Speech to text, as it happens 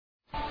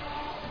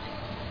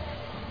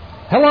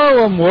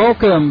Hello and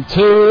welcome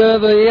to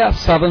the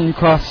Southern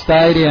Cross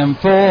Stadium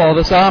for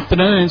this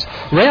afternoon's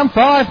Round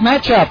 5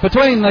 matchup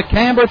between the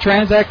Canberra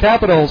Transact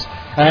Capitals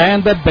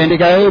and the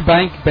Bendigo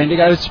Bank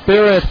Bendigo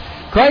Spirit.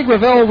 Craig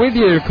Revell with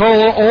you.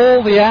 Call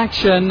all the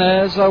action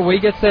as we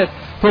get set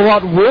for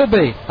what will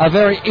be a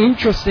very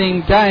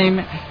interesting game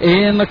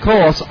in the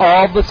course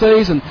of the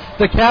season.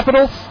 The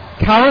Capitals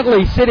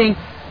currently sitting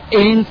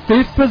in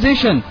 5th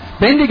position.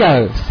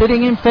 Bendigo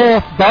sitting in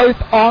 4th, both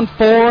on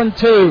 4 and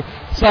 2.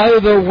 So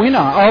the winner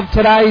of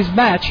today's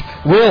match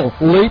will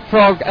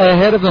leapfrog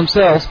ahead of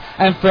themselves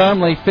and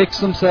firmly fix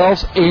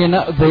themselves in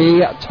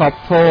the top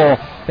 4.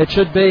 It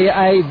should be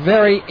a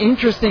very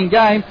interesting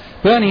game.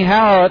 Bernie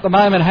Harrow at the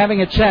moment having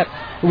a chat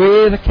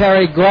with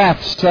Kerry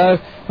Graff. So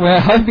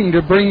we're hoping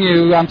to bring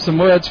you some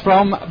words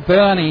from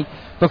Bernie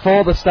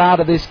before the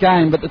start of this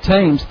game. But the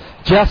team's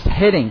just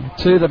heading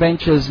to the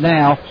benches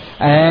now,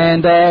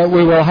 and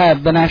we will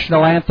have the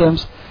national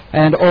anthems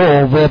and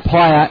all the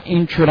player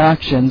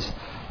introductions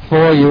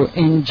for you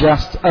in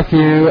just a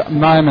few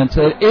moments.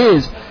 It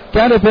is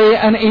going to be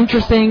an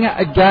interesting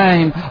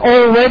game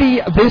already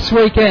this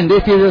weekend.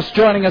 If you're just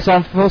joining us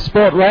on Full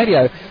Sport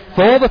Radio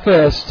for the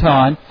first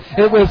time,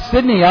 it was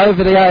Sydney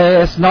over the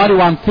AIS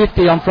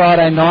 91-50 on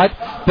Friday night.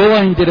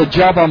 Bulleen did a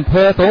job on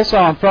Perth also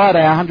on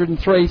Friday,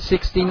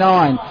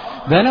 103-69.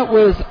 Then it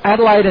was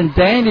Adelaide and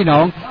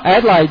Dandenong.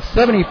 Adelaide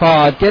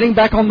 75, getting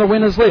back on the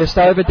winners list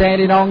over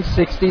Dandenong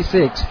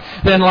 66.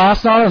 Then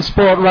last night on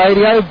Sport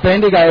Radio,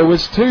 Bendigo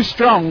was too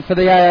strong for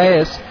the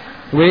AIS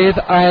with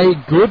a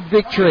good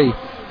victory.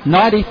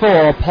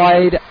 94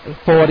 played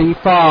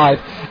 45.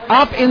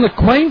 Up in the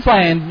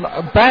Queensland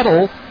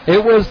battle,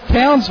 it was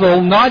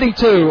Townsville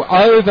 92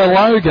 over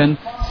Logan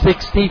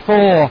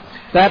 64.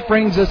 That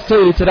brings us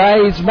to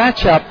today's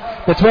matchup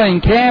between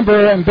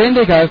Canberra and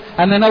Bendigo,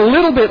 and then a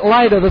little bit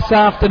later this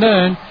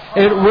afternoon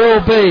it will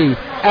be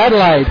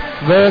Adelaide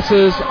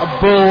versus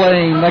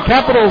Bulleen. The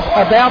Capitals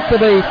about to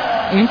be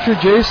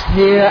introduced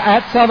here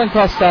at Southern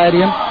Cross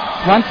Stadium.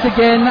 Once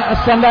again, a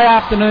Sunday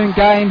afternoon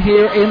game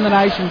here in the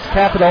nation's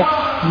capital.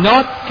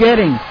 Not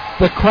getting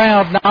the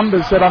crowd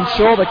numbers that I'm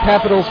sure the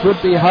Capitals would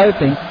be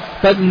hoping.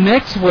 But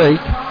next week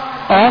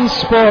on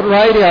Sport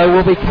Radio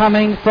will be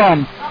coming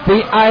from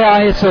the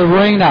AIS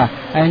Arena,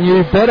 and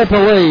you better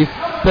believe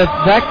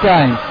that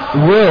game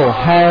will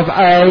have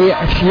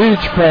a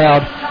huge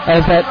crowd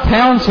as that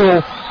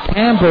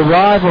Townsville-Canberra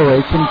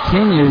rivalry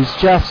continues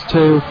just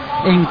to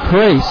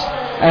increase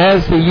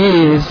as the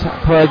years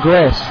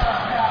progress.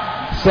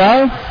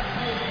 So,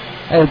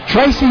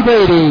 Tracy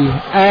Beattie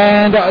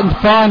and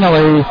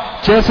finally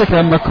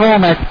Jessica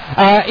McCormack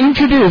are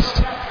introduced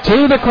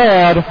to the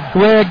crowd.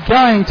 We're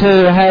going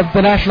to have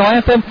the national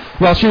anthem.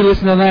 While you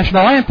listen to the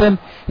national anthem,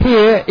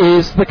 here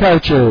is the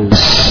coaches.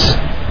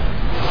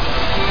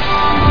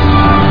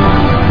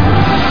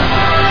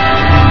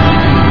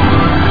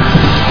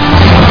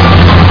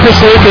 Chris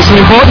Lucas, an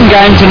important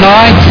game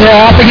tonight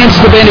up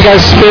against the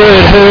Bendigo Spirit,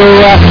 who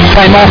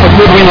came off a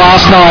good win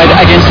last night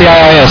against the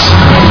AIS.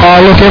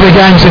 Look, every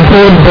game's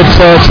important, but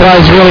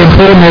today's really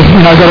important. They've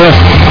got a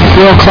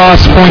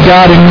world-class point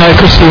guard in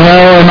Christy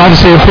Harrow, and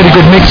obviously a pretty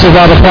good mix of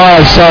other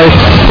players. So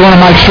we want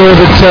to make sure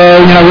that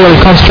really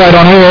concentrate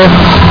on her,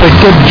 but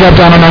get the job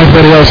done on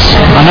everybody else.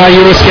 I know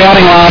you were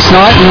scouting last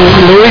night, and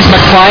Louise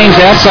McLean's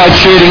outside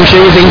shooting,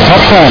 she was in top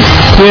form.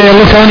 Yeah,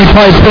 look, I only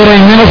played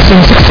 13 minutes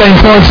and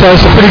 16 points, so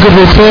it's a pretty good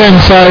return.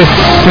 So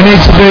we need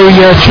to be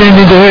tuned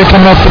into her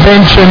coming off the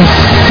bench, and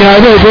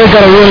we've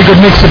got a really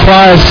good mix of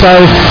players. So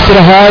get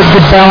a high,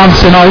 good balance,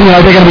 and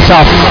they're going to be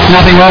tough.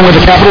 Nothing wrong with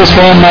the Capitals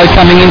form though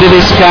coming into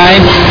this game.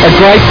 A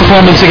great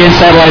performance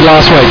against Adelaide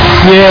last week.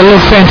 Yeah,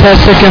 look,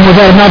 fantastic, and we've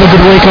had another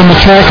good week on the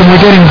track, and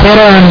we're getting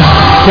better, and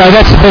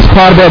that's the best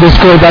part about this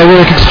group. They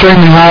work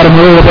extremely hard, and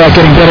we're all about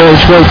getting better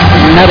each week.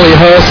 Natalie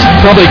Hurst,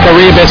 probably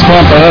career best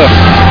form for her.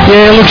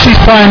 Yeah, look, she's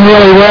playing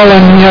really well,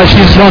 and she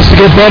just wants to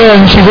get better,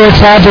 and she works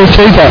hard to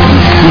achieve that.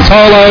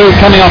 Matolo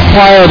coming off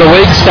Player of the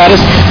Week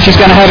status. She's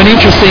going to have an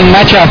interesting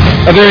matchup.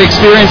 A very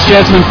experienced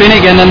Jasmine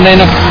Finnegan, and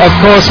then of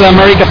course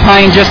Marika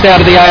Payne just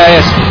out of the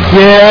AIS.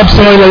 Yeah,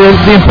 absolutely.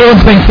 The important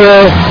thing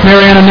for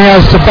Mariana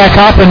now is to back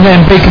up and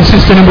be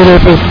consistent with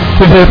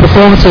her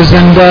performances,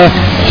 and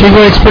she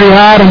works pretty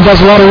hard and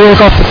does a lot of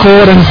work off the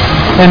court, and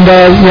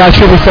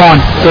she'll be fine.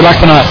 Good luck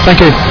tonight.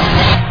 Thank you.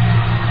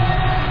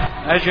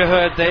 As you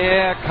heard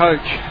there,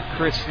 Coach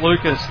Chris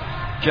Lucas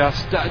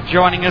just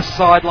joining us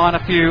sideline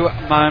a few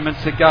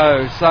moments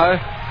ago. So,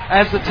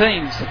 as the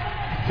teams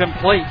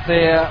complete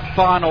their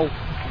final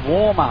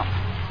warm-up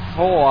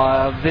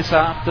for this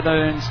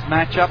afternoon's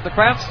matchup, the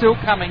crowd's still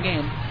coming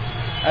in,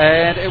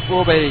 and it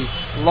will be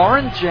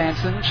Lauren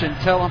Jansen,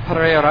 Chantelle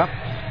Pereira,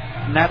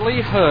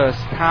 Natalie Hurst,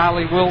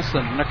 Carly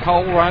Wilson,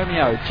 Nicole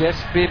Romeo, Jess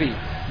Bibby,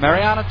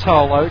 Mariana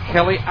Tolo,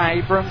 Kelly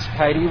Abrams,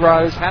 Katie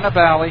Rose, Hannah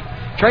Bowley,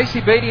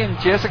 Tracy Beattie and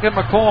Jessica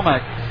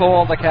McCormack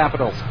for the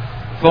Capitals.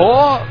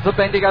 For the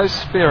Bendigo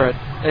Spirit,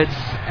 it's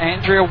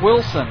Andrea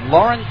Wilson,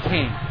 Lauren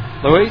King,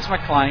 Louise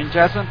McLean,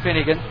 Jasmine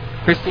Finnegan,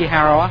 Christy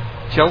Harrower,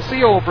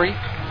 Chelsea Aubrey,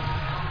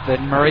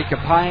 then Marika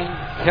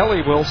Payne,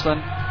 Kelly Wilson,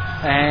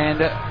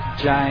 and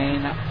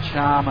Jane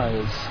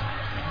Chalmers.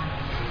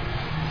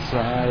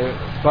 So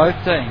both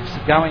teams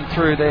going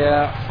through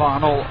their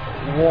final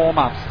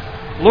warm-ups.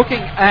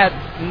 Looking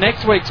at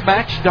next week's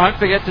match, don't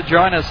forget to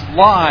join us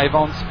live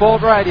on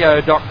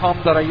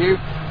sportradio.com.au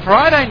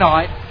Friday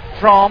night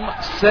from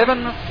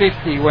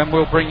 7:50 when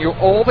we'll bring you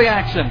all the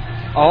action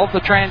of the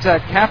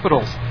Transact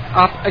Capitals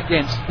up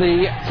against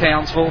the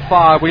Townsville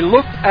Fire. We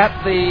looked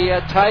at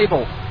the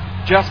table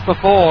just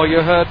before.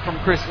 You heard from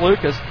Chris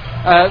Lucas.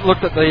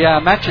 Looked at the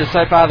matches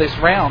so far this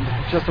round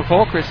just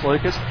before Chris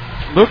Lucas.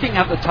 Looking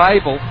at the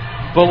table,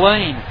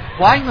 Bulleen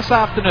playing this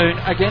afternoon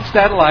against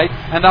Adelaide,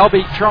 and they'll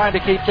be trying to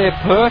keep their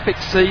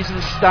perfect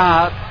season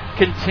start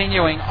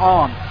continuing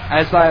on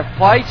as they have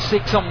played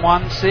 6 and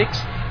won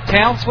 6.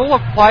 Townsville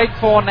have played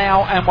 4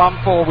 now and won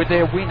 4 with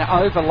their win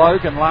over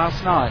Logan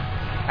last night.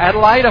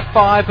 Adelaide are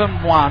 5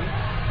 and 1.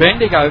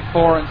 Bendigo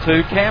 4 and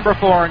 2. Canberra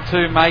 4 and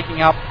 2,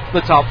 making up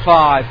the top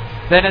 5.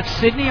 Then it's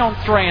Sydney on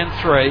 3 and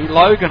 3.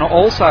 Logan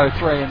also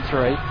 3 and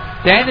 3.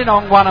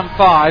 Dandenong 1 and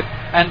 5,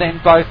 and then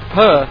both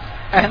Perth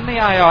and the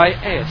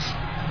AIS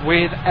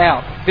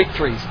without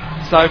victories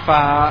so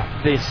far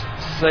this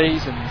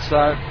season.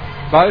 So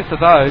both of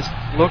those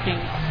looking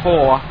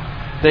for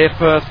their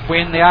first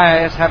win. The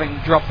AIS having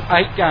dropped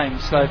 8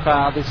 games so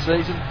far this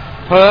season.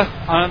 Perth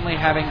only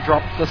having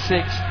dropped the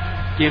 6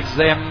 gives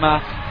them,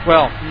 not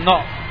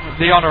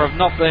the honour of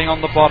not being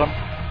on the bottom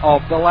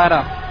of the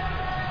ladder.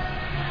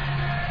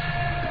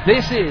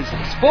 This is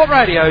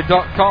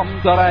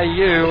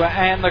sportradio.com.au,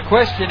 and the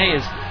question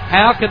is,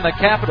 how can the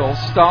Capitals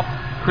stop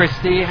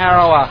Christy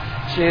Harrower?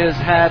 She has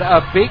had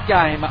a big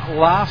game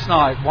last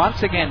night,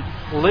 once again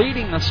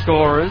leading the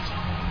scorers,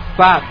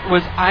 but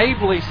was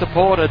ably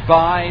supported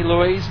by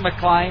Louise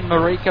McLean,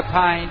 Marika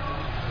Payne,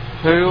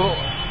 who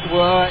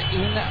were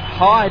in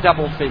high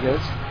double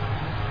figures.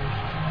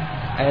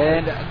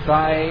 And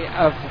they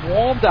have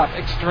warmed up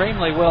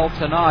extremely well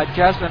tonight.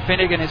 Jasmine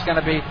Finnegan is going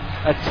to be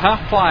a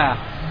tough player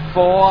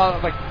for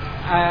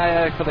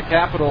the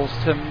Capitals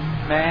to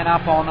man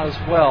up on, as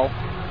well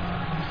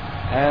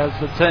as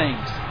the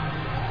teams.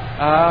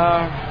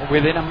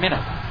 Within a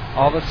minute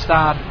of a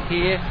start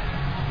here,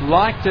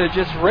 like to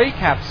just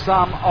recap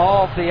some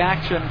of the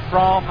action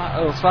from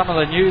some of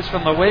the news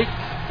from the week,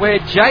 where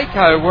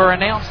Jayco were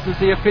announced as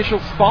the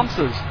official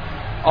sponsors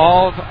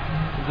of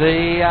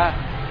the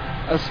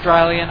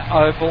Australian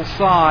Oval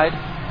side.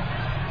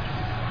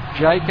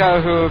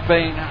 Jayco, who have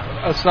been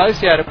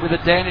associated with the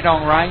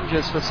Dandenong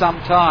Rangers for some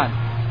time,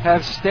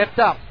 have stepped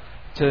up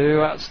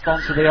to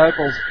sponsor the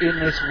Opals in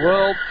this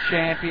World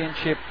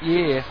Championship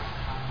year.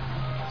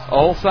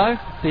 Also,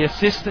 the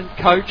assistant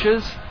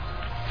coaches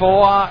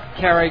for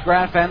Carrie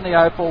Graff and the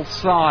Opals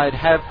side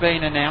have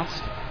been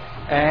announced,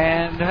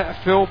 and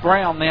Phil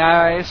Brown, the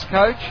AIS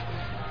coach,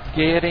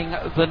 getting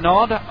the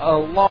nod,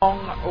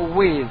 along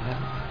with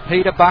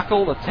Peter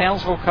Buckle, the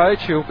Townsville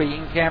coach, who will be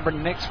in Canberra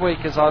next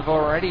week, as I've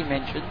already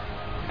mentioned.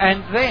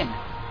 And then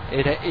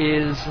it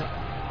is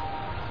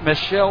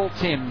Michelle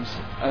Timms,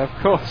 of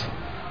course,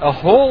 a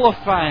Hall of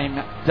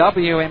Fame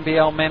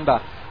WNBL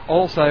member,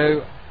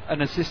 also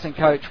an assistant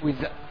coach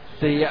with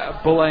the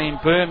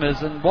Bulleen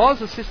Boomers, and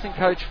was assistant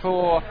coach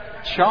for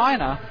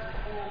China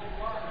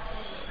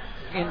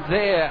in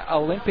their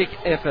Olympic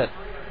effort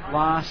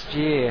last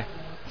year.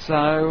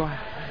 So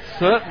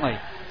certainly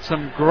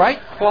some great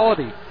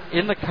quality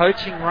in the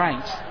coaching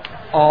ranks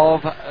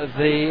of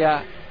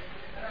the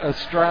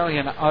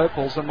Australian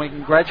Opals, and we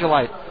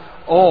congratulate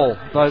all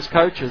those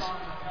coaches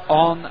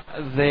on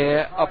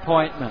their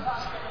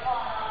appointments.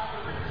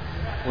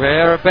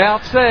 We're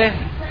about there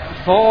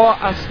for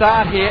a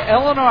start here.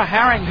 Eleanor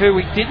Herring, who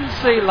we didn't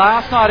see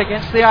last night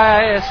against the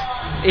AIS,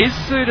 is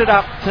suited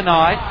up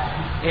tonight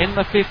in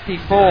the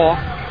 54,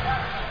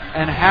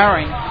 and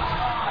Herring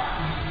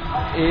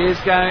is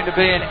going to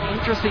be an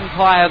interesting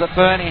player that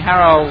Bernie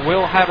Harrow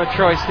will have a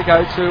choice to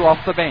go to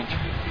off the bench.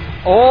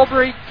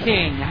 Aubrey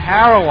King,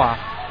 Harrower,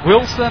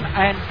 Wilson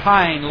and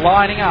Payne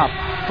lining up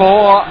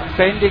for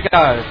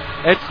Bendigo.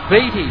 It's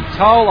Beattie,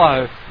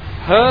 Tolo,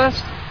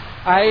 Hurst,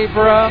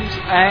 Abrams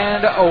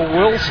and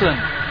Wilson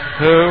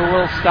who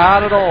will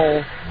start it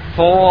all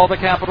for the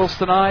Capitals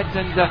tonight.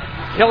 And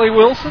Kelly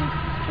Wilson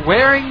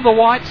wearing the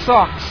white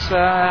socks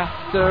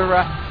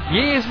after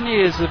years and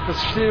years of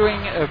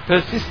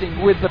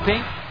persisting with the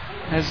pink,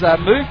 has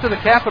moved to the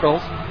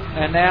Capitals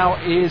and now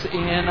is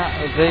in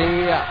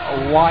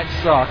the white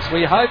socks.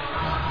 We hope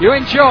you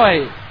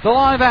enjoy the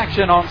live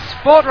action on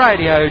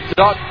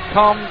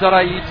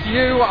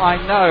sportradio.com.au. I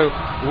know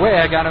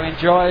we're going to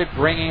enjoy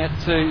bringing it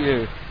to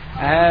you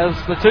as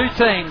the two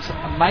teams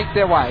make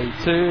their way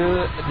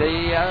to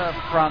the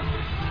front,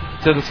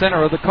 to the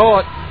centre of the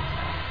court.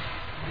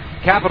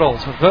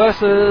 Capitals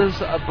versus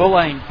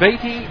Bulleen.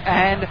 Beattie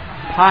and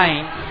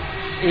Payne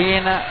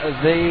in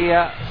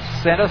the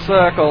centre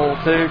circle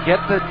to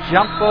get the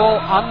jump ball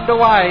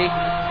underway.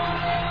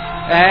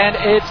 And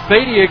it's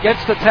Beattie who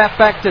gets the tap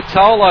back to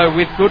Tolo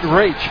with good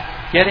reach,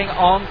 getting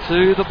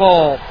onto the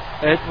ball.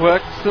 It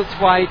works its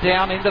way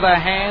down into the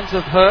hands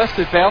of Hurst,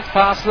 who bounced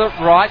past the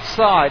right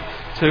side.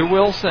 to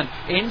Wilson.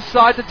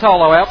 Inside to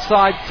Tolo,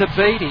 outside to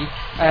Beattie.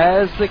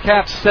 As the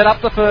Caps set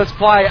up the first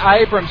play,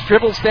 Abrams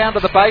dribbles down to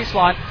the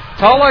baseline.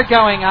 Tolo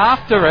going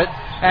after it,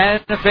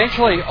 and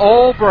eventually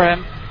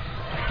Albright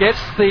gets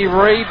the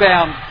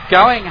rebound,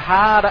 going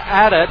hard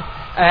at it,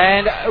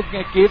 and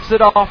gives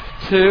it off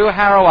to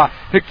Harrower,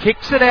 who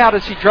kicks it out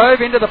as she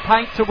drove into the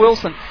paint to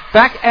Wilson.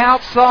 Back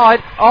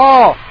outside.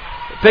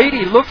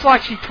 Beattie looks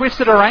like she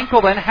twisted her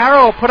ankle then.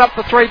 Harrower put up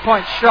the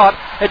three-point shot.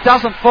 It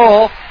doesn't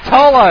fall.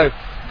 Tolo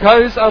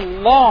goes a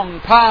long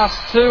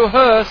pass to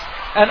Hurst,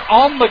 and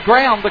on the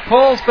ground the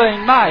call's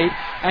being made,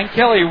 and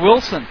Kelly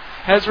Wilson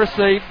has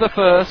received the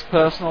first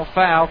personal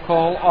foul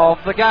call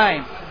of the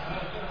game.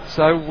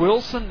 So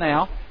Wilson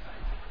now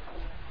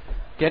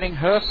getting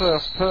her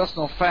first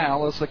personal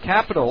foul as the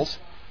Capitals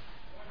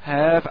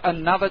have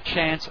another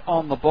chance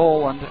on the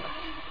ball, and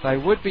they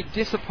would be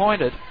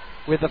disappointed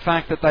with the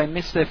fact that they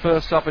missed their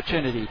first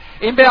opportunity.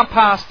 Inbound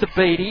pass to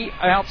Beattie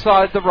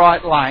outside the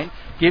right lane.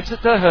 Gives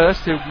it to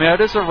Hurst, who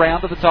murders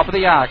around to the top of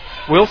the arc.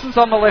 Wilson's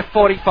on the left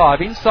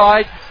 45.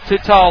 Inside to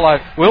Tolo.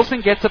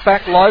 Wilson gets it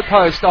back low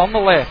post on the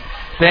left.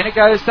 Then it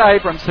goes to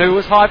Abrams, who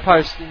was high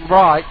post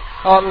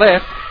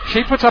left.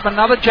 She puts up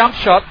another jump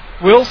shot.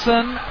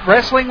 Wilson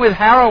wrestling with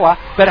Harrower,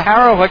 but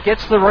Harrower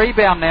gets the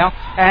rebound now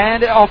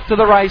and off to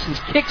the races.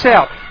 Kicks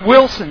out.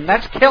 Wilson,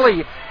 that's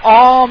Kelly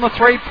on the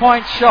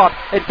three-point shot.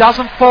 It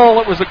doesn't fall.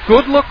 It was a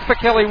good look for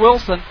Kelly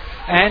Wilson.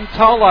 And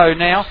Tolo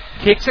now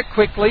kicks it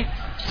quickly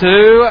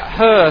to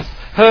Hurst.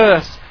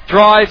 Hurst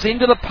drives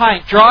into the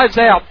paint, drives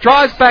out,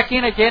 drives back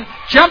in again.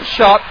 Jump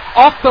shot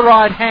off the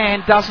right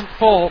hand, doesn't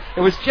fall.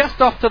 It was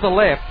just off to the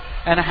left.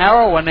 And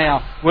Harrower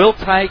now will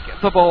take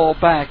the ball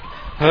back.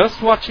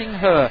 Hurst watching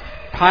her.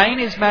 Payne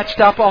is matched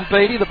up on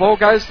Beattie. The ball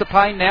goes to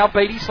Payne now.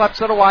 Beattie slaps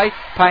it away.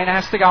 Payne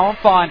has to go and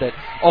find it.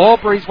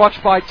 Aubrey's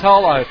watched by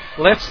Tolo.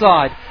 Left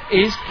side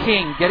is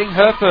King getting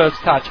her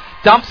first touch.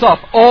 Dumps off.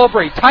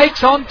 Aubrey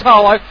takes on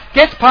Tolo.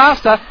 Gets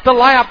past her. The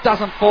layup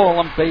doesn't fall,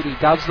 and Beattie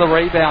does the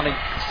rebounding.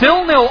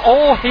 Still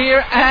 0-all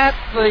here at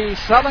the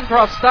Southern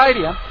Cross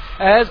Stadium.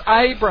 As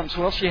Abrams,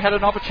 she had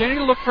an opportunity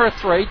to look for a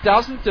three,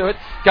 doesn't do it,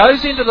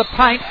 goes into the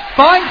paint,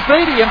 finds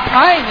Beattie, and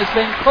Payne has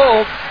been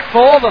called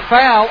for the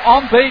foul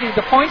on Beattie.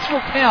 The points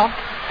will count,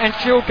 and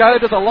she'll go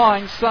to the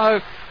line.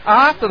 So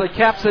after the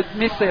Caps had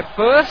missed their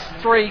first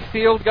three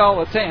field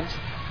goal attempts,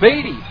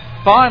 Beattie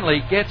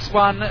finally gets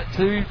one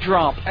to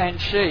drop,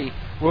 and she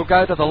will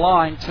go to the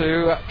line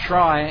to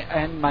try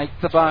and make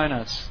the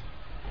bonus.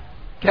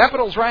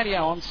 Capitals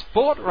Radio on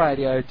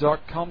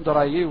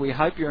sportradio.com.au. We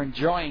hope you're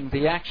enjoying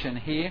the action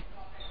here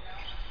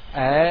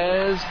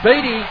as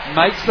Beattie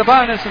makes the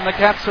bonus, and the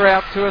Caps are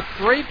out to a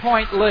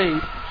 3-point lead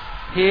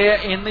here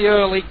in the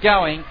early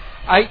going.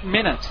 8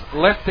 minutes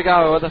left to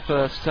go of the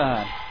first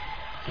term.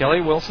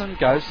 Kelly Wilson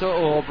goes to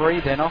Aubrey,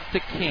 then off to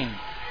King.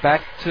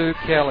 Back to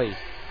Kelly.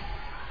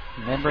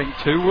 Remembering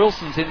two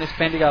Wilsons in this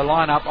Bendigo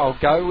lineup, I'll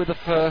go with the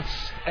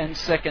first and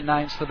second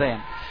names for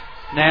them.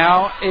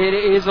 Now it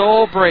is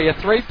Aubrey, a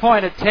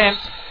 3-point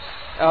attempt.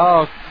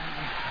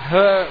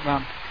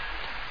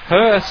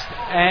 Hurst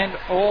and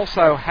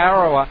also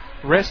Harrower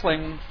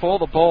wrestling for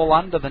the ball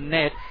under the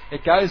net.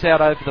 It goes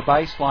out over the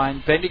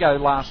baseline. Bendigo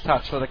last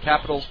touch, so the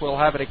Capitals will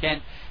have it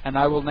again, and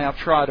they will now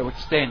try to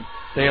extend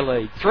their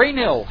lead.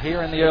 3-0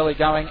 here in the early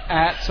going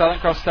at Southern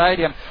Cross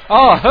Stadium.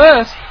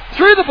 Hurst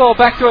threw the ball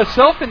back to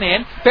herself in the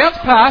end. Bounce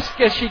pass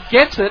as she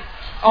gets it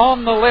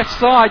on the left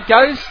side.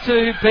 Goes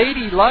to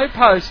Beattie, low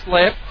post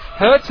left.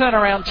 Her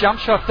turnaround jump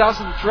shot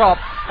doesn't drop,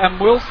 and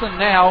Wilson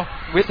now,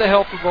 with the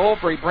help of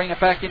Aubrey, bring it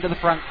back into the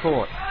front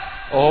court.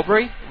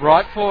 Aubrey,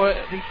 right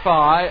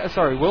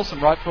 45,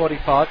 Wilson, right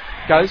 45,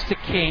 goes to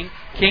King.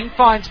 King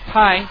finds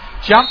Payne,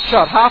 jump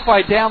shot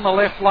halfway down the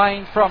left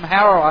lane from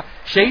Harrower.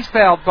 She's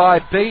fouled by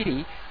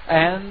Beattie,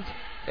 and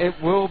it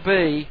will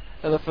be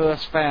the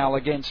first foul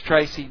against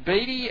Tracy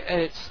Beattie.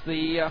 It's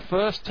the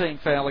first team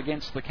foul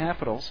against the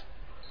Capitals.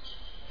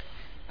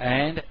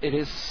 And it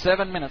is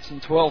 7 minutes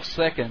and 12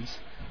 seconds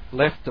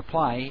left to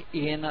play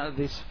in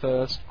this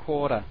first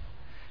quarter.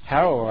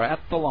 Harrower at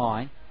the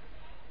line.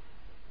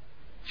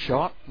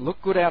 Shot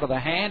looked good out of the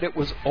hand. It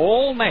was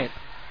all net.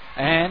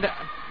 And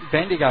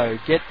Bendigo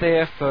get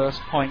their first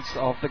points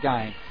of the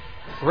game.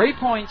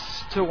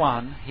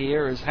 3-1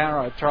 here as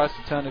Harrower tries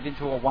to turn it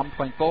into a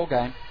 1-point ball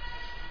game.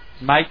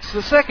 Makes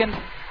the second.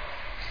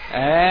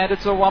 And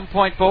it's a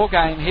 1-point ball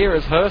game here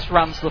as Hurst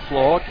runs the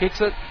floor.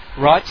 Kicks it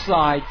right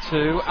side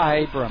to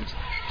Abrams.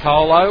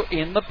 Tolo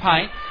in the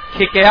paint.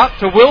 Kick out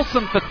to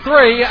Wilson for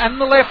three and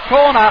the left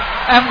corner,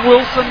 and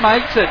Wilson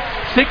makes it.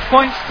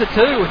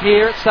 6-2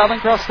 here at Southern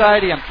Cross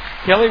Stadium.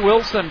 Kelly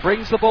Wilson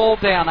brings the ball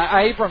down.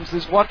 Abrams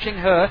is watching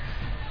her.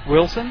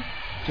 Wilson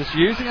just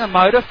using a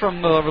motor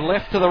from the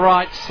left to the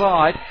right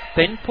side,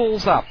 then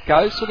pulls up,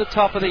 goes to the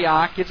top of the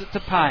arc, gives it to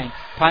Payne.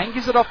 Payne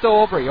gives it off to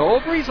Aubrey.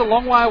 Aubrey's a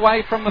long way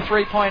away from the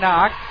 3-point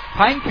arc.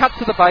 Payne cut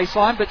to the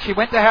baseline, but she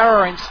went to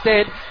Harrower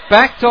instead.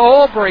 Back to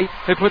Aubrey,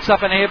 who puts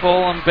up an air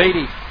ball, and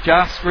Beattie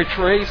just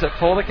retrieves it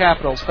for the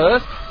Capitals.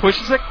 Hurst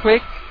pushes it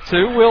quick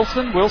to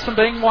Wilson. Wilson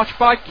being watched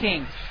by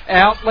King.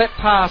 Outlet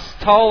pass,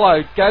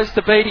 Tolo goes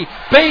to Beattie.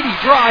 Beattie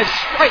drives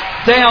straight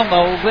down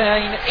the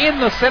lane in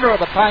the centre of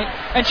the paint,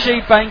 and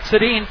she banks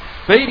it in.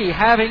 Beattie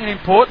having an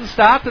important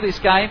start to this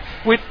game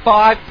with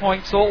 5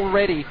 points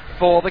already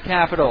for the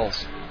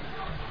Capitals.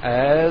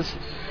 As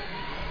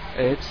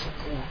it's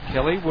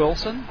Kelly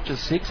Wilson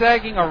just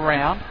zigzagging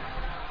around.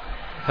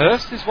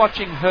 Hurst is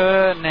watching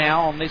her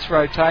now on this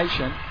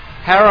rotation.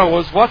 Harrow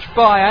was watched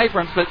by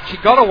Abrams, but she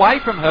got away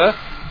from her.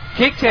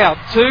 Kicked out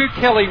to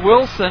Kelly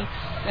Wilson,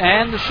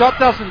 and the shot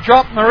doesn't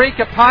drop.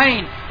 Marika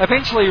Payne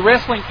eventually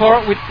wrestling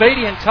for it with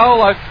Beattie and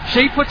Tolo.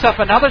 She puts up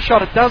another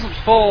shot. It doesn't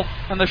fall,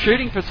 and the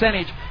shooting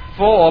percentage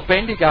for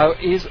Bendigo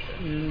is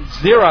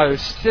 0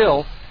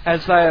 still,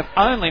 as they have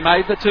only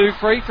made the 2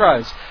 free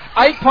throws.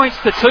 8 points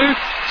to 2.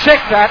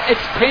 Check that.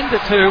 It's 10 to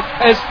 2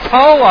 as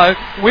Tolo,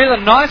 with a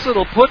nice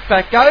little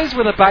putback, goes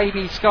with a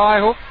baby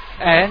skyhook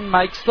and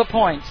makes the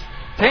points.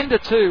 10 to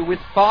 2 with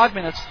 5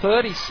 minutes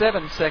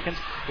 37 seconds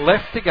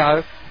left to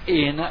go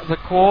in the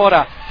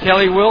quarter.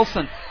 Kelly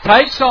Wilson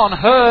takes on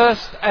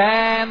Hurst,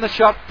 and the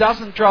shot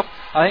doesn't drop.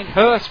 I think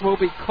Hurst will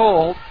be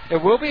called.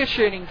 It will be a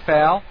shooting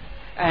foul,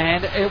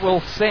 and it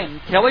will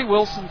send Kelly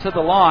Wilson to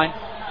the line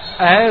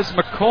as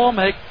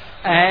McCormick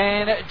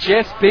and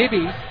Jess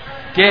Bibby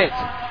get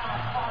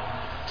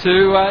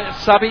to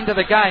sub into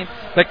the game.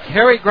 But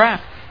Kerry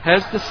Graff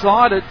has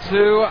decided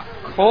to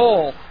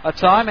call a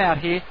timeout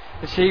here.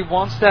 She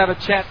wants to have a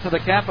chat to the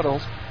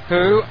Capitals,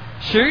 who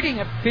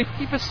shooting at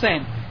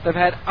 50%. They've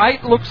had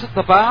 8 looks at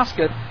the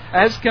basket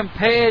as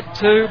compared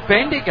to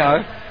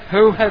Bendigo,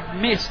 who have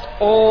missed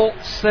all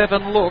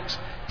 7 looks,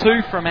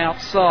 2 from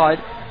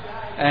outside.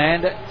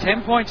 And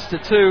 10 points to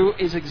 2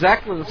 is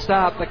exactly the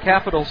start the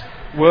Capitals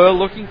were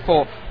looking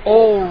for.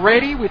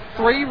 Already with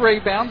 3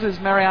 rebounds is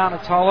Mariana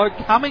Tolo,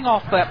 coming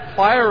off that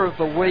Player of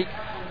the Week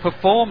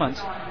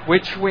performance,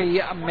 which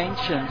we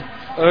mentioned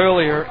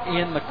earlier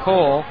in the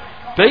call.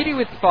 Beattie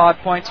with 5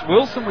 points,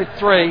 Wilson with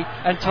 3,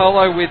 and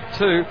Tolo with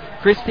 2.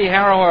 Christy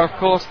Harrower, of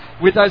course,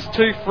 with those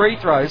 2 free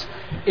throws,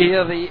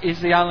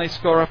 is the only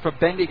scorer for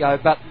Bendigo.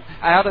 But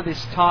out of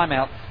this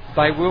timeout,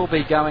 they will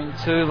be going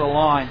to the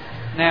line.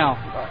 Now,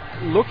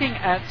 looking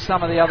at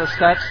some of the other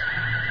stats,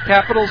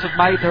 Capitals have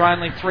made their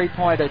only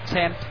 3-point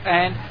attempt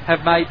and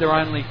have made their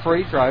only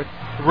free throw.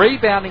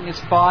 Rebounding is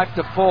 5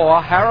 to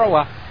 4.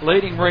 Harrower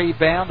leading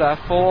rebounder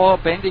for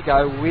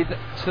Bendigo with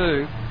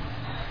 2.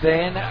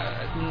 Then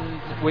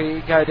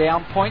we go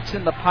down. Points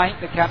in the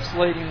paint. The Caps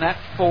leading that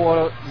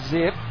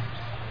 4-0.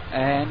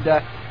 And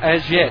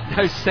as yet,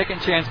 no second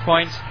chance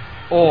points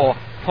or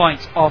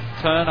points off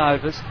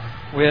turnovers.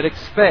 We'd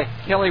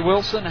expect Kelly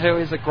Wilson, who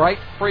is a great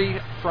free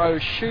throw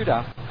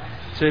shooter,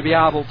 to be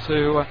able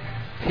to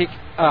pick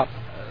up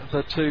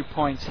the 2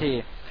 points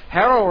here.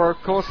 Harrower,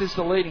 of course, is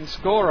the leading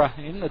scorer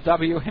in the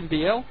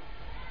WNBL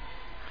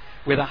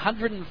with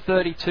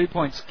 132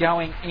 points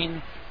going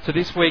into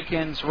this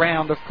weekend's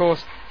round. Of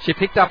course, she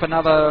picked up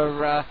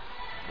another,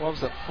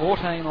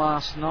 14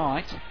 last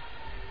night.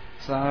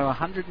 So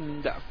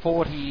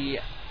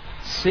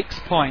 146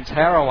 points,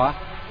 Harrower.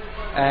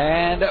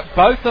 And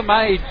both are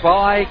made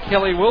by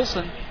Kelly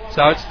Wilson.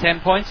 So it's 10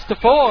 points to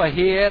 4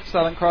 here at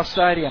Southern Cross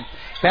Stadium.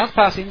 Bounce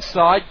pass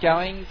inside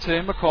going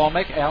to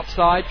McCormick.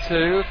 Outside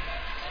to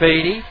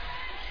Beattie.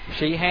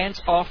 She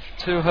hands off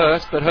to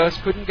Hurst, but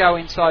Hurst couldn't go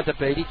inside to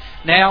Beattie.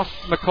 Now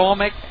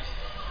McCormick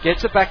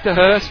gets it back to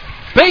Hurst.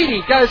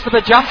 Beattie goes for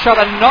the jump shot,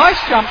 a nice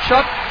jump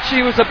shot.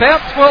 She was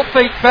about 12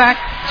 feet back,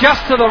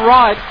 just to the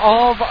left,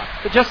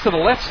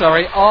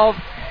 of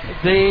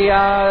the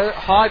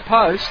high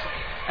post,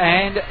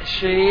 and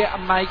she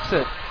makes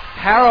it.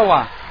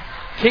 Harrower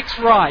kicks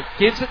right,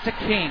 gives it to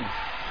King.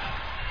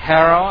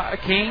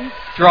 King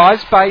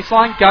drives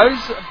baseline,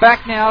 goes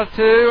back now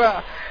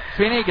to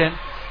Finnegan,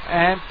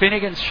 and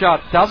Finnegan's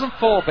shot doesn't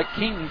fall, but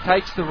King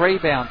takes the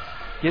rebound,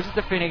 gives it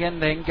to Finnegan,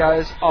 then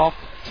goes off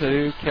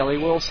to Kelly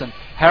Wilson.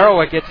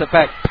 Harrower gets it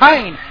back.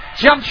 Payne,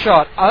 jump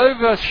shot,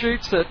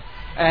 overshoots it,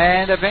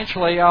 and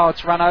eventually,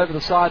 it's run over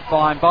the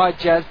sideline by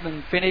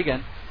Jasmine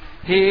Finnegan.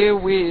 Here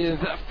with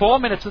 4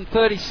 minutes and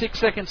 36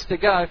 seconds to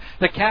go,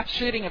 the Caps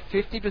shooting at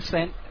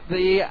 50%,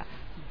 the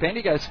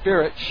Bendigo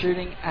Spirit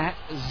shooting at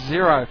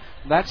 0.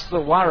 That's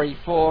the worry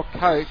for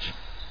coach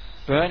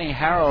Bernie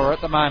Harrower at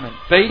the moment.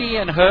 Beattie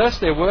and Hurst,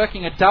 they're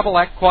working a double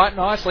act quite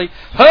nicely.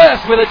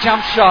 Hurst with a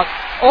jump shot,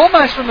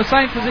 almost from the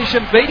same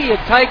position Beattie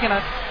had taken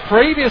it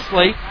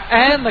previously,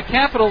 and the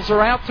Capitals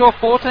are out to a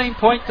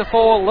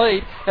 14-4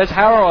 lead as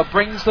Harrower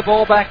brings the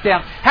ball back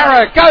down.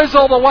 Harrower goes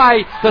all the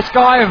way, the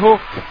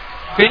skyhook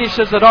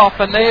finishes it off,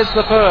 and there's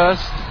the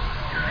first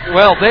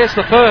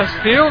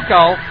field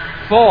goal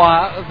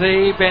for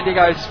the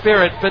Bendigo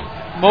Spirit. But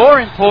more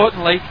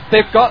importantly,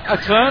 they've got a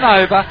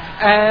turnover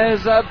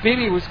as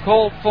Bibby was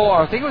called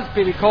for. I think it was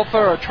Bibby called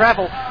for a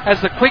travel as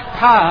the quick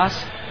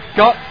pass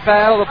got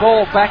the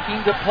ball back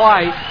into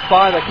play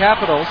by the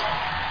Capitals.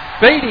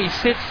 Beattie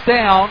sits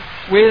down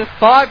with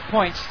 5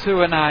 points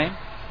to a name.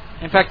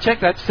 In fact, check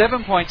that,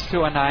 7 points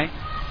to a name.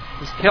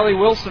 As Kelly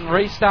Wilson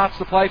restarts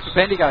the play for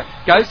Bendigo.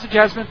 Goes to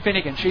Jasmine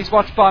Finnegan. She's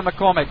watched by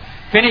McCormick.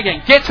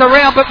 Finnegan gets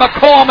around, but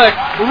McCormick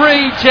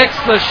rejects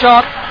the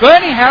shot.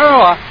 Bernie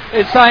Harrower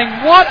is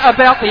saying, what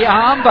about the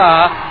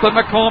armbar that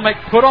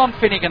McCormick put on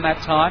Finnegan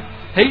that time?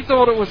 He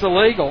thought it was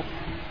illegal.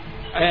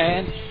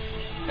 And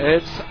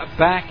it's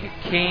back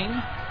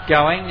King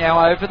going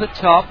now over the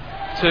top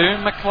to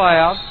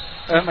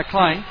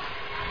McLean.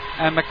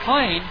 And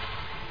McLean,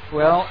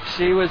 well,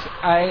 she was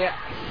a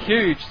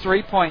huge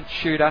three-point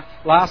shooter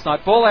last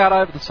night. Ball out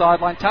over the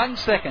sideline, 10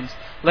 seconds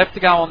left to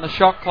go on the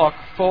shot clock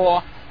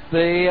for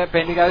the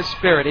Bendigo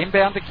Spirit.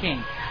 Inbound to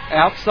King.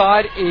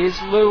 Outside is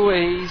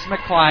Louise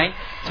McLean.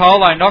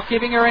 Tolo not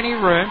giving her any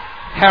room.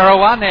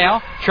 Harrower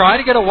now trying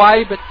to get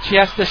away, but she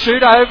has to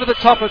shoot over the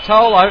top of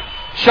Tolo.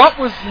 Shot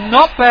was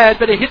not bad,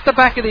 but it hit the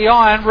back of the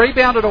iron.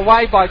 Rebounded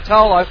away by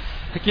Tolo.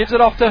 It gives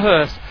it off to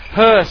Hurst.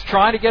 Hurst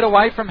trying to get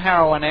away from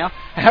Harrower now.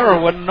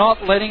 Harrower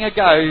not letting her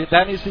go.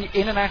 That is the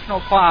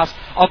international class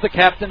of the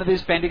captain of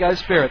this Bendigo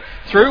Spirit.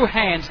 Through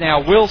hands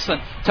now, Wilson.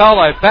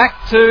 Tolo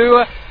back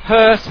to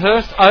Hurst.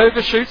 Hurst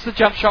overshoots the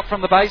jump shot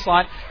from the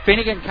baseline.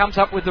 Finnegan comes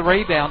up with the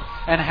rebound,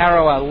 and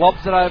Harrower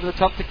lobs it over the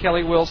top to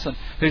Kelly Wilson,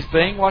 who's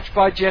being watched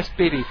by Jess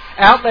Bibby.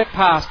 Outlet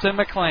pass to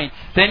McLean,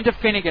 then to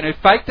Finnegan, who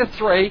faked a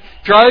three,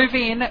 drove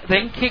in,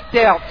 then kicked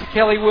out to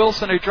Kelly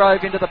Wilson, who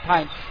drove into the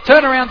paint.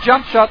 Turnaround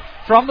jump shot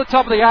from the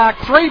top of the arc.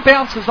 3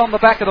 bounces on the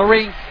back of the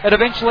ring. It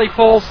eventually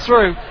falls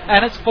through,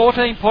 and it's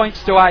 14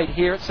 points to 8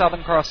 here at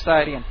Southern Cross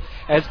Stadium.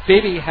 As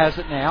Bibby has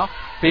it now.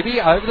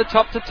 Bibby over the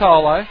top to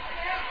Tolo.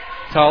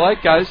 Tolo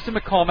goes to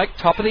McCormick,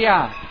 top of the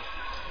arc.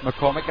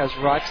 McCormick goes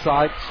right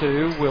side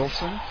to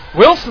Wilson.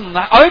 Wilson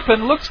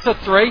open, looks for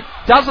three,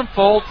 doesn't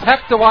fall,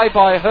 tapped away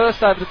by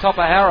Hurst over the top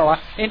of Harrower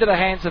into the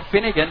hands of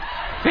Finnegan.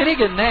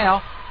 Finnegan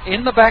now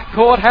in the back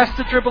court, has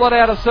to dribble it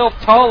out herself.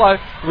 Tolo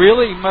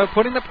really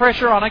putting the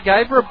pressure on her,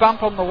 gave her a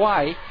bump on the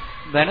way.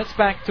 Then it's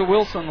back to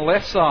Wilson,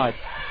 left side.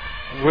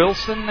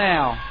 Wilson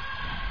now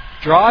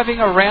driving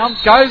around,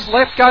 goes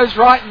left, goes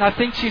right, and I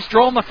think she's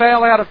drawn the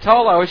foul out of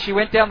Tolo as she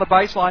went down the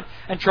baseline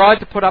and tried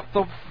to put up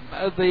the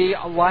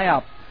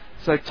layup.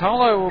 So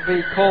Tolo will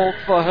be called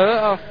for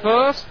her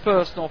first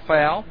personal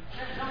foul.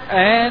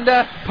 And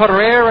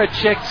Pereira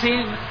checks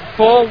in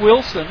for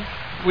Wilson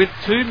with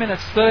 2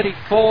 minutes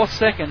 34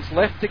 seconds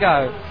left to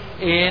go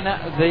in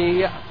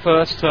the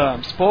first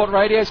term. Sport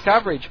Radio's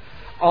coverage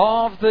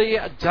of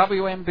the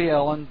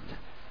WNBL and,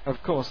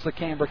 of course, the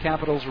Canberra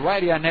Capitals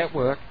Radio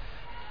Network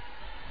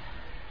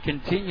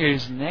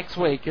continues next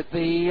week at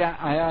the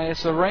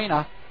AIS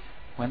Arena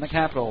when the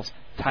Capitals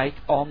take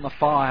on the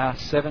Fire.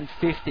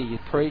 7:50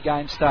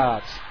 pre-game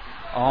starts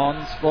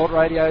on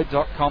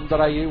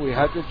sportradio.com.au. We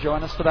hope you'll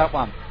join us for that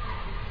one.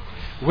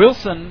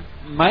 Wilson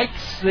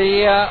makes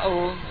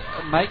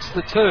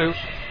the two,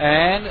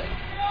 and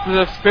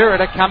the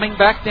Spirit are coming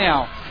back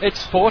now.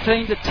 It's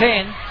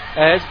 14-10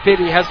 as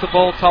Bibby has the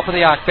ball top of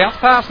the arc. Bounce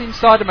pass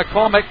inside to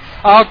McCormick.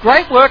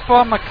 Great work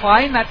by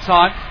McLean that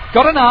time.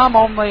 Got an arm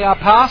on the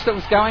pass that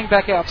was going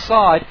back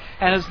outside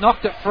and has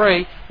knocked it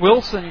free.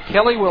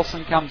 Kelly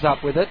Wilson comes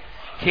up with it.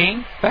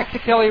 King, back to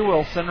Kelly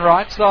Wilson.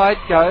 Right side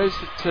goes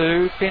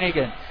to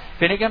Finnegan.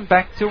 Finnegan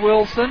back to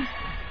Wilson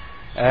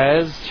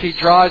as she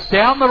drives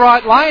down the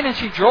right lane, and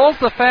she draws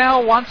the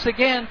foul once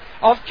again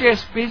off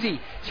Jess Bibby.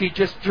 She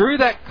just drew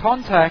that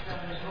contact,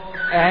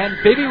 and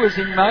Bibby was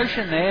in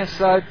motion there,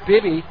 so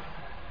Bibby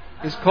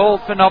is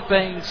called for not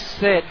being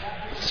set.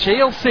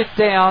 She'll sit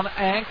down,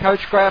 and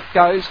Coach Kraft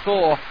goes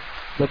for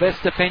the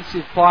best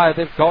defensive player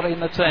they've got in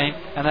the team,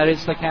 and that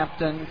is the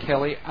captain,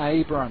 Kelly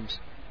Abrams.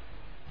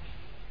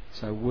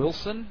 So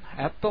Wilson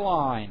at the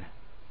line.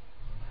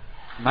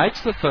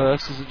 Makes the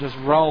first as it just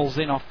rolls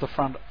in off the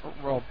front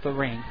of the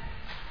ring.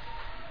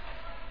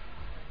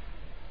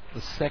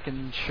 The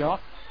second shot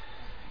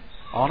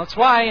on its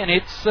way, and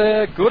it's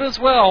good as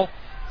well.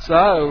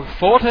 So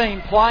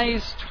 14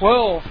 plays,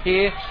 12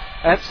 here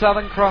at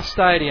Southern Cross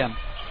Stadium.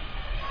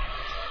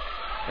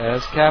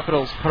 As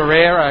Capitals,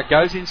 Pereira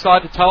goes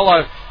inside to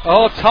Tolo.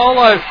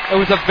 Tolo, it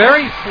was a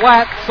very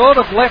flat, sort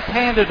of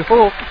left-handed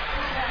hook,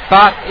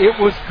 but it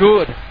was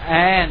good.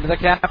 And the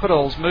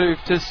Capitals move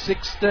to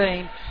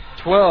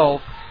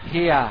 16-12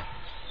 here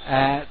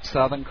at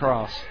Southern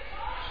Cross.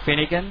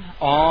 Finnegan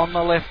on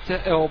the left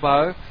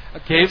elbow,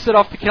 gives it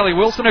off to Kelly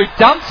Wilson, who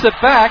dumps it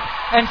back,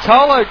 and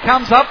Tolo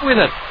comes up with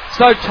it.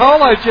 So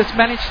Tolo just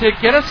managed to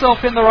get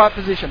herself in the right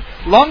position.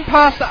 Long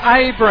pass to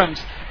Abrams.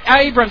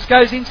 Abrams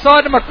goes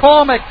inside to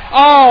McCormick.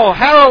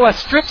 Harrower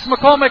strips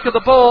McCormick of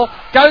the ball,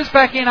 goes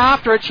back in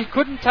after it. She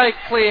couldn't take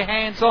clear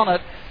hands on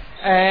it,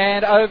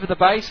 and over the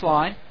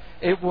baseline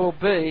it will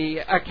be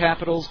a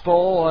Capitals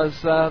ball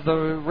as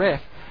the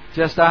ref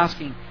just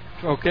asking,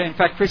 in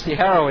fact Christy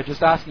Harrower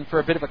just asking for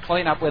a bit of a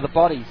clean-up where the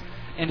bodies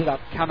ended up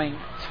coming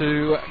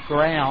to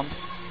ground,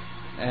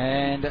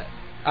 and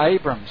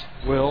Abrams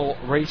will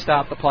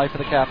restart the play for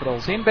the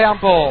Capitals. Inbound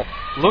ball,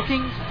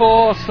 looking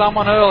for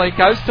someone early,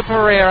 goes to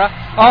Pereira.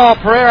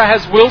 Pereira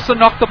has Wilson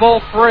knock the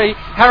ball free.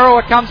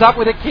 Harrower comes up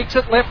with it, kicks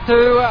it left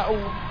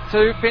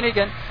to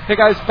Finnegan, who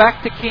goes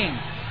back to King.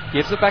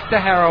 Gives it back to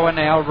Harrower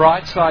now.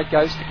 Right side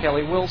goes to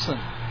Kelly Wilson.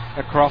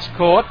 Across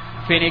court,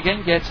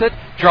 Finnegan gets it,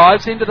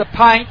 drives into the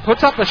paint,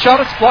 puts up the shot,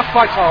 it's blocked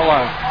by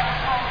Tolo.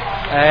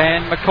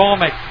 And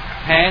McCormick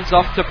hands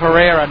off to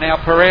Pereira. Now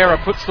Pereira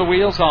puts the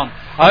wheels on.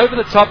 Over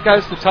the top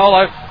goes to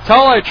Tolo.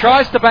 Tolo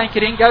tries to bank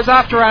it in, goes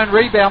after her own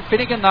rebound.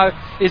 Finnegan, though,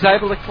 is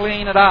able to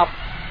clean it up.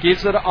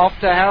 Gives it off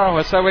to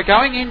Harrower. So we're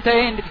going end to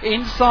end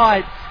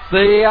inside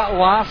the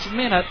last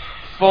minute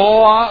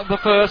for the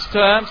first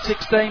term.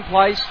 16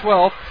 plays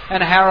 12.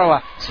 And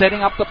Harrower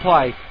setting up the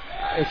play.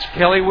 It's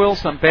Kelly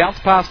Wilson. Bounce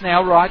pass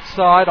now right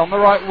side on the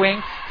right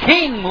wing.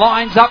 King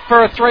lines up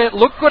for a three. It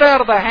looked good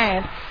out of the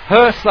hand.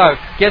 Hurst, though,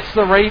 gets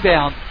the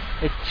rebound.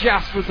 It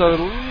just was a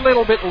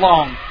little bit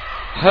long.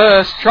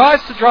 Hurst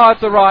tries to drive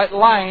the right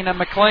lane, and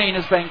McLean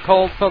has been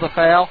called for the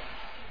foul.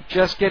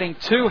 Just getting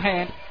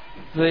two-hand.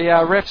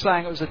 The ref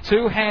saying it was a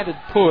two-handed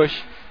push,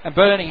 and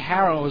Bernie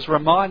Harrow was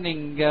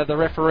reminding the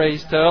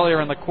referees to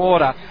earlier in the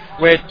quarter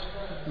where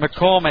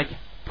McCormick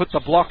put the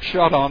block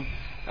shot on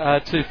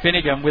to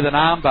Finnegan with an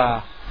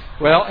armbar.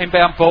 Well,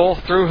 inbound ball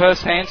through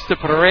Hurst's hands to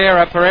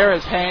Pereira.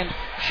 Pereira's hand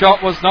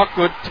shot was not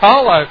good.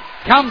 Tolo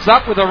comes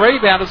up with a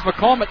rebound as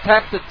McCormick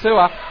tapped it to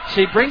her.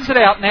 She brings it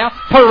out now.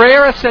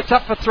 Pereira sets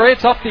up for three.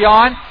 It's off the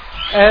iron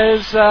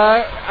as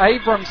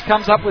Abrams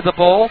comes up with the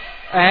ball.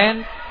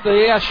 And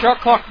the shot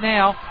clock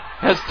now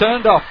has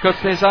turned off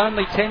because there's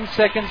only 10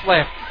 seconds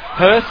left.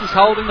 Hurst is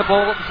holding the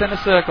ball at the centre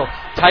circle.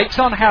 Takes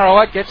on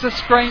Harrower. Gets a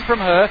screen from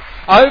her.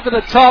 Over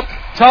the top.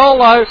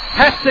 Tolo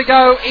has to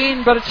go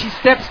in, but she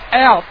steps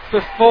out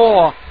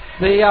before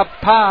the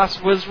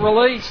pass was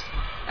released.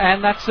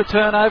 And that's the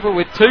turnover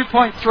with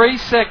 2.3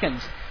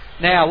 seconds.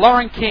 Now,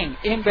 Lauren King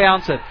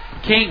inbounds it.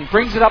 King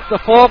brings it up the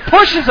floor,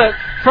 pushes it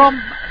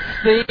from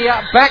the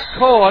back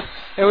court.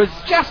 It was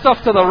just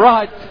off to the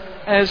right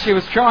as she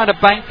was trying to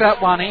bank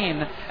that one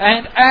in.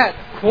 And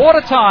at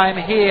quarter time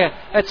here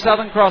at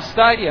Southern Cross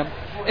Stadium,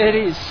 it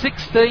is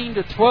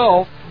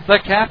 16-12, the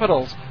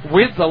Capitals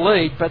with the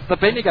lead. But the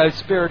Bendigo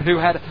Spirit, who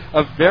had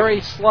a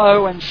very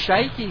slow and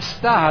shaky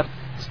start,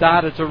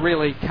 started to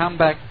really come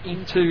back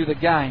into the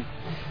game.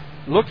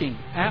 Looking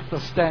at the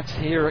stats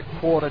here at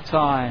quarter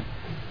time.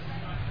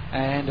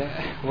 And,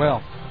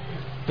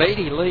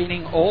 Beattie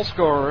leading all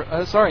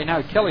scorers.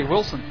 Kelly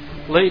Wilson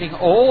leading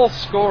all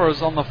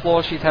scorers on the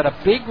floor. She's had a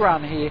big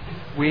run here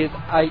with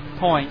 8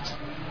 points.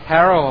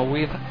 Harrower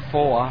with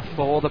 4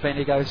 for the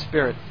Bendigo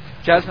Spirit.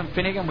 Jasmine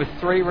Finnegan with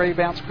 3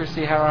 rebounds.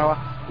 Chrissy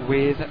Harrower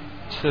with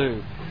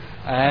 2.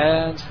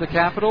 As the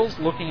Capitals,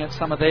 looking at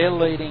some of their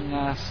leading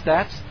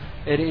stats,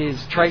 it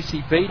is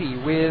Tracy Beattie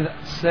with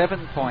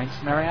 7 points,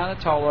 Mariana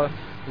Tolo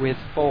with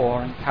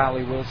 4, and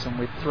Carly Wilson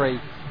with 3.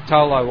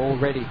 Tolo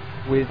already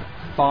with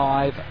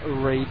 5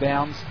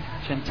 rebounds.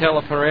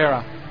 Chantella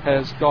Pereira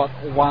has got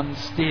 1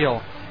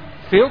 steal.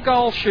 Field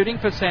goal shooting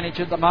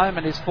percentage at the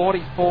moment is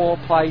 44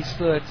 plays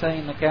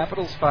 13, the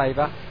Capitals'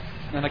 favour.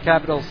 And the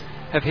Capitals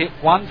have hit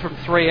 1 from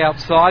 3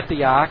 outside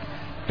the arc.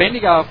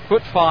 Bendigo have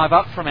put 5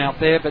 up from out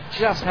there, but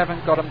just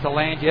haven't got them to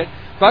land yet.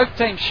 Both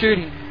teams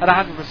shooting at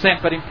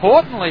 100%, but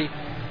importantly,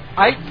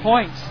 8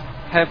 points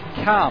have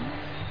come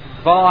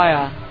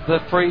via the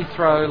free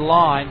throw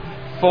line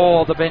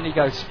for the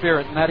Bendigo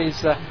Spirit, and that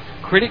is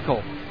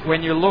critical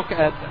when you look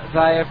at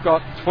they have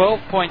got 12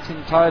 points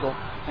in total,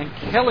 and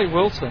Kelly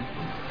Wilson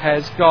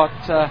has got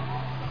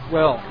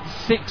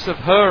 6 of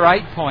her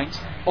 8 points,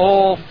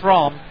 all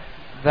from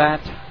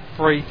that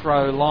free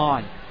throw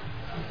line.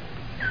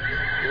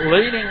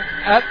 Leading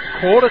at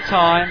quarter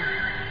time,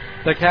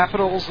 the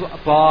Capitals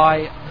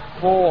by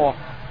 4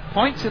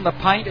 points in the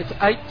paint. It's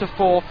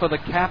 8-4 for the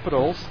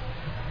Capitals.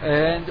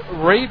 And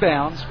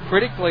rebounds,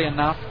 critically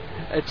enough,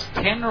 it's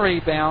 10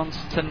 rebounds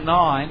to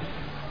 9.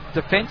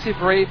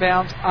 Defensive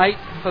rebounds, 8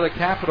 for the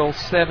Capitals,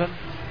 7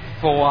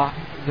 for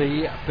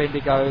the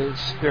Bendigo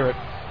Spirit.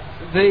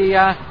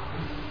 The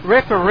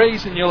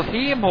referees, and you'll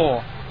hear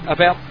more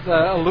about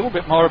a little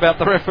bit more about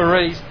the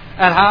referees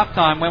at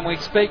halftime when we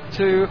speak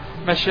to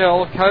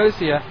Michelle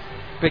Cozier,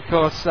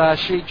 because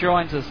she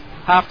joins us.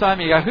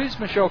 Halftime, you go, who's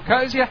Michelle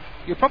Cozier?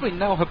 You probably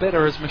know her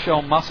better as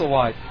Michelle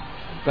Musselwhite,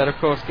 but of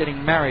course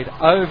getting married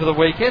over the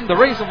weekend. The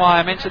reason why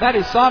I mention that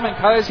is Simon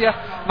Cozier,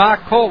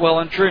 Mark Caldwell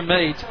and Drew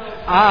Meads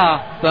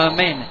are the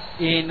men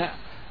in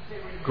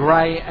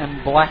grey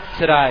and black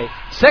today.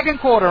 Second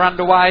quarter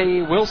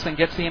underway. Wilson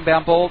gets the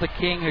inbound ball to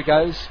King, who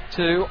goes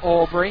to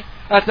Aubrey.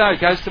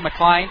 Goes to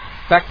McLean.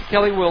 Back to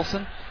Kelly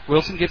Wilson.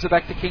 Wilson gives it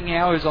back to King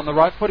now, who's on the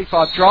right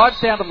 45. Drives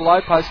down to the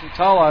low post, and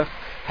Tolo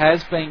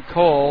has been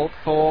called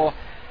for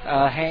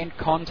hand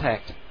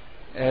contact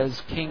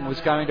as King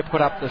was going to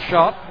put up the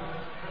shot.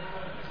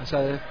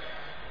 So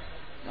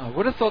I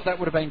would have thought that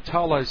would have been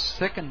Tolo's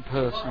second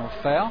personal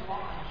foul.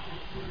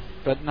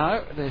 But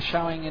no, they're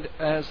showing it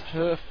as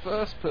her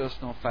first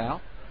personal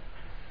foul.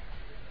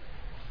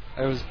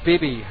 It was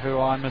Bibby who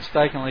I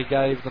mistakenly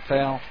gave the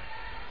foul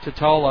to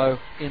Tolo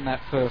in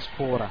that first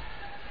quarter.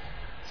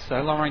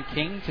 So Lauren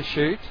King to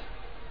shoot.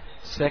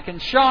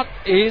 Second shot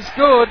is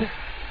good.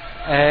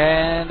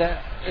 And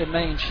it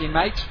means she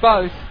makes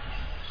both.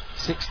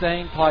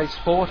 16 plays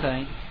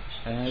 14.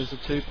 And there's a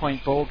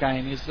 2-point ball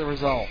game is the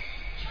result.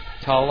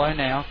 Tolo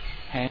now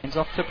Hands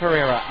off to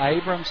Pereira.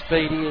 Abrams,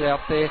 Beattie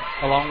out there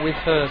along with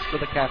Hurst for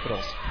the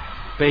Capitals.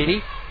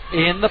 Beattie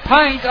in the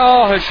paint.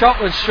 Oh, her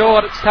shot was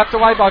short. It's tapped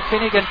away by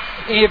Finnegan.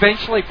 He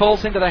eventually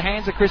falls into the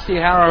hands of Christy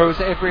Harrow,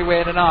 who's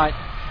everywhere tonight.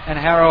 And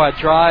Harrow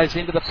drives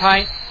into the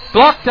paint.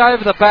 Blocked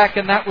over the back,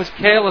 and that was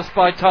careless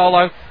by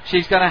Tolo.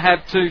 She's going to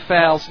have 2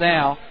 fouls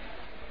now,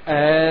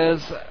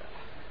 as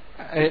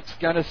it's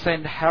going to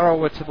send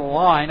Harrow to the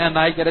line, and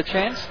they get a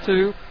chance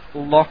to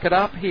lock it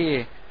up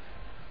here.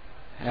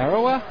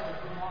 Harrow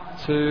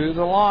to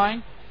the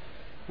line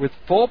with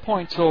 4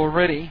 points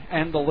already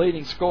and the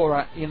leading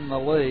scorer in the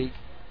league.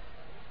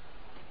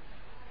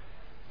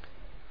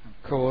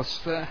 Of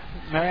course,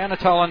 Mariana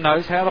Tolan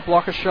knows how to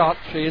block a shot.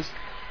 She is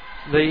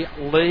the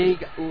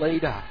league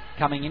leader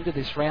coming into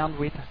this round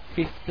with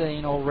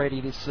 15 already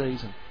this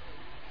season.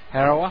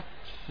 Harrow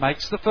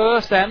makes the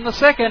first and the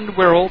second.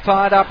 We're all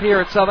tied up here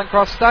at Southern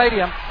Cross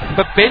Stadium,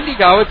 but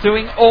Bendigo are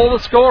doing all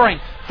the scoring.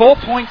 4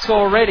 points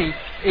already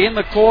in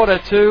the quarter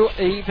to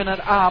even it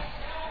up.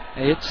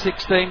 It's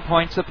 16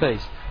 points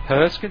apiece.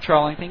 Hurst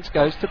controlling things,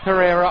 goes to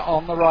Pereira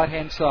on the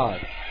right-hand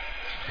side.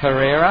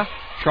 Pereira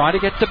trying to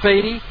get to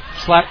Beattie,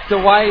 slapped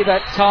away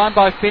that time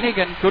by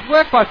Finnegan. Good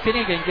work by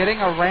Finnegan, getting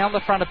around the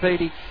front of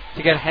Beattie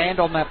to get a hand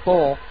on that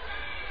ball.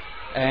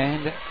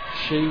 And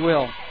she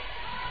will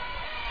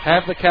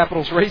have the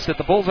Capitals reset.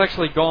 The ball's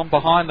actually gone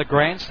behind the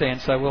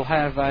grandstand, so we'll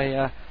have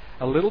a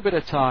little bit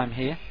of time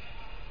here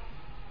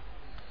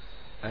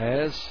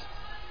as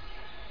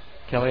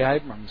Kelly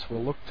Abrams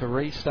will look to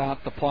restart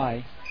the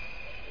play.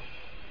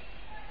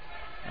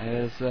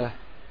 As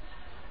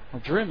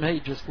Drew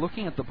Mead just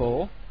looking at the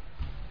ball.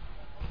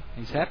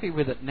 He's happy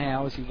with it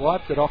now as he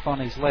wiped it off on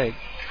his leg.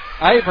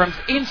 Abrams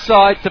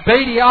inside to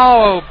Beattie.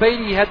 Oh,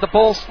 Beattie had the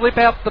ball slip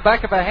out the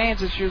back of her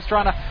hands as she was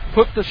trying to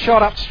put the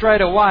shot up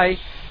straight away.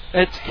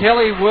 It's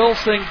Kelly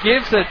Wilson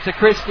gives it to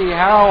Christy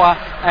Harrow,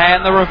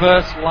 and the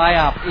reverse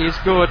layup is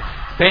good.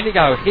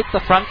 Bendigo hit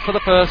the front for the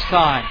first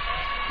time.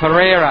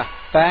 Pereira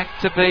back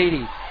to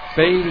Beattie.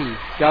 Beattie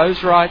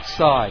goes right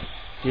side.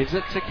 Gives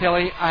it to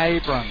Kelly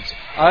Abrams.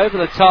 Over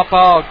the top.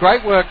 Oh,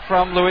 great work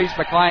from Louise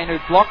McLean, who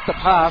blocked the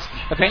pass.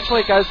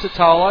 Eventually it goes to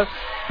Tolo.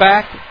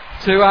 Back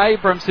to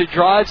Abrams, who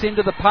drives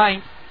into the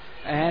paint.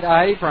 And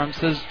Abrams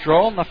has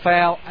drawn the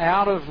foul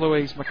out of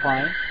Louise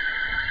McLean.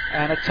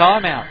 And a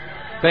timeout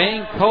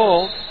being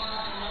called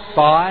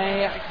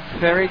by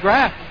Ferry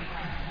Graff.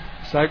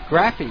 So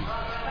Graffy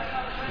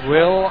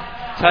will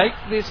take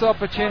this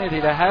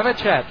opportunity to have a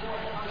chat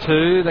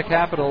to the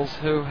Capitals,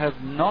 who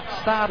have not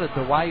started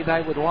the way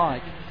they would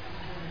like.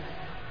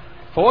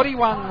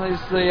 41 is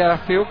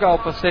the field goal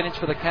percentage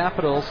for the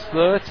Capitals.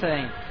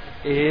 13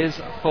 is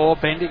for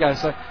Bendigo.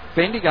 So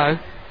Bendigo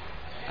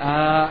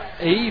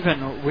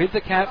even with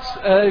the Caps,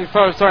 in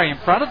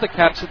front of the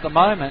Caps at the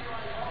moment,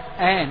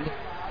 and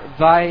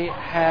they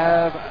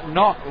have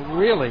not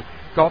really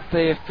got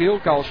their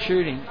field goal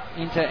shooting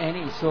into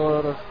any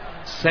sort of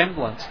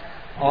semblance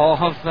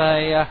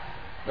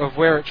of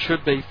where it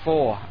should be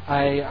for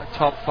a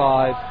top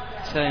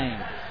 5 team.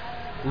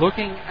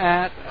 Looking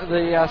at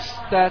the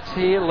stats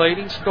here,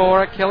 leading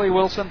scorer Kelly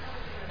Wilson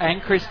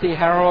and Christy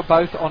Harrow are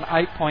both on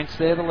 8 points.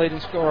 They're the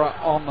leading scorer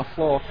on the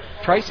floor.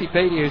 Tracy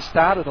Beattie, who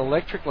started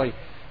electrically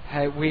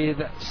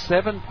with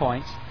 7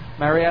 points.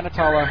 Mariana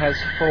Tolo has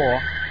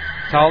 4.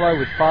 Tolo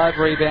with 5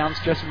 rebounds.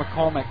 Jessa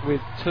McCormack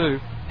with 2.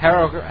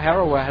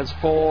 Harrow has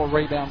 4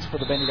 rebounds for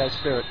the Bendigo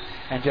Spirit,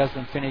 and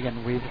Jasmine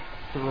Finnegan with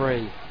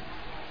 3.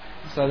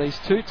 So these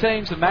two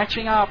teams are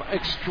matching up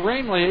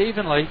extremely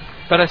evenly,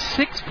 but a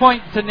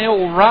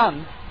 6-0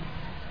 run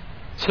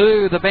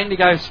to the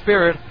Bendigo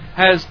Spirit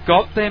has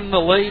got them the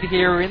lead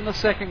here in the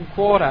second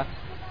quarter,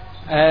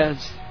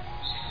 as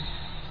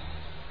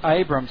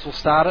Abrams will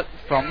start it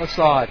from the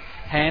side.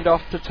 Hand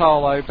off to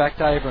Tolo, back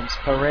to Abrams.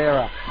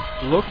 Pereira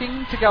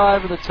looking to go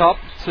over the top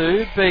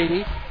to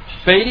Beattie.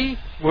 Beattie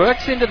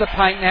works into the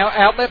paint now,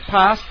 outlet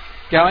pass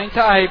going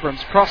to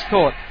Abrams, cross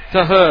court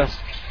to Hurst.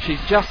 She's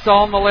just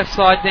on the left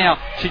side now.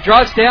 She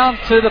drives down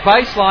to the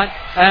baseline,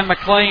 and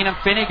McLean and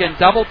Finnegan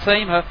double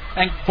team her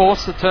and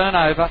force the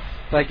turnover.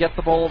 They get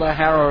the ball to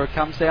Harrow, who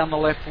comes down the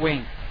left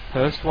wing.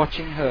 Hurst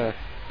watching her.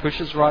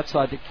 Pushes right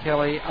side to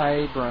Kelly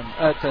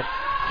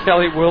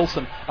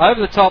Wilson.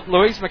 Over the top,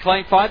 Louise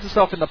McLean finds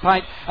herself in the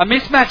paint. A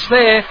mismatch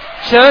there.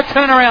 Her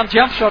turnaround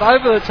jump shot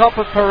over the top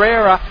of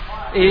Pereira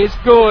is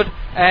good,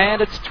 and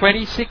it's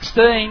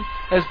 2016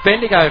 as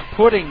Bendigo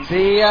putting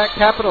the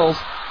Capitals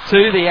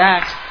to the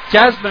axe.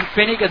 Jasmine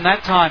Finnegan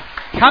that time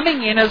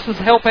coming in as his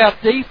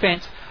help-out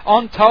defence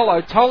on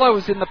Tolo. Tolo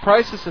was in the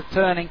process of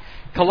turning,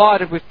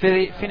 collided with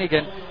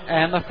Finnegan,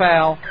 and the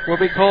foul will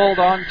be called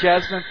on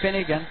Jasmine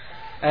Finnegan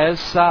as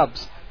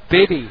subs.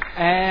 Bibby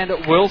and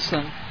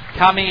Wilson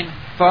come in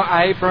for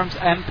Abrams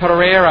and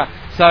Pereira.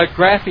 So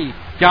Graffy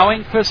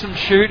going for some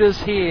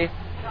shooters here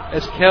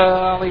as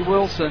Carly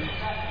Wilson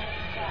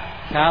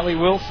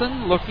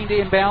looking to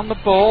inbound the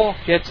ball,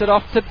 gets it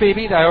off to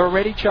Bibby. They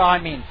already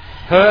chime in.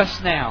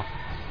 Hurst now.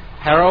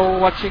 Harrow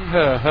watching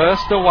her.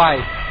 Hurst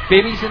away.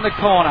 Bibby's in the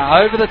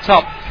corner, over the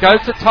top,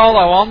 goes to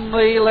Tolo on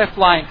the left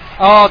lane.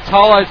 Oh,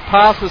 Tolo's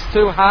pass was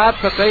too hard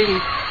for Beattie,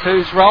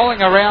 who's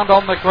rolling around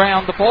on the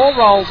ground. The ball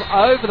rolls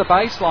over the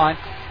baseline,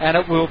 and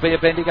it will be a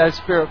Bendigo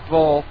Spirit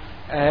ball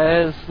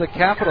as the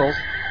Capitals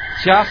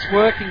just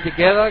working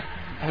together.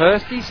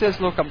 Hursty says,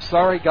 look, I'm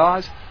sorry,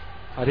 guys.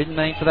 I didn't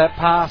mean for that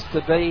pass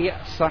to be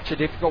such a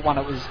difficult one.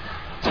 It was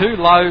too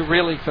low,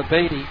 really, for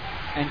Beattie,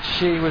 and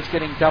she was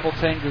getting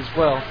double-teamed as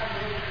well.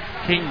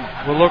 King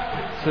will look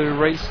to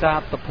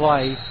restart the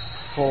play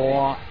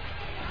for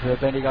the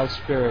Bendigo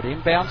Spirit.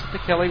 Inbounds to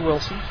Kelly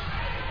Wilson.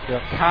 We've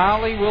got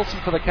Carly Wilson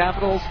for the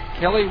Capitals,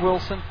 Kelly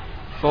Wilson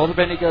for the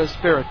Bendigo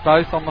Spirit,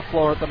 both on the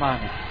floor at the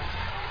moment.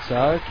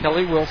 So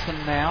Kelly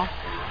Wilson now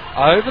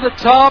over the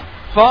top,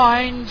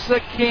 finds the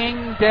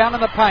King down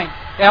in the paint.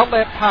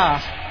 Outlet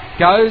pass,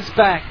 goes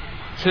back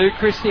to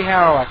Christy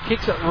Harrower,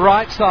 kicks it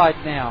right side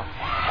now.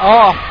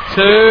 Off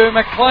to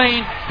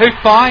McLean, who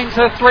finds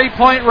her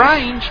three-point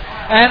range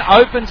and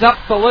opens up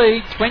the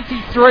lead.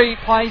 23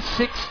 plays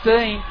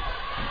 16,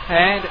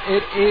 and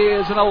it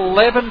is an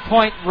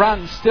 11-point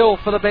run still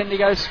for the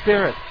Bendigo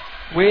Spirit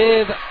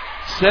with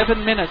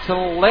 7 minutes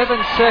and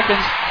 11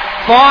 seconds.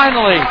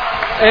 Finally,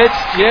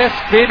 it's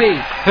Jess Bibby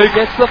who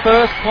gets the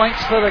first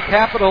points for the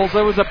Capitals.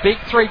 There was a big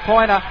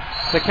three-pointer.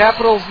 The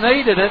Capitals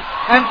needed it,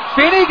 and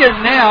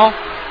Finnegan now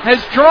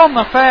has drawn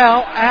the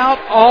foul out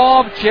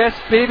of Jess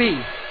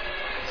Bibby.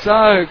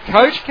 So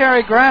Coach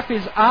Carrie Graff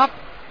is up.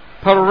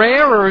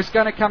 Pereira is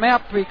going to come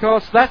out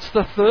because that's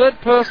the third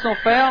personal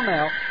foul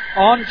now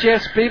on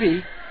Jess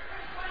Bibby.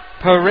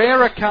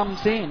 Pereira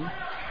comes in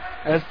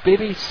as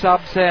Bibby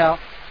subs out.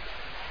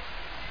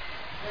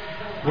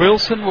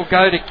 Wilson will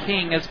go to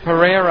King as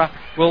Pereira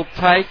will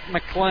take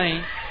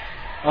McLean.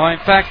 Oh, in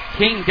fact,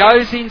 King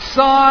goes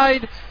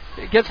inside,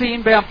 gets the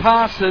inbound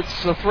pass.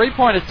 It's a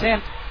three-point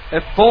attempt.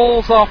 It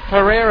falls off.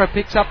 Pereira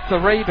picks up the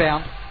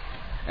rebound,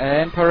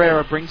 and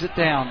Pereira brings it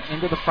down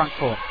into the front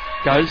court.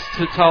 Goes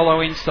to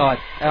Tolo inside,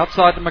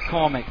 outside to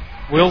McCormick.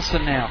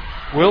 Wilson now.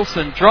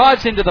 Wilson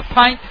drives into the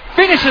paint,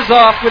 finishes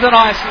off with a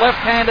nice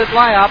left-handed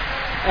layup,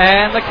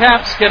 and the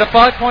Caps get a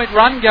 5-point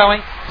run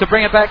going to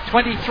bring it back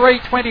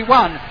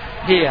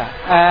 23-21 here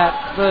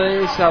at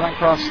the Southern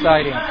Cross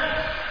Stadium.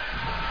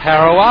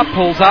 Harrower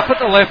pulls up at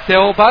the left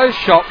elbow.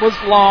 Shot was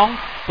long.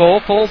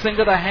 Ball falls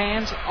into the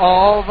hands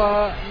of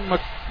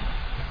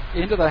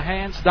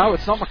no,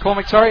 it's not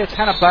McCormick, sorry, it's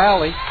Hannah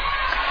Bailey.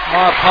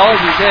 My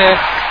apologies there.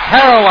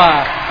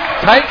 Harrower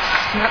takes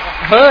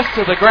Hurst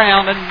to the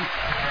ground, and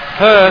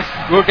Hurst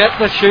will get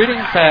the shooting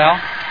foul.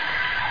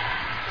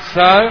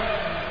 So,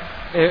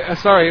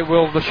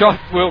 the shot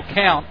will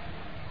count.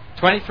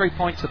 23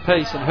 points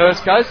apiece, and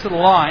Hurst goes to the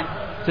line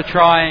to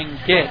try and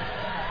get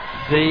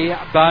the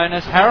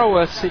bonus.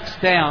 Harrower sits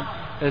down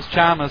as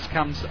Chalmers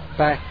comes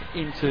back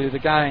into the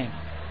game.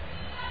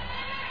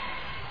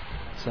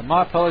 So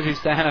my apologies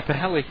to Hannah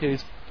Bailey,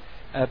 who's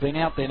been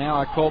out there now.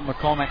 I called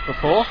McCormack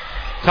before.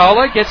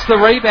 Toller gets the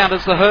rebound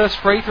as the Hurst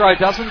free throw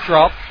doesn't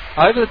drop.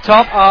 Over the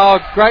top. Oh,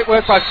 great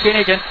work by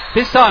Finnegan.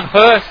 This time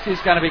Hurst is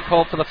going to be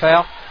called for the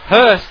foul.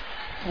 Hurst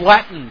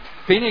flattened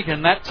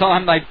Finnegan that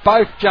time. They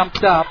both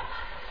jumped up.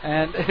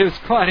 And it was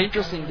quite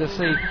interesting to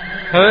see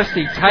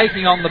Hursty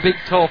taking on the big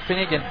tall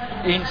Finnegan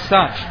in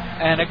such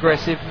an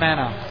aggressive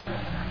manner.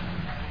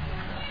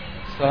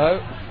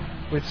 So,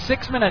 with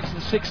 6 minutes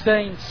and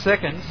 16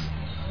 seconds,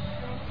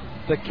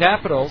 the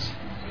Capitals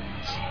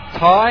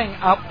tying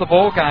up the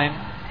ball game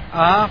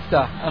after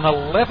an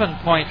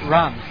 11-point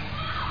run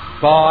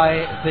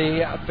by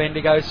the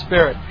Bendigo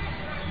Spirit.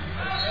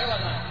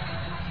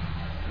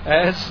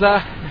 As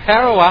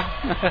Harrower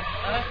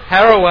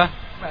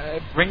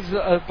brings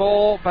the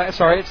ball back.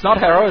 Sorry, it's not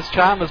Harrow, it's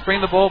Chalmers.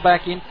 Bring the ball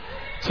back in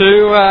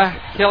to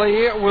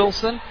Kelly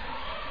Wilson.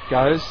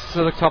 Goes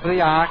to the top of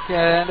the arc,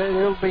 and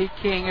it'll be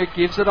King who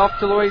gives it off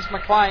to Louise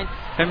McLean,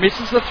 who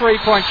misses the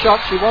three-point shot.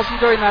 She wasn't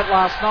doing that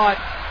last night.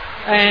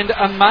 And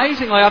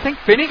amazingly, I think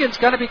Finnegan's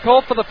going to be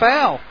called for the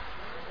foul.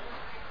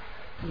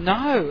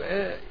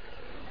 No.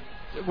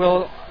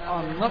 Well,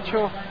 I'm not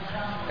sure.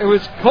 It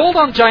was called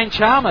on Jane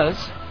Chalmers.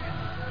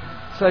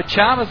 So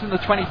Chalmers in the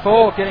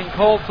 24 getting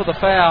called for the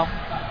foul.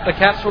 The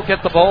Caps will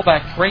get the ball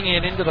back, bringing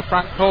it into the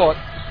front court.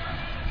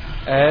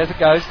 As it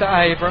goes to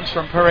Abrams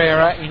from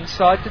Pereira,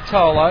 inside to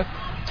Tolo.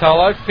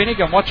 Tolo,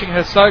 Finnegan watching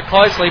her so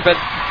closely, but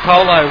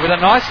Tolo with a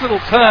nice little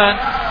turn,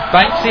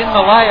 banks in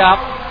the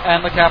layup,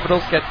 and the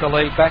Capitals get the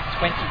lead back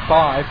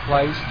 25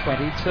 plays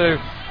 22.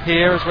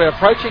 Here as we're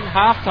approaching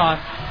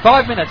halftime,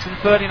 5 minutes and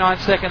 39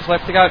 seconds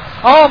left to go.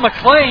 Oh,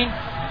 McLean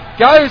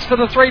goes for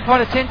the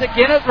three-point attempt.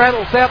 Again, it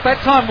rattles out. That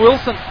time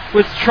Wilson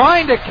was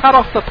trying to cut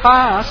off the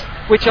pass,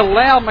 which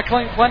allowed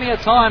McLean plenty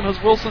of time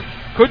as Wilson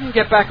couldn't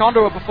get back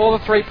onto it before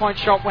the three-point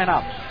shot went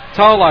up.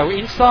 Tolo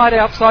inside,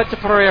 outside to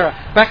Pereira.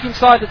 Back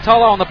inside to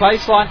Tolo on the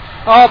baseline.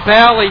 Oh,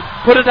 Bowley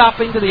put it up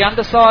into the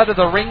underside of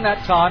the ring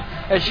that time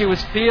as she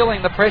was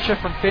feeling the pressure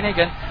from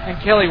Finnegan, and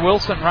Kelly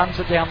Wilson runs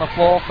it down the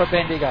floor for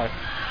Bendigo.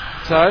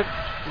 So,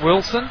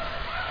 Wilson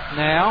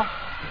now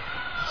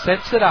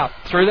Sets it up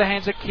through the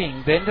hands of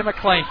King, then to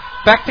McLean.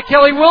 Back to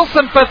Kelly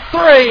Wilson for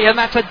 3, and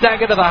that's a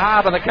dagger to the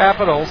heart of the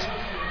Capitals.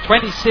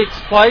 26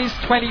 plays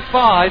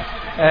 25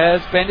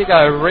 as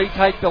Bendigo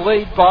retake the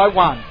lead by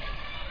 1.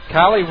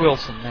 Carly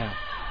Wilson now.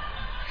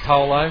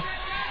 Tolo,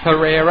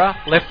 Pereira,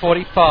 left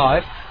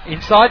 45.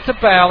 Inside to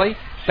Bowley.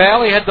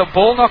 Bowley had the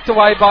ball knocked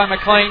away by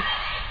McLean.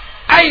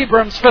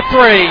 Abrams for 3,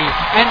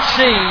 and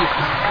she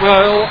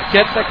will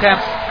get the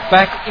Caps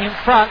back in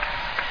front.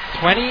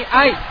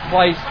 28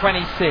 plays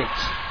 26.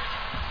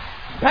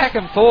 Back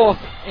and forth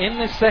in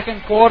this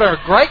second quarter. A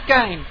great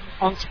game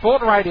on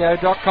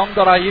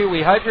sportradio.com.au.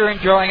 We hope you're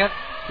enjoying it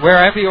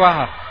wherever you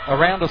are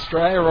around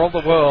Australia or all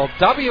the world.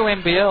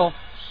 WNBL,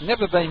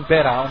 never been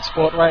better on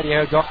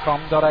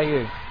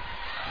sportradio.com.au.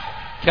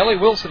 Kelly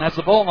Wilson has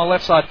the ball on the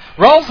left side.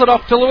 Rolls it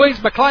off to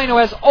Louise McLean, who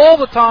has all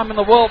the time in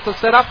the world to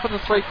set up for the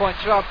three-point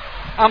shot.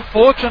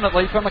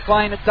 Unfortunately for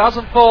McLean, it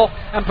doesn't fall,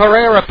 and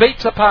Pereira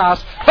beats a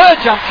pass. Her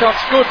jump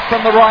shot's good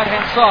from the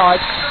right-hand side.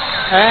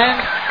 And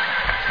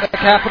the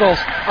Capitals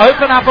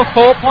open up a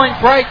 4-point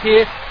break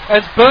here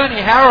as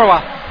Bernie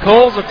Harrower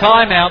calls a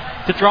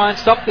timeout to try and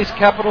stop this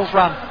Capitals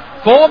run.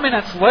 4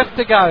 minutes left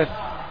to go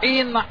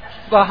in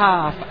the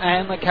half,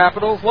 and the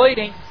Capitals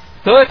leading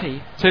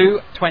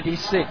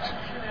 30-26.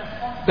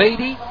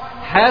 Beattie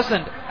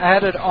hasn't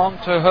added on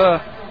to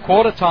her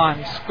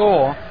quarter-time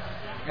score,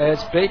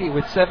 as Beattie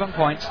with 7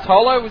 points,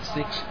 Tolo with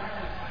 6,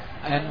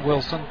 and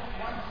Wilson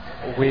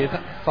with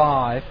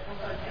 5.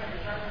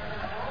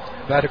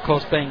 That, of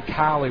course, being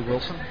Carly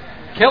Wilson.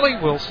 Kelly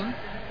Wilson,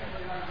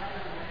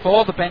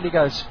 for the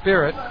Bendigo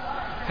Spirit,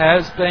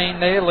 has been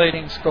their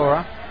leading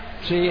scorer.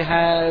 She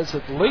has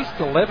at least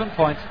 11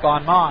 points by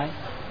mine,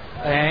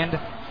 and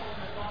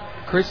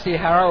Christy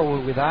Harrower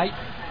with 8,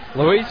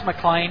 Louise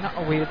McLean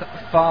with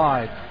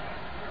 5.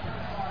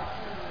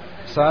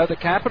 So the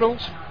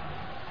Capitals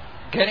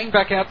getting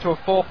back out to a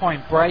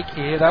 4-point break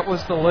here. That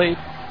was the lead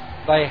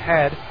they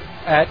had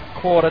at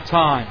quarter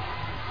time.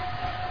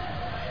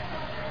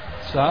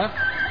 So,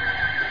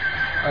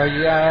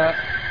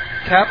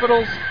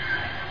 Capitals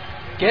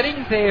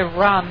getting their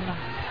run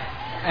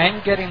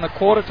and getting the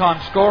quarter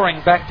time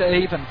scoring back to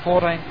even,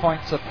 14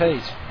 points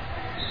apiece.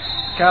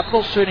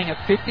 Capitals shooting at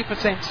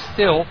 50%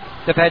 still.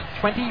 They've had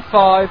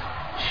 25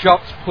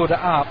 shots put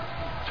up,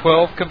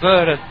 12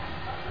 converted.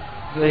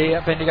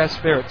 The Bendigo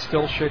Spirit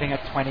still shooting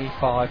at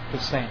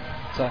 25%.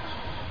 So,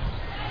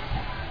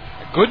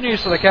 good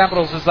news for the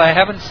Capitals is they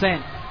haven't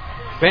sent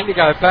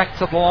Bendigo back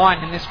to the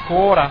line in this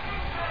quarter.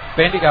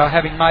 Bendigo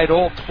having made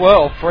all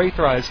 12 free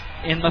throws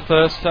in the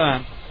first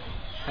term.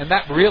 And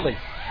that really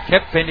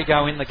kept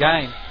Bendigo in the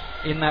game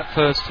in that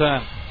first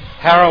term.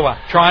 Harrower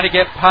trying to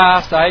get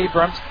past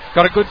Abrams.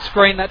 Got a good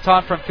screen that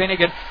time from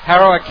Finnegan.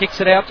 Harrower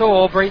kicks it out to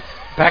Aubrey.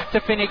 Back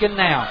to Finnegan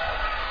now.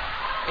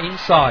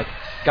 Inside.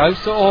 Goes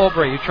to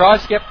Aubrey, who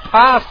tries to get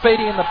past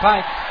Beattie in the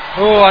paint.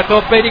 Oh, I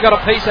thought Beattie got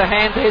a piece of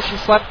hand there. She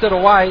slapped it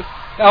away.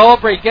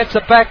 Aubrey gets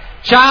it back.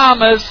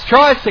 Chalmers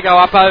tries to go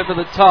up over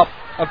the top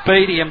of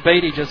Beattie, and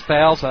Beattie just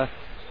fouls her.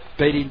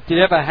 Beattie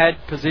never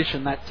had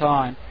position that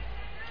time.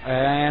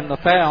 And the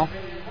foul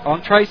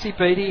on Tracy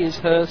Beattie is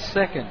her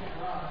second.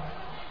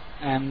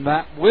 And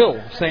that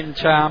will send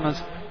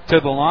Chalmers to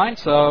the line.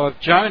 So I've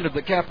joined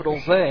the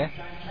Capitals there.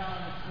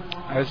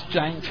 As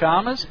Jane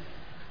Chalmers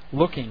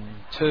looking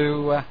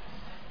to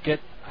get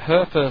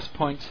her first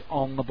points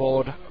on the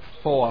board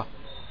for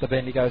the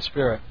Bendigo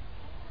Spirit.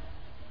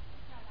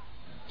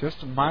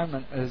 Just a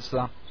moment as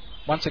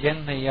once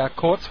again the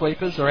court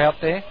sweepers are out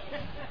there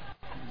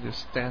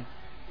just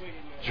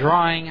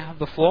drying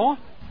the floor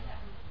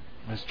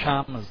as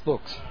Chalmers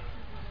looks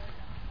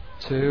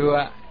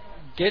to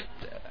get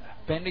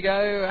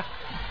Bendigo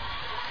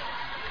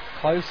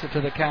closer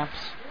to the Caps.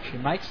 She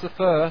makes the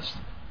first.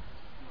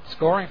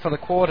 Scoring for the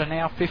quarter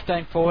now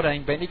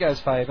 15-14 Bendigo's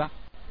favour.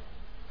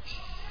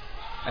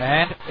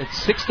 And it's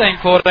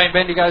 16-14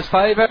 Bendigo's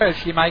favour as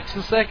she makes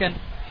the second.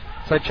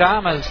 So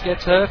Chalmers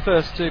gets her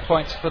first 2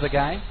 points for the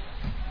game.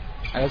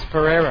 As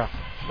Pereira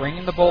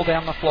bringing the ball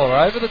down the floor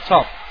over the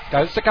top.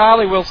 Goes to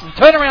Carly Wilson.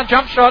 Turnaround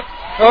jump shot.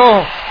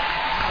 Oh,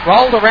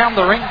 rolled around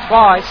the ring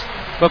twice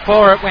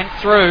before it went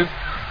through.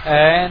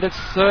 And it's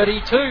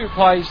 32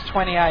 plays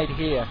 28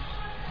 here.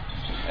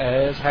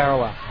 As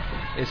Harrower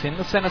is in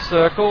the centre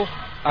circle.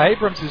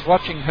 Abrams is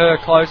watching her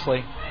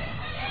closely.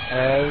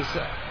 As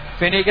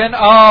Finnegan,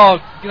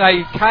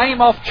 he came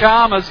off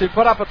Chalmers, who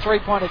put up a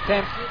 3-point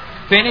attempt.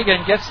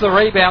 Finnegan gets the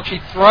rebound. She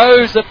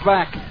throws it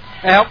back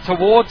out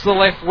towards the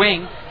left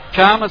wing.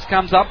 Chalmers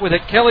comes up with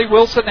it. Kelly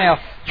Wilson now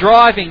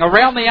driving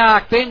around the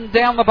arc, then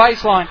down the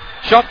baseline.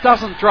 Shot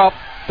doesn't drop.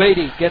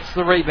 Beattie gets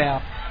the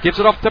rebound. Gives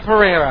it off to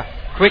Pereira.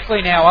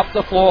 Quickly now up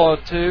the floor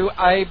to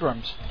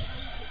Abrams.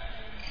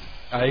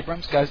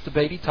 Abrams goes to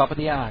Beattie, top of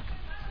the arc.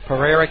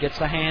 Pereira gets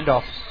the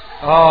handoff.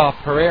 Oh,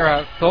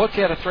 Pereira thought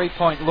she had a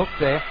 3-point look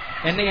there.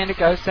 In the end it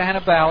goes to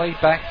Hannah Bowley.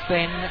 Back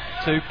then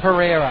to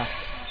Pereira.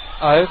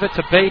 Over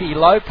to Beattie.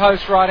 Low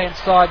post right hand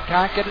side.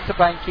 Can't get it to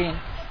bank in.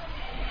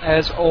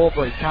 As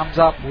Aubrey comes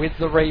up with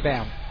the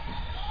rebound.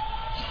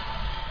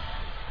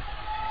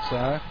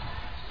 So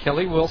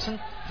Kelly Wilson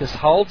Just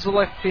holds the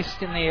left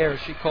fist in the air as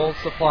she calls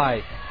the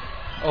play.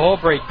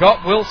 Aubrey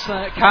got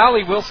Wilson,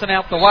 Carly Wilson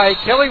out the way.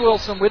 Kelly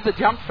Wilson with the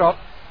jump shot.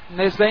 And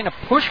there's been a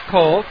push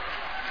called.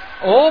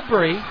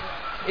 Aubrey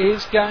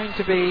is going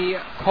to be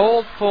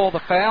called for the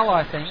foul,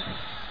 I think,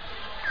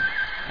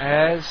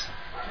 as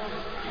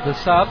the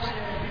subs.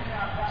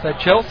 So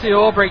Chelsea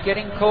Aubrey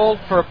getting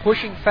called for a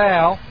pushing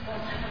foul.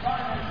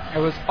 It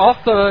was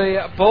off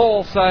the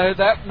ball, so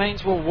that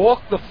means we'll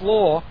walk the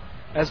floor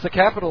as the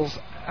Capitals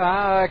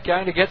are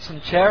going to get some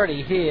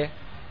charity here.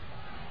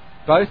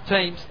 Both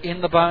teams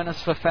in the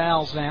bonus for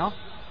fouls now.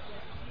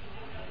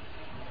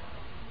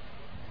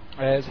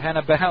 As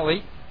Hannah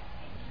Bally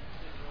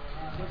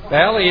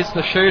is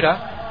the shooter,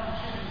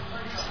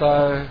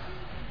 so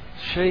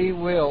she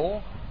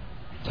will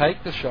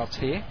take the shots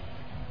here.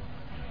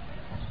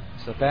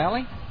 So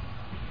Bally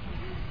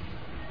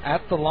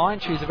at the line.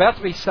 She's about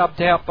to be subbed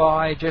out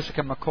by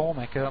Jessica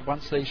McCormick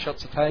once these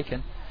shots are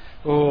taken.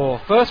 Oh,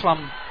 first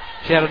one,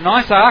 she had a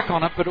nice arc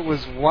on it, but it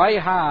was way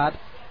hard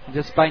and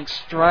just banked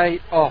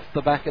straight off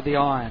the back of the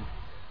iron.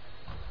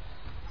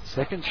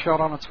 Second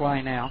shot on its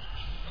way now.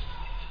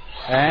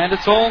 And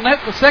it's all net,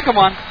 the second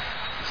one.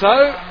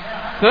 So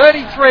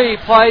 33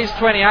 plays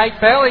 28.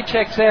 Bally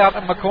checks out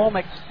and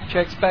McCormick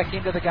checks back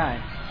into the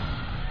game.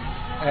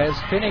 As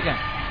Finnegan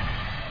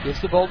gives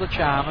the ball to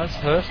Chalmers.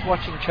 Hurst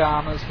watching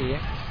Chalmers here.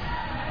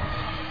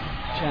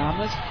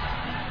 Chalmers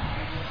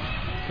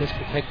just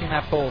protecting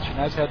that ball. She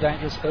knows how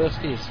dangerous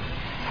Hurst is.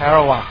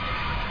 Harrower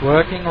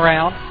working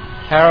around.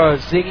 Harrower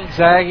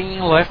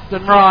zigging, left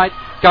and right.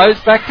 Goes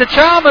back to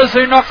Chalmers,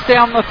 who knocks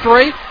down the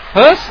three.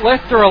 Hurst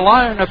left her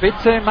alone a bit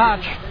too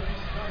much.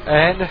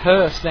 And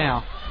Hurst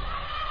now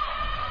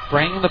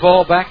bringing the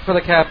ball back for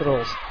the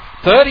Capitals.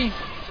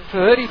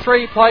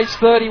 33 plays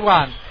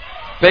 31.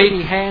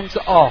 Beattie hands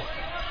off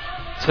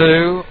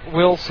to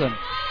Wilson.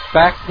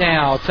 Back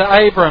now to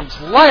Abrams.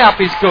 Layup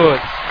is good.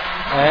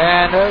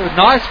 And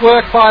nice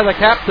work by the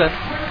captain.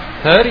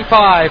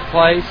 35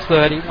 plays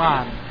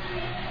 31.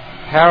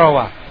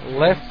 Harrower,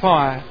 left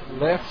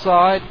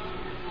side,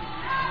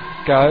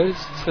 goes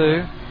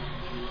to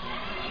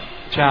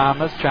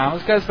Chalmers.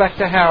 Chalmers goes back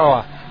to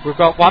Harrower. We've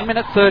got 1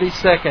 minute 30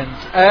 seconds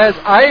as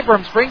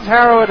Abrams brings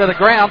Harrower to the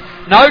ground.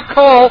 No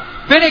call.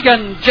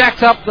 Finnegan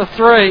jacks up the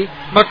three.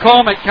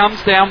 McCormick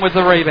comes down with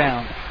the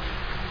rebound.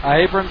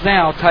 Abrams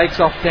now takes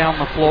off down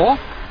the floor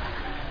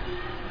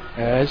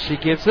as she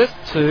gives it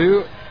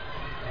to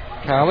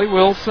Carly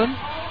Wilson,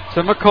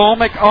 to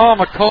McCormick. Oh,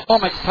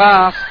 McCormick's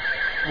pass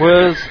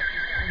was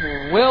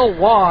well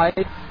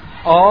wide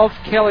of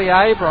Kelly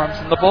Abrams,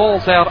 and the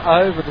ball's out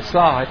over the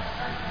side.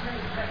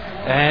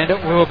 And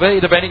it will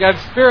be the Bendigo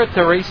Spirit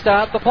to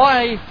restart the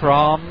play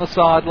from the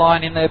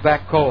sideline in their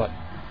backcourt.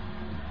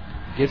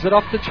 Gives it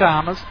off to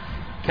Chalmers.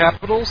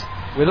 Capitals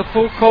with a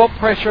full court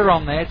pressure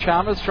on there.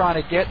 Chalmers trying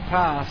to get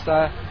past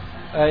a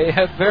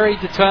very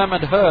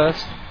determined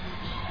Hurst.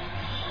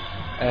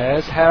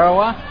 As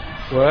Harrower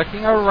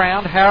working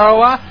around.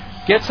 Harrower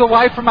gets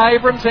away from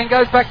Abrams, then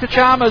goes back to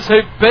Chalmers,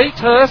 who beats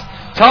Hurst.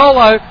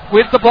 Tolo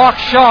with the block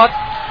shot,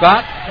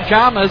 but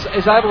Chalmers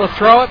is able to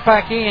throw it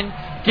back in.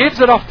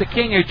 Gives it off to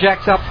King, who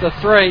jacks up the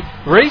three.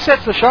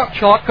 Resets the shot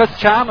clock because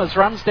Chalmers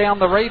runs down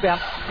the rebound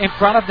in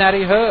front of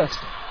Natty Hurst.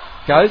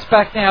 Goes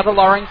back now to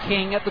Lauren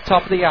King at the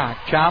top of the arc.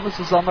 Chalmers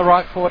is on the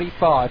right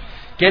 45.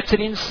 Gets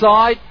it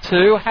inside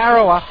to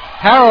Harrower.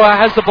 Harrower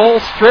has the ball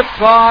stripped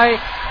by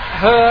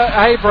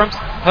Abrams.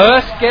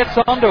 Hurst gets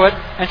onto it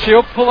and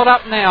she'll pull it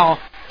up now.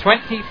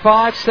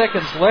 25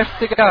 seconds left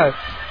to go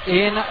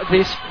in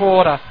this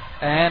quarter.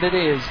 And it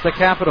is the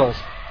Capitals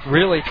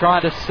really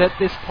trying to set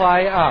this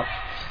play up.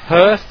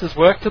 Hurst has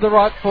worked to the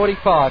right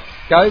 45.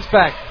 Goes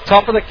back.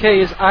 Top of the key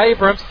is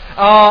Abrams.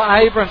 Oh,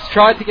 Abrams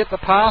tried to get the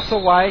pass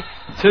away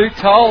to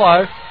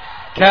Tolo.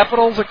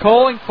 Capitals are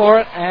calling for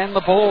it, and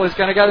the ball is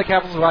going to go the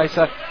Capitals' way.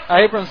 So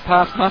Abrams'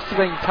 pass must have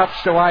been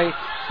touched away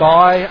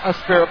by a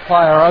Spirit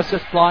player. I was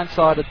just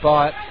blindsided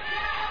by it.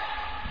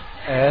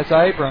 As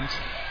Abrams,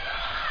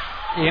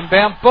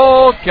 inbound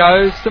ball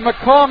goes to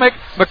McCormick.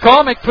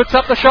 McCormick puts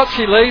up the shot.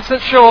 She leaves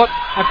it short,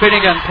 and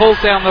Finnegan pulls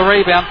down the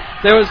rebound.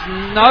 There was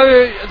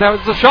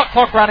the shot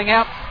clock running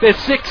out. There's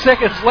 6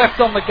 seconds left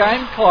on the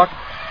game clock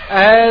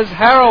as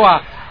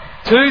Harrower,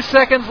 2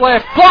 seconds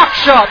left. Block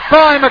shot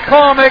by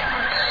McCormick.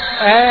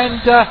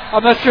 And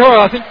I'm not sure.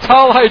 I think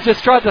Tolo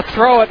just tried to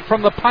throw it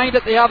from the paint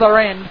at the other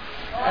end.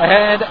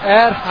 And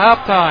at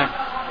halftime,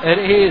 it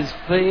is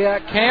the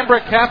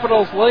Canberra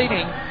Capitals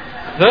leading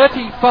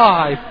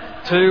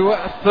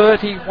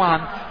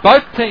 35-31.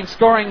 Both teams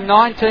scoring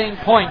 19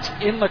 points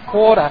in the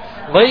quarter,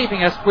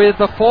 leaving us with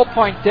the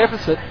 4-point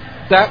deficit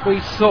that we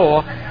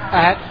saw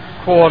at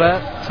quarter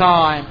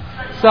time.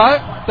 So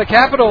the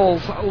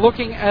Capitals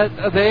looking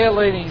at their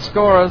leading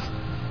scorers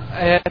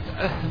at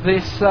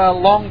this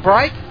long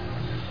break.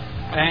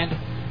 And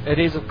it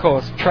is, of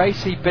course,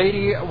 Tracy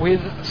Beattie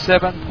with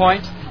 7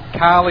 points.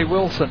 Carly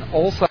Wilson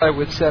also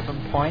with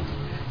 7 points.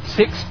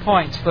 6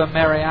 points for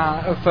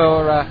Mariana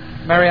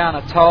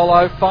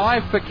Tolo.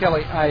 5 for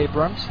Kelly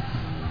Abrams.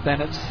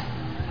 Then it's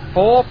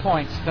 4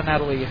 points for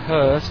Natalie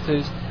Hurst,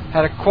 who's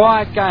had a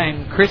quiet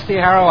game. Christy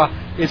Harrower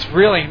is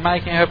really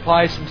making her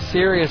play some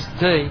serious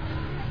D,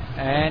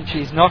 and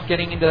she's not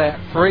getting into that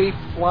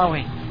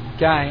free-flowing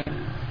game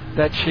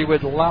that she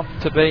would love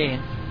to be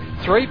in.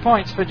 3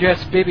 points for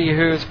Jess Bibby,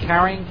 who is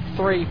carrying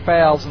 3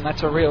 fouls, and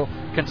that's a real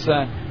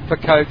concern for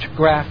Coach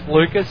Graf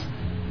Lucas,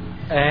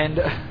 and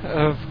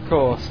of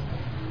course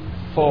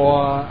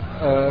for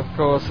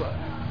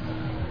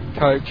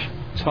Coach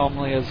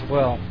Tomley as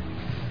well.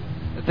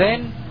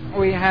 Then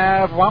we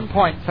have 1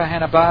 point for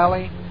Hannah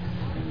Bailey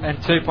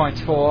and 2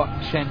 points for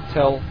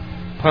Chantel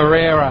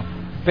Pereira.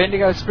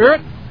 Bendigo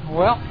Spirit,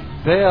 well,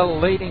 their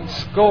leading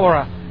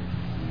scorer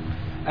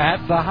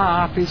at the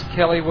half is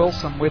Kelly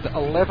Wilson with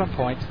 11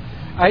 points.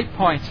 8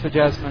 points for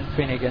Jasmine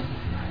Finnegan.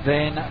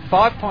 Then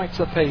 5 points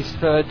apiece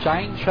for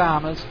Jane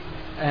Chalmers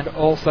and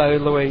also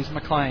Louise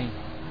McLean.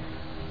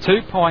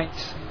 2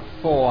 points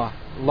for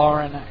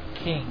Lauren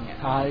King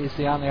is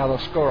the only other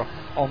scorer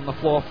on the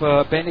floor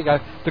for Bendigo.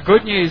 The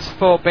good news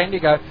for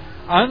Bendigo,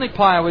 only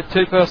player with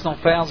 2 personal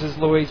fouls is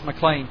Louise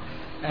McLean,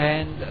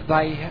 and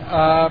they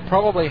are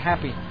probably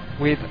happy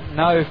with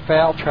no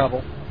foul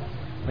trouble.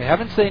 We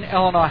haven't seen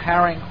Eleanor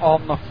Herring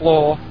on the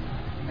floor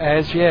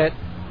as yet,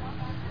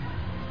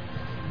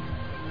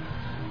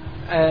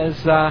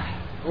 as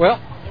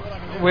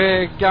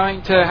we're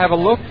going to have a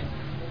look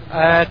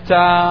at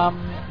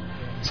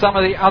some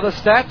of the other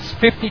stats.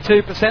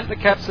 52% the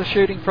Caps are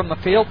shooting from the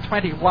field,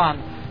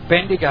 21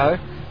 Bendigo,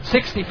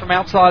 60 from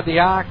outside the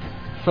arc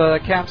for the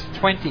Caps,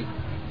 20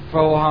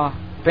 for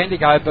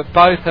Bendigo, but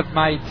both have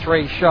made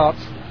 3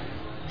 shots.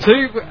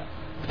 2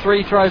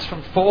 free throws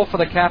from 4 for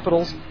the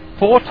Capitals,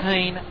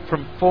 14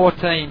 from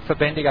 14 for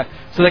Bendigo.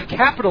 So the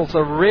Capitals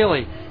are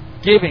really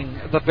giving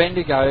the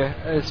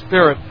Bendigo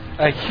Spirit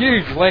a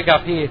huge leg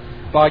up here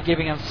by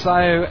giving them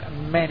so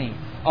many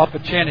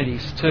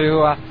opportunities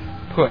to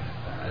put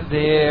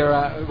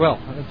their,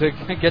 to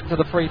get to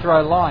the free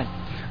throw line.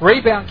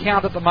 Rebound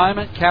count at the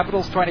moment,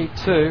 Capitals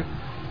 22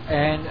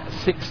 and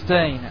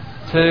 16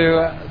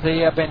 to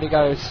the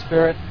Bendigo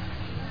Spirit.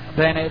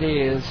 Then it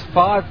is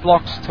 5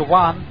 blocks to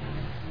 1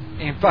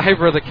 in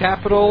favour of the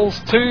Capitals,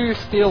 2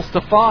 steals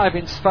to 5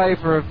 in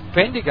favour of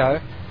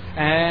Bendigo,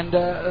 and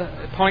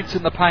points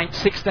in the paint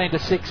 16 to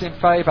 6 in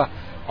favour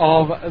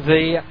of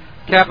the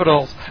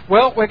Capitals.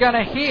 Well, we're going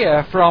to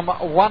hear from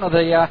one of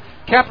the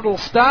Capital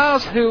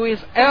stars who is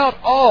out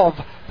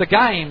of the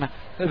game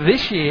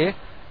this year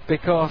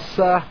because,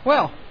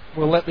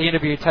 we'll let the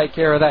interview take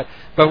care of that.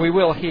 But we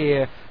will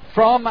hear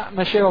from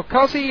Michelle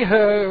Cozier,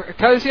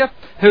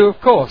 who,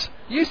 of course,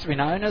 used to be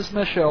known as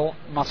Michelle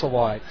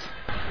Musselwhite.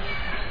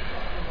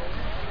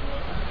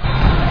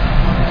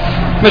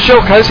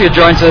 Michelle Cozier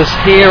joins us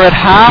here at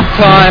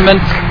halftime,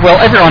 and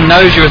everyone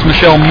knows you as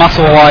Michelle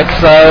Musselwhite,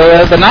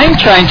 so the name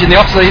change in the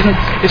off-season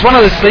is one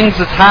of those things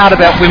that's hard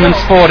about women's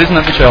sport, isn't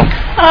it, Michelle?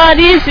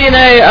 It is,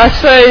 I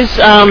suppose,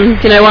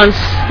 once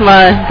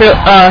my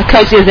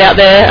Cozier's out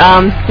there,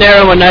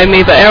 everyone will know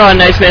me, but everyone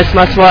knows me as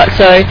Musselwhite,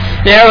 so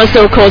everyone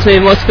still calls me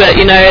Mus, but,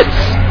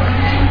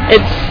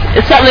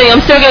 it's something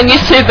I'm still getting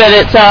used to, but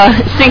it's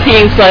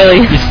sinking in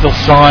slowly. You're still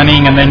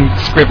signing and then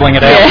scribbling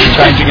it out and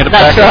changing it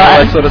back and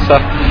all that sort of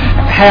stuff.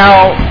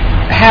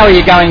 How are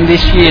you going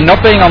this year? Not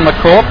being on the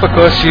court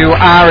because you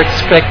are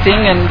expecting,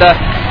 and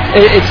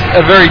it's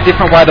a very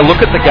different way to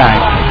look at the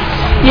game.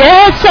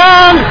 Yeah, it's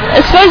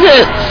I suppose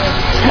it's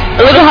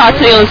a little hard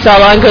to be on the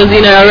sideline because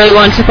I really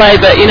wanted to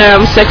play, but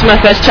I'm expecting my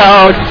first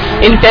child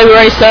in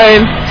February,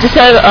 so just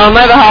I'm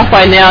over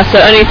halfway now, so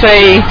only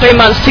three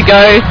months to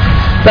go.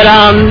 But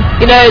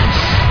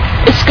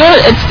it's good.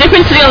 It's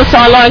different to be on the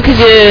sideline because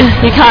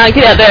you can't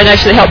get out there and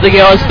actually help the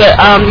girls. But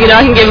I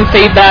can give them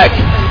feedback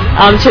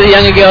to the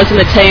younger girls in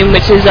the team,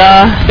 which has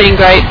been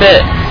great.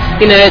 But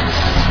it's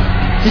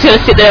just going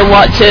to sit there and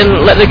watch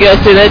and let the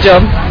girls do their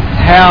job.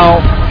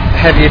 How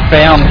have you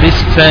found this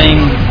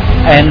team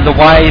and the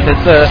way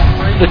that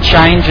the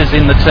changes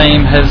in the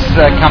team has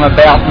come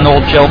about and all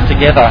gelled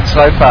together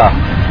so far?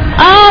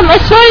 I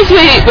suppose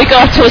we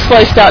got off to a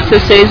slow start to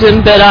the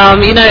season, but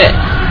we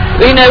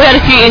had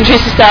a few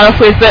injuries to start off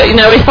with, but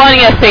we're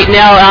finding our feet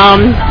now.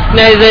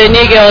 The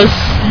new girls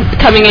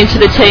coming into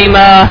the team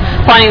are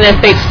finding their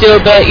feet still,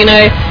 but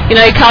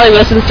Carly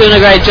Wilson's doing a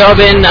great job,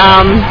 and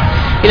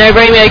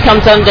Remio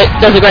comes on,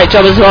 does a great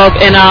job as well,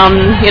 and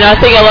I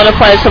think a lot of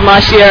players from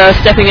last year are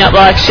stepping up,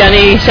 like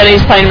Shani.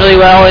 Shani's playing really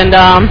well, and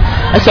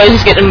I suppose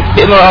he's getting a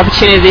bit more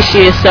opportunity this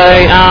year, so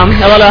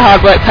a lot of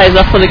hard work pays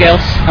off for the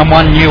girls. And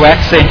one new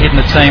accent in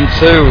the team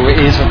too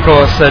is, of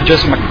course,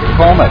 Jess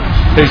McCormick,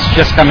 who's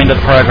just come into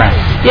the program.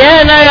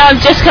 Yeah,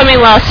 just coming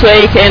last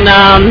week, and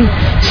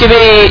she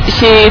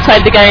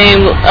played the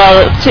game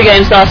 2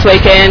 games last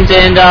weekend,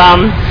 and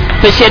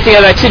but she had to go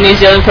back to New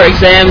Zealand for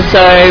exams,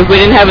 so we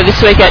didn't have her this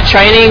week at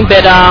training,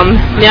 but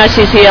now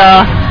she's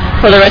here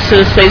for the rest of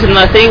the season,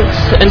 I think,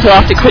 until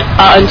after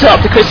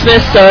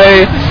Christmas, so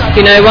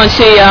once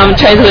she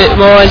trains a bit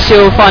more,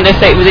 she'll find her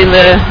feet within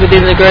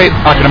the group.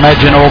 I can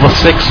imagine all the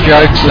sex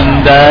jokes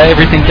and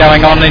everything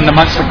going on in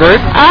amongst the group.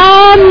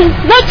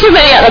 Not too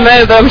many at the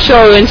moment, but I'm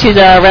sure when she's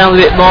around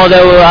a bit more,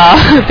 there will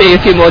be a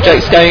few more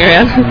jokes going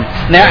around.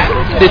 Now,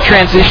 the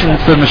transition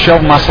for Michelle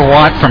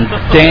Musselwhite from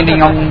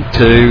Dandenong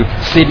to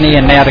Sydney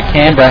and now to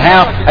Canberra,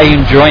 how are you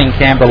enjoying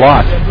Canberra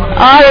life?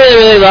 I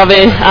really love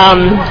it.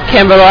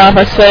 Canberra life,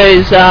 I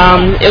suppose.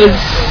 It was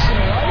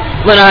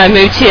when I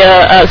moved here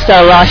at the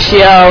start of last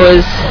year, I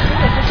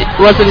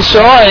wasn't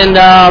sure, and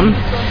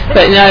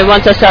but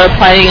once I started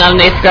playing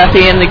underneath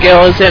Graffy and the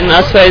girls, and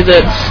I suppose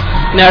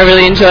I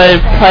really enjoyed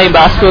playing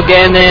basketball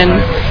again.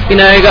 And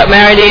got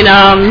married in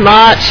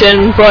March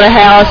and bought a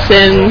house,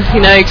 and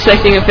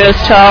expecting a first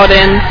child,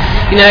 and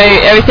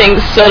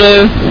everything's sort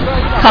of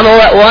come all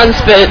at once,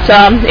 but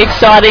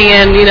exciting,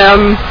 and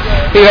I'm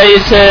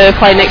ready to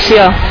play next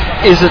year.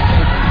 Is it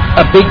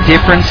a big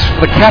difference?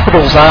 The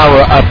Capitals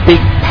are a big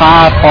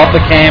part of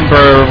the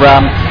Canberra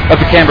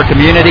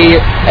community,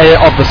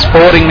 of the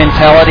sporting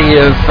mentality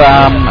of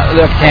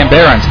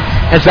Canberrans.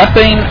 Has that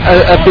been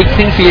a big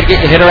thing for you to get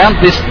your head around?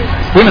 This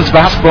women's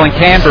basketball in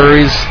Canberra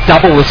is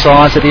double the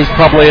size it is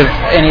probably of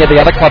any of the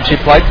other clubs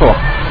you've played for.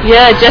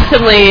 Yeah,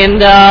 definitely.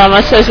 And I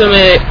suppose when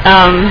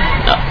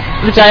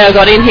the day I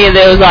got in here,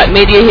 there was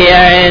media here,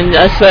 and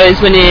I suppose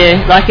when you're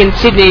in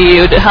Sydney,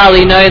 you'd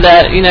hardly know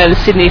that the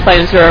Sydney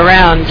Flames were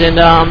around. And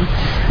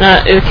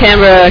the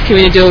Canberra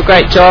community do a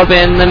great job,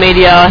 and the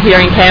media here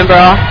in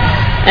Canberra,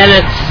 and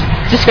it's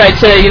just great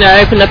to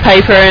open the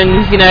paper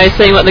and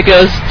seeing what the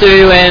girls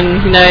do,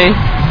 and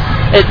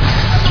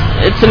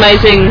it's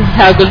amazing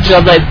how good a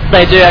job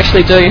they do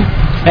actually do.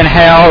 And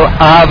how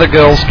are the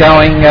girls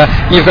going?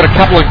 You've got a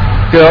couple of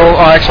girls.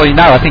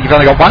 I think you've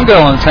only got one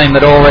girl on the team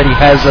that already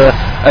has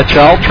a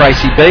child,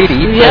 Tracy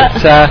Beattie. Yeah.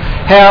 But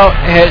how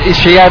is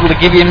she able to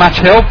give you much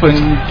help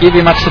and give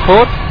you much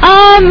support?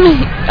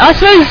 I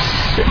suppose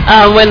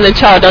when the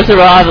child does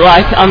arrive,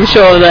 I'm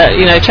sure that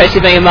Tracy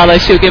being a mother,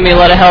 she'll give me a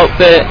lot of help.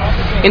 But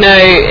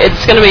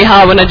it's going to be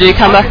hard when I do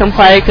come back and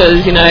play,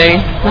 because my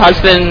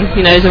husband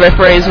is a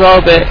referee as well.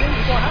 But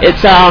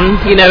it's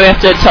we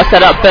have to toss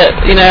that up. But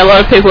a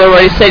lot of people have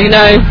already said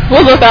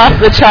we'll look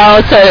after the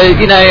child, so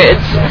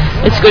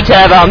it's good to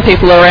have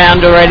people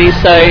around already,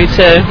 so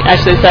to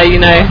actually say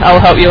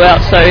I'll help you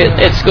out, so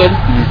it's good.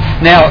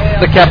 Now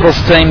the Capitals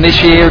team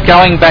this year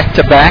going back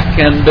to back,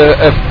 and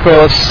of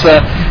course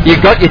you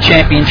got your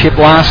championship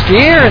last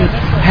year, and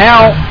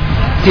how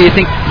do you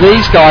think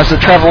these guys are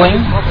travelling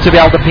to be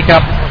able to pick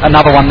up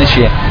another one this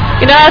year?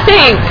 I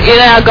think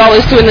our goal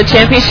is to win the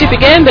championship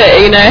again, but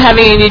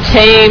having a new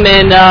team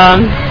and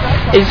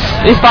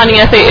is finding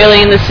our feet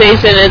early in the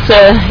season. It's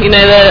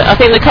I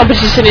think the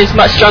competition is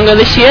much stronger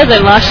this year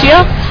than last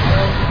year,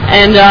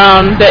 and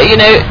but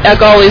our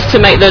goal is to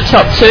make the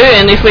top two,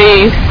 and if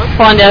we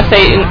find our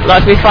feet,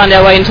 we find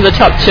our way into the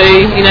top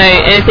two,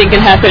 anything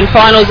can happen.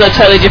 Finals are a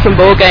totally different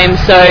ball game,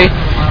 so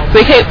if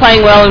we keep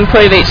playing well and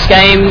improve each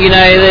game,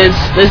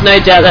 there's no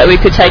doubt that we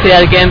could take it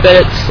out again,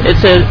 but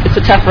it's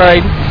a tough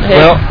road ahead.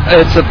 Well,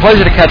 it's a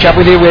pleasure to catch up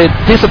with you. We're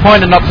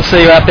disappointed not to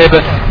see you out there, but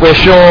we're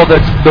sure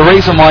that the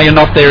reason why you're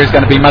not there is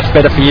going to be much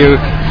better for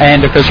you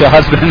and, of course, your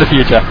husband in the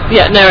future.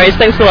 Yeah, no worries.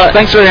 Thanks a lot.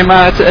 Thanks very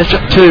much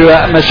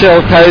to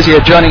Michelle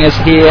Cozier joining us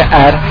here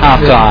at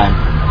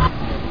halftime.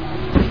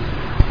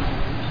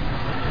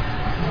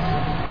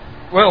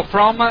 Well,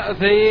 from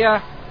the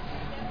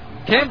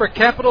Canberra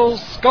Capitals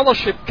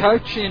scholarship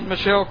coach in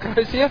Michelle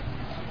Cozier,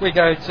 we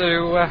go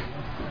to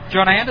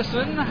John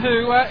Anderson,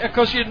 who, of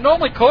course, you're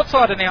normally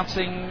courtside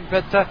announcing,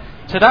 but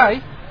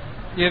today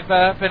you've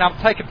been able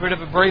to take a bit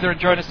of a breather and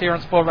join us here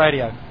on Sport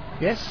Radio.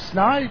 Yes,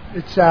 no,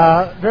 it's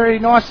very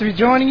nice to be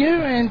joining you,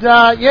 and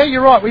yeah,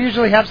 you're right, we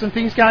usually have some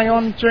things going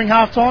on during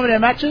half-time in our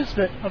matches,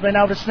 but I've been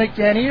able to sneak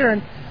down here,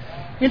 and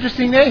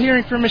interesting there,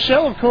 hearing from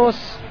Michelle, of course,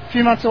 a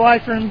few months away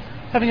from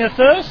having her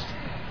first,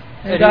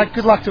 and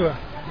good luck to her.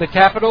 The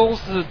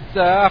Capitals,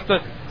 after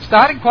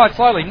starting quite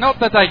slowly, not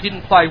that they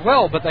didn't play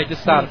well, but they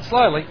just started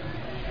slowly,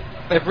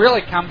 they've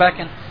really come back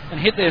and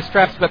hit their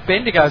straps, but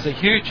Bendigo's a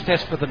huge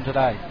test for them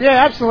today.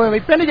 Yeah, absolutely.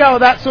 Bendigo are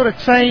that sort of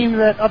team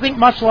that I think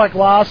much like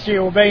last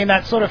year will be in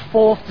that sort of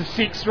 4th to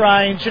 6th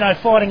range,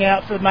 fighting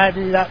out for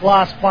maybe that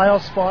last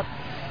playoff spot.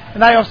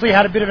 And they obviously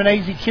had a bit of an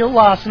easy kill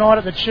last night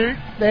at the chute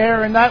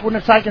there, and that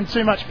wouldn't have taken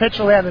too much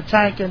petrol out of the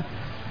tank. And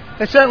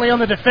they're certainly on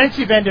the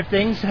defensive end of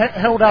things,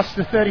 held us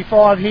to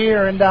 35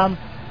 here. And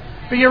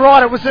but you're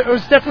right, it was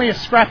definitely a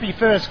scrappy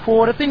first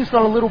quarter. Things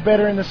got a little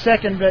better in the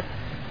second, but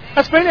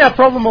that's been our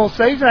problem all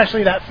season,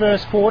 actually, that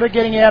first quarter,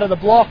 getting out of the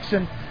blocks,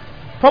 and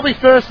probably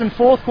first and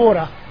fourth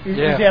quarter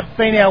has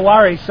been our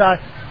worry. So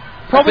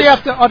probably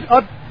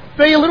I'd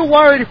be a little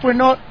worried if we're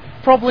not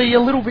probably a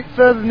little bit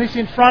further than this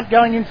in front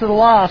going into the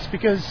last,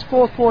 because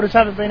fourth quarters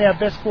haven't been our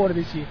best quarter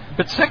this year.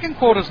 But second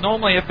quarters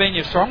normally have been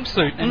your strong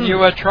suit, and you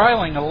were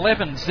trailing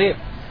 11-zip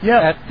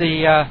at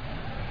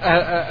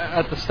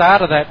the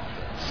start of that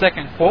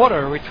second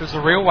quarter, which was a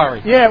real worry.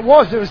 Yeah, it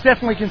was. It was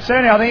definitely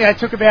concerning. I think they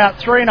took about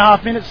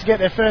 3.5 minutes to get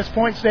their first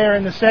points there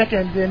in the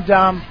second, and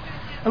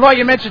And like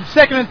you mentioned,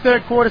 second and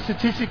third quarter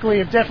statistically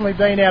have definitely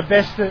been our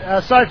best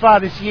so far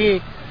this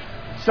year.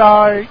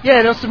 So,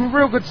 yeah, there were some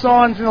real good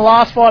signs in the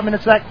last 5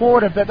 minutes of that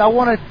quarter, but they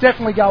want to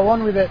definitely go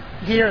on with it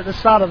here at the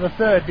start of the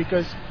third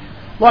because,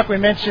 like we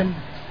mentioned,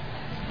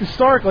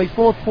 historically,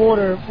 fourth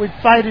quarter, we've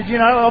faded,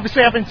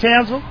 obviously up in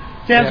Townsville.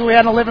 We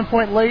had an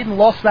 11-point lead and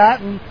lost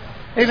that. And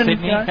even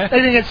Sydney.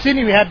 Even at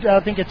Sydney, we had, I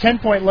think, a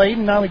 10-point lead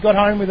and only got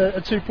home with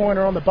a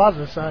 2-pointer on the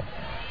buzzer. So,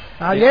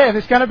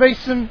 there's going to be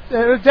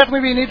it'll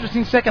definitely be an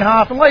interesting second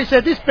half. And like you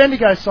said, this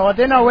Bendigo side,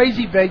 they're no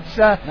easy beats.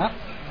 No.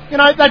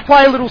 They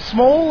play a little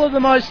smaller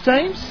than most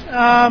teams,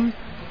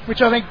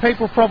 which I think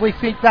people probably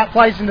think that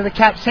plays into the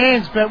Caps'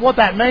 hands. But what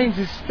that means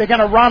is they're going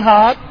to run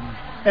hard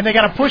and they're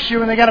going to push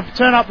you and they're going to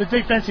turn up the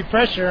defensive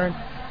pressure.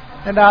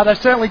 And they've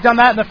certainly done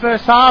that in the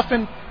first half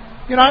and,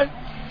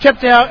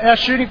 kept our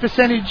shooting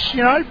percentage,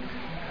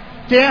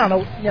 down.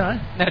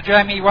 Now,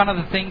 Jamie, one of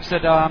the things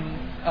that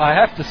I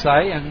have to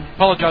say, and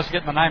apologise for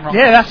getting my name wrong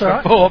that's all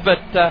right. before, but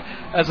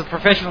as a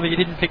professional, you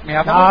didn't pick me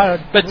up. No.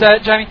 But,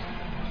 Jamie,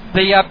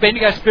 the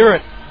Bendigo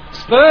Spirit,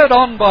 spurred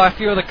on by a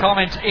few of the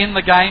comments in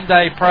the game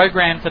day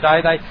program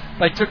today,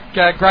 they took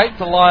great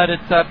delight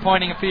at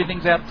pointing a few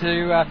things out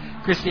to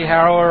Christy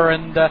Harrower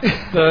and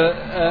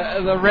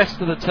the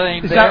rest of the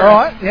team. Is that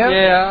right?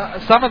 Yeah.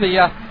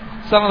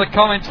 Some of the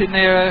comments in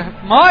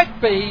there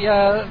might be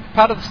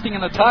part of the sting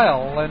in the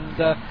tail,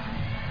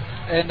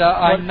 and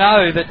I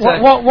know that...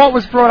 What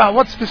was brought up?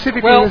 What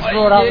specifically was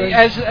brought up?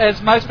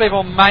 As most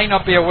people may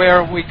not be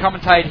aware, we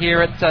commentate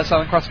here at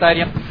Southern Cross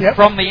Stadium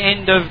from the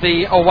end of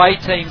the away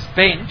team's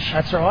bench.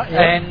 That's right,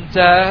 yeah.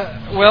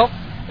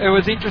 And, it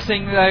was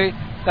interesting. They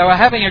were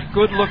having a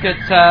good look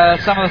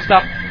at some of the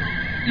stuff.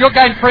 Your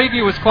game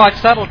preview was quite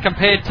subtle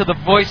compared to the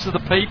voice of the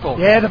people.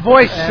 Yeah, the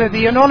voice,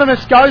 the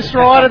anonymous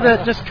ghostwriter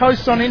that just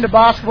coasts on into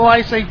Basketball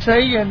ACT,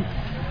 and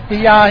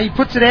he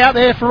puts it out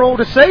there for all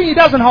to see. He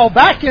doesn't hold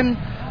back, and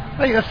I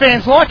think the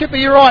fans like it, but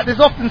you're right, there's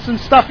often some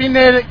stuff in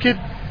there that could,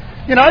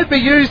 be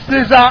used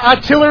as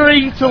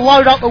artillery to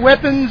load up the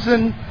weapons.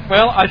 And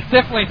well, I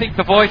definitely think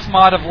the voice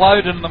might have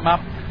loaded them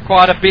up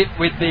quite a bit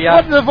with the...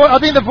 I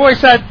think the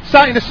voice had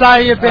something to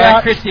say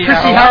about Christy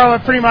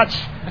Harrower pretty much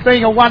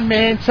being a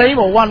one-man team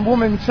or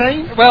one-woman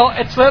team. Well,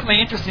 it's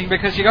certainly interesting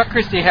because you got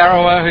Christy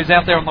Harrower who's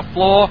out there on the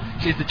floor.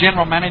 She's the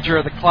general manager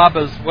of the club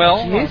as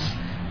well. She is.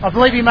 I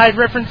believe he made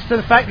reference to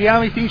the fact the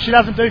only thing she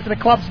doesn't do for the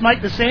club is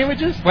make the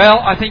sandwiches. Well,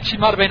 I think she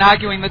might have been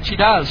arguing that she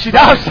does. She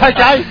does,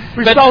 okay.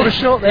 We stole her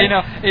short there.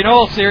 In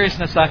all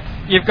seriousness, though,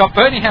 you've got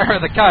Bernie Harrower,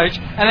 the coach,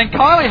 and then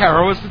Kylie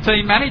Harrower was the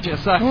team manager.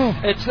 So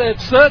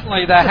it's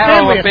certainly the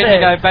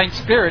Harrower-Bendigo Bank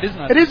spirit, isn't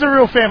it? It is a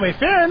real family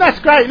affair, and that's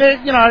great.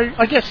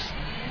 I guess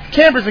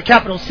Canberra's a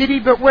capital city,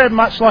 but we're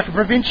much like a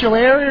provincial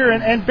area,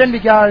 and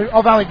Bendigo,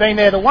 I've only been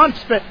there the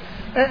once, but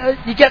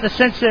you get the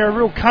sense they're a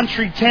real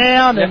country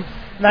town, and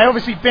they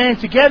obviously band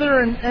together,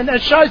 and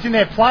it shows in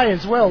their play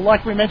as well.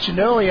 Like we mentioned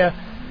earlier,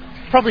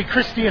 probably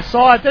Christie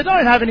aside, they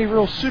don't have any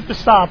real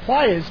superstar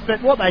players,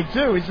 but what they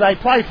do is they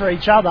play for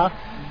each other,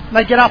 and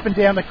they get up and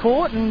down the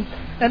court, and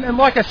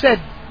like I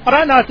said, I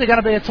don't know if they're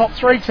going to be a top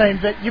 3 team,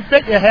 but you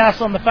bet your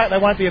house on the fact they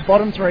won't be a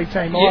bottom 3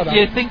 team either.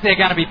 You think they're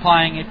going to be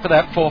playing it for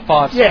that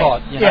 4-5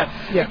 spot.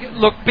 Yeah.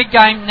 Look, big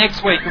game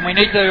next week, and we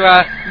need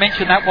to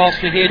mention that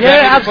whilst you're here, Jamie.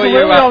 Yeah,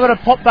 absolutely. I've got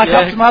to pop back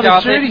up to Mother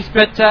duties.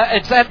 But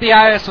it's at the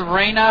AS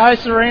Arena.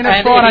 AS Arena,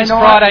 and Friday it is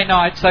night. Friday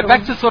night. So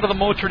back to sort of the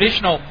more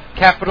traditional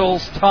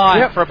Capitals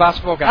time for a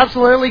basketball game.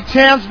 Absolutely.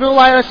 Townsville,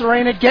 AS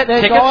Arena, get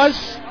there, guys.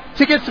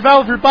 Tickets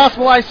available through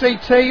Basketball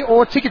ACT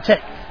or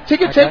Ticketek.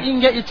 Ticketek, you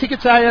can get your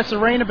tickets to AS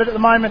Arena, but at the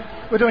moment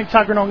we're doing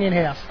Tuggeranong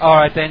in-house. All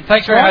right then.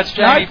 Thanks very much,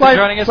 Jamie, for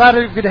joining us. Glad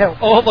to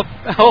help. All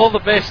the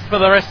best for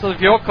the rest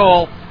of your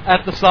call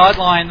at the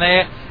sideline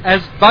there,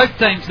 as both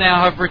teams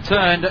now have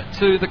returned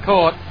to the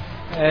court.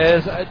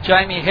 As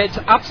Jamie heads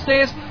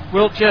upstairs,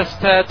 we'll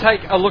just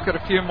take a look at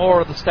a few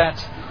more of the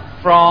stats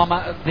from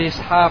this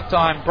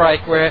halftime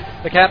break, where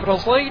the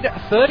Capitals lead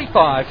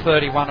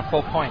 35-31, a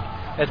 4-point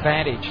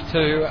advantage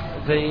to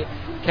the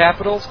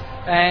Capitals.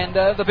 And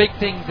the big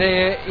thing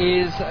there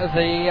is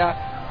the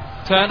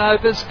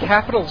turnovers.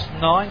 Capitals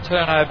 9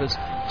 turnovers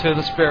to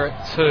the Spirit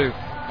 2.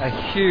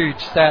 A huge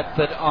stat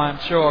that I'm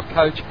sure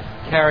Coach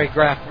Carrie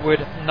Graff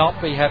would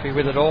not be happy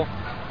with at all.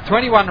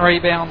 21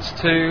 rebounds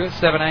to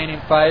 17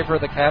 in favour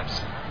of the Caps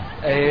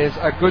is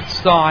a good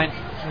sign.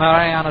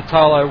 Mariana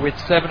Tolo with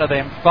 7 of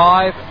them,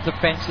 5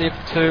 defensive,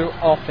 2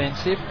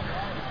 offensive.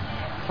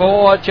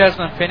 For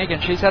Jasmine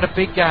Finnegan, she's had a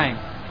big game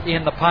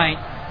in the paint.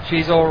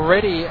 She's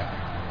already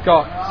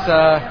got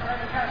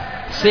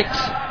 6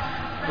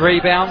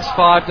 rebounds,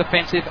 5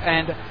 defensive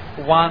and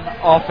 1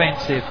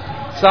 offensive.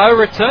 So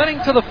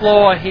returning to the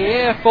floor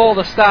here for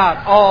the start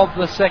of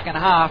the second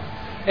half,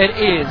 it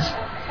is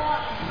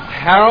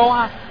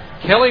Harrower,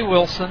 Kelly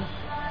Wilson,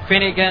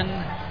 Finnegan,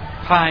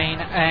 Payne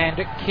and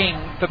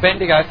King for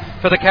Bendigo.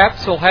 For the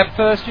Caps, who'll have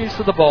first use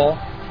of the ball,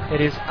 it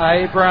is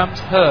Abrams,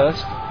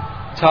 Hurst,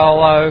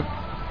 Tolo,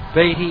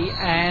 Beattie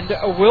and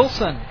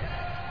Wilson.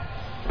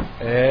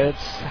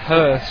 It's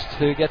Hurst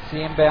who gets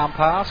the inbound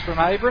pass from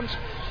Abrams,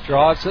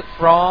 drives it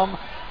from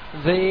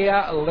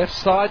the left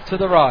side to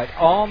the right.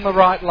 On the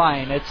right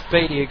lane, it's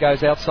Beattie who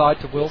goes outside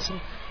to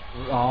Wilson.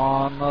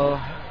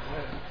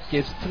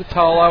 Gives it to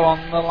Tolo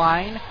on the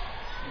lane,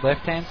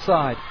 left-hand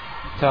side.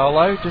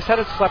 Tolo just had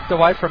it slapped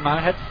away for a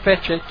moment, had to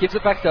fetch it, gives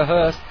it back to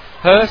Hurst.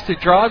 Hurst, who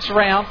drives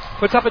around,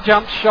 puts up a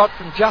jump shot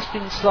from just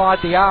inside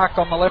the arc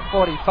on the left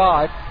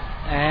 45,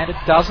 and it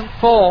doesn't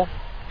fall.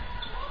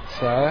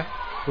 So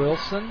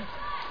Wilson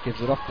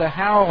gives it off to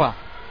Harrower.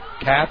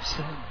 Caps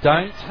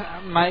don't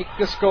make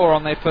a score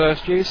on their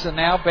first use, and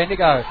now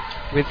Bendigo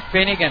with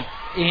Finnegan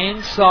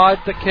inside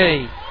the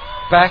key.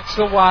 Backs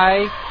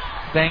away,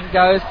 then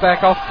goes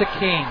back off to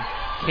King.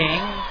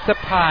 King to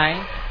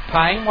Payne.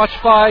 Payne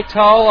watched by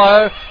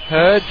Tolo.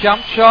 Her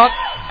jump shot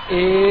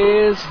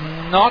is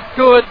not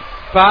good,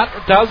 but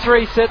does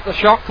reset the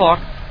shot clock,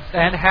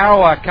 and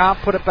Harrower can't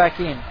put it back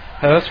in.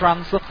 Hurst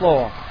runs the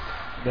floor.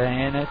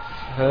 Then it's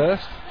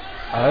Hurst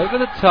over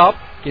the top,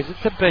 gives it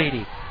to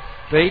Beattie.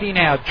 Beattie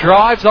now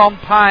drives on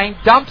Payne,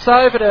 dumps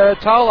over to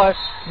Tolo,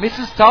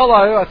 misses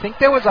Tolo. I think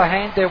there was a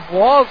hand. There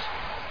was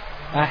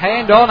a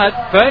hand on it.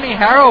 Bernie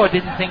Harrower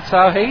didn't think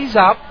so. He's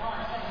up,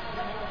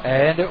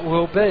 and it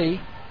will be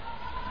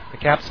the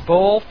Caps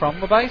ball from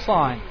the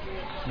baseline.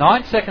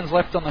 9 seconds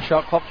left on the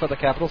shot clock for the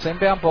Capitals.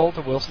 Inbound ball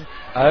to Wilson.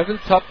 Over the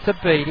top to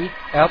Beattie.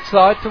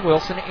 Outside to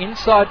Wilson.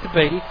 Inside to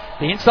Beattie.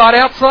 The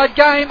inside-outside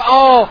game.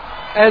 Oh,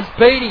 as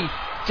Beattie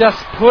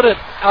just put it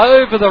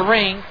over the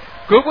ring.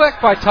 Good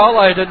work by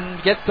Tolo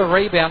to get the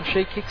rebound.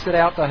 She kicks it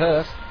out to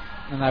Hurst,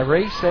 and they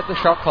reset the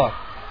shot clock.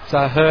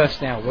 So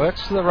Hurst now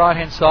works to the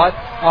right-hand side.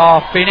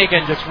 Oh,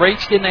 Finnegan just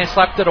reached in there,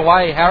 slapped it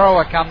away.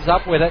 Harrower comes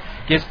up with it.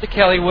 Gives it to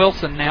Kelly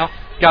Wilson now.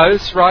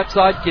 Goes right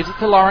side, gives it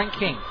to Lauren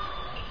King.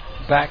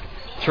 Back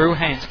through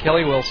hands,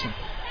 Kelly Wilson.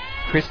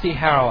 Christy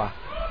Harrower.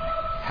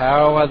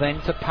 Harrower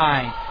then to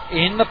Payne.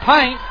 In the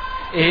paint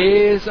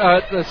is,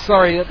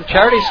 the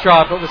charity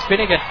stripe. It was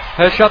Finnegan.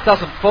 Her shot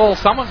doesn't fall.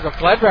 Someone's got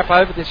glad wrap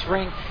over this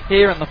ring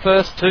here in the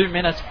first 2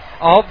 minutes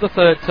of the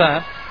third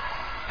term.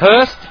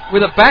 Hurst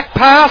with a back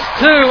pass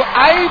to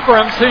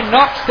Abrams, who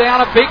knocks down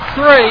a big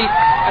three,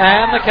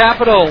 and the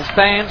Capitals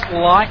fans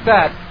like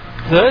that.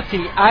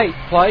 38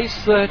 plays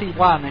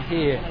 31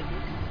 here.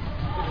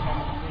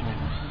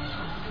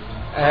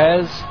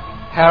 As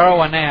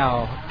Harrower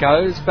now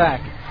goes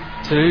back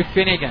to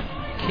Finnegan.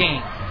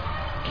 King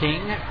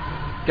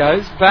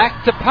goes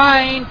back to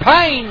Payne.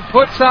 Payne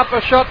puts up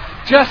a shot,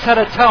 just had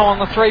a toe on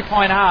the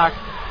three-point arc.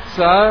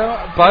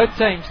 So both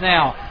teams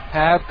now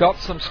have got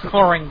some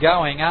scoring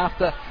going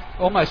after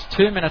almost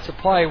 2 minutes of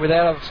play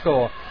without a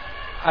score.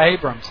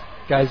 Abrams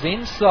goes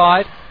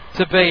inside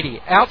to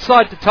Beattie.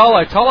 Outside to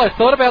Tolo. Tolo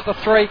thought about the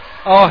three.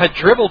 Oh, her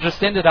dribble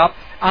just ended up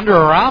under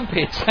her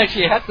armpit, so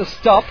she had to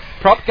stop.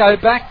 Prop go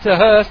back to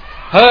Hurst.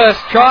 Hurst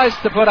tries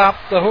to put up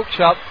the hook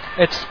shot.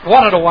 It's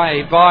swatted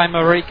away by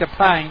Marika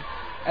Payne,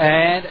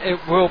 and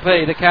it will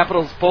be the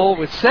Capitals ball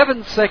with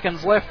 7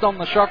 seconds left on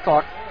the shot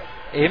clock.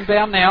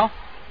 Inbound now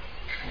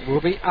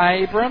will be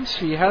Abrams.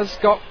 She has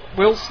got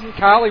Wilson,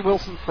 Carly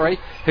Wilson free,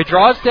 who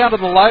drives down to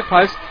the low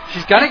post.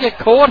 She's going to get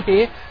caught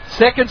here.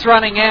 Seconds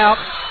running out,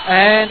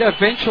 and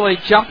eventually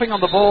jumping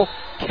on the ball,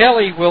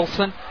 Kelly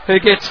Wilson, who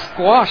gets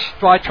squashed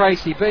by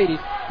Tracy Beattie.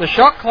 The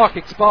shot clock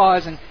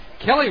expires, and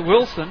Kelly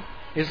Wilson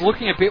is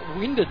looking a bit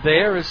winded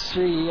there as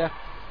she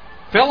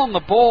fell on the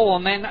ball,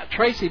 and then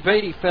Tracy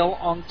Beattie fell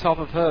on top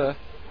of her.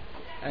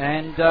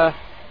 And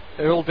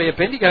it will be a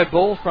Bendigo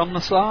ball from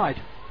the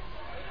side.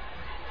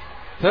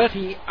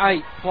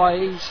 38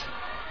 plays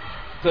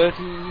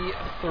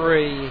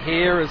 33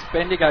 here as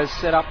Bendigo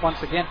set up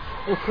once again.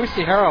 Well,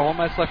 Christy Harrow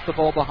almost left the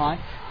ball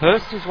behind.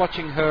 Hurst is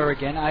watching her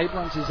again.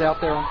 Abrams is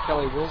out there on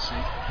Kelly Wilson.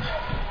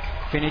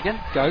 Finnegan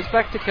goes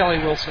back to Kelly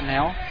Wilson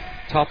now.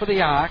 Top of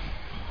the arc.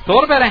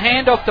 Thought about a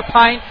handoff to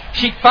Payne.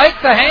 She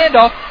faked the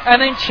handoff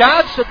and then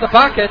charged at the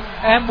bucket,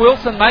 and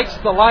Wilson makes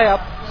the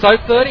layup. So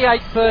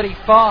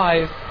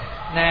 38-35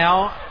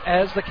 now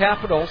as the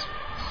Capitals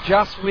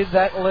just with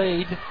that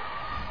lead.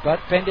 But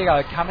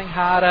Bendigo coming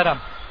hard at them.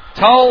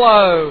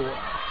 Tolo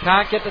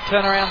can't get the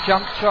turnaround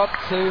jump shot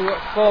to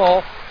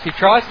fall. She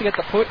tries to get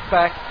the put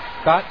back,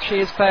 but she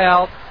is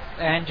fouled,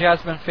 and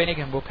Jasmine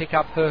Finnegan will pick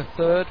up her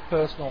third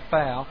personal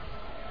foul.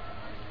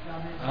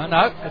 Oh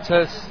no, it's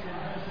her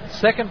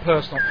second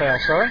personal foul,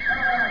 sorry.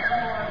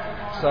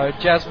 So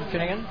Jasmine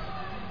Finnegan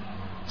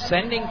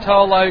sending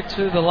Tolo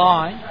to the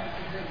line,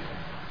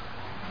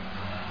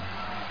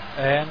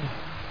 and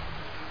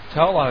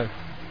Tolo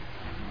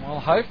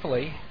will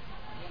hopefully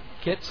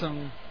get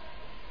some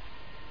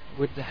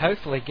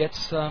important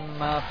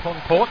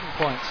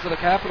points for the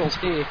Capitals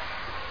here,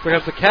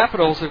 because the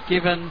Capitals have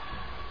given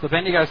the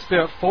Bendigo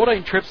Spirit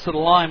 14 trips to the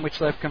line, which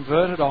they've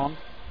converted on,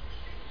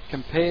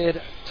 compared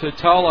to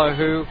Tolo,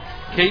 who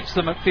keeps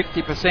them at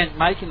 50%,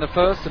 making the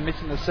first and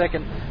missing the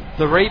second.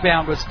 The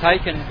rebound was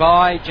taken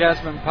by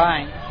Jasmine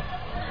Payne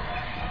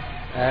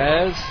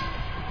as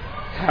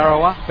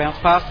Harrower bounced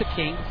past to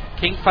King.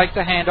 King faked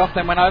the handoff,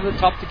 then went over the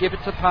top to give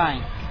it to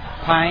Payne.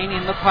 Payne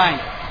in the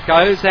paint.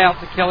 Goes out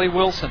to Kelly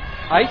Wilson.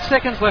 8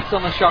 seconds left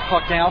on the shot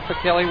clock now for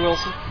Kelly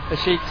Wilson as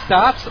she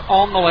starts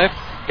on the left,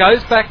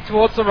 goes back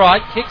towards the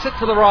right, kicks it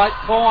to the right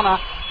corner.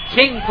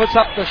 King puts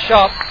up the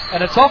shot,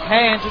 and it's off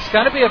hands. It's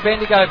going to be a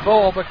Bendigo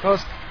ball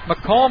because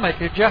McCormick,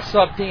 who just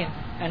subbed in,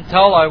 and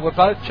Tolo were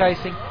both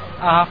chasing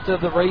after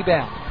the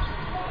rebound.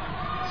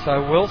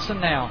 So Wilson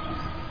now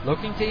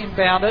looking to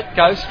inbound it,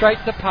 goes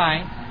straight to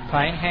Payne.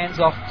 Payne hands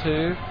off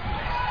to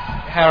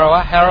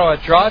Harrower. Harrower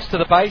drives to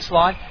the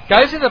baseline,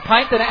 goes in the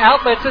paint, then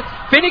outlets it.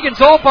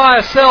 Finnegan's all by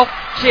herself.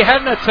 She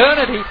had an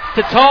eternity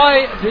to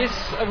tie this,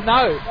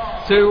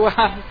 to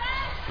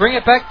bring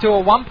it back to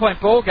a 1-point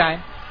ball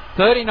game.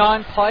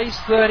 39 plays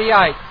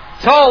 38.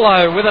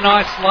 Tolo with a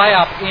nice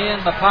layup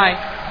in the paint.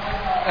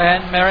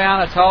 And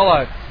Mariana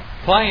Tolo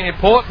playing an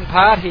important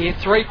part here.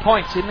 3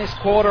 points in this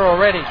quarter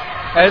already.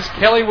 As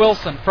Kelly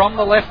Wilson from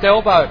the left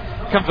elbow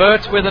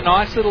converts with a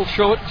nice little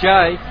short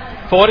J.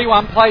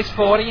 41 plays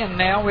 40, and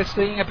now we're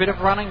seeing a bit of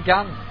run and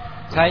gun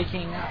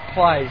taking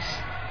place.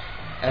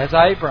 As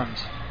Abrams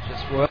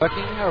just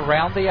working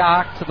around the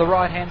arc to the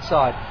right hand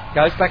side.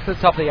 Goes back to the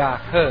top of the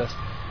arc. Hurst.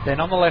 Then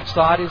on the left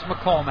side is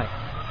McCormick.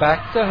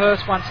 Back to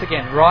Hurst once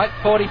again. Right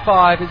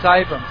 45 is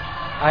Abrams.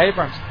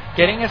 Abrams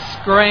getting a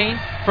screen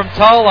from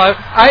Tolo.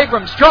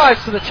 Abrams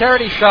drives to the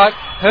charity shot.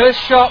 Her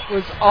shot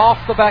was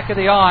off the back of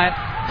the iron.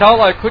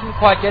 Tolo couldn't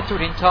quite get to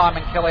it in time,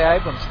 and Kelly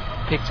Abrams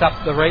picks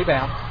up the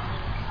rebound.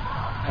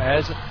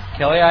 As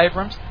Kelly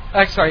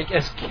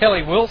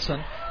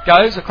Wilson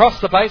goes across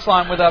the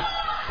baseline with a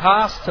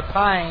pass to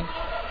Payne.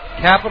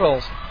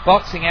 Capitals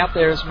boxing out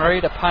there as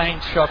Marita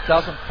Payne's shot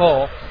doesn't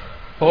fall.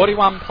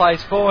 41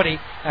 plays 40,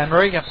 and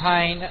Marita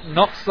Payne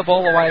knocks the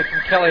ball away from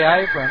Kelly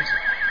Abrams.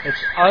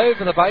 It's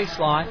over the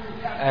baseline,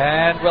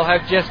 and we'll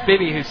have Jess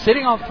Bibby, who's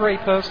sitting on 3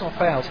 personal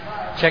fouls,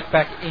 check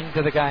back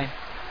into the game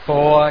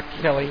for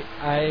Kelly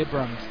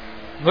Abrams.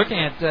 Looking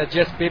at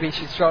Jess Bibby,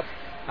 she's shot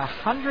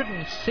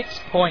 106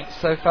 points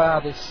so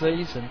far this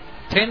season,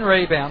 10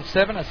 rebounds,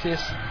 7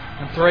 assists,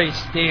 and 3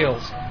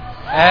 steals.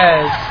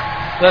 As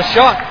the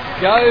shot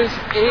goes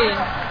in,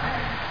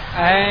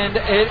 and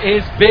it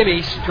is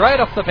Bibby straight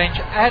off the bench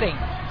adding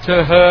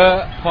to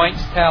her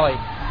points tally.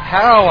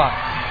 Harrower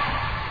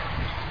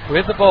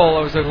with the ball.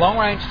 It was a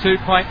long-range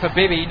 2-point for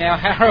Bibby. Now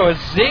Harrower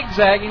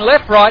zigzagging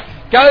left-right,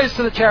 goes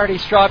to the charity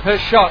stripe. Her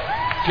shot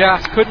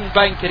just couldn't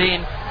bank it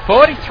in.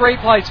 43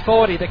 plays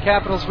 40. The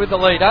Capitals with the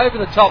lead. Over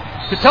the top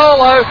to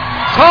Tolo.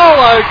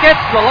 Tolo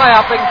gets the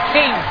layup, and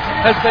King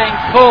has been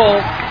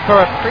called for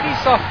a pretty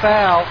soft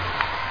foul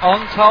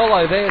on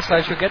Tolo there,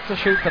 so she'll get to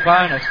shoot the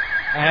bonus.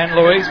 And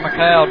Louise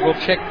McLeod will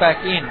check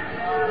back in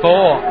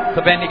for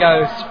the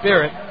Bendigo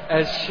Spirit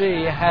as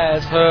she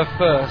has her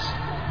first.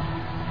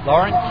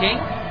 Lauren King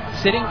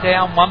sitting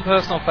down, 1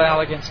 personal foul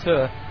against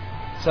her.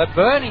 So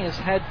Bernie has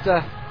had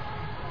to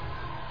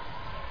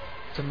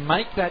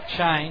make that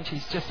change.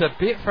 He's just a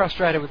bit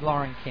frustrated with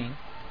Lauren King.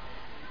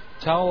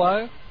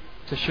 Tolo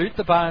to shoot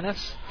the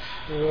bonus.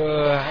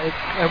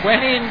 It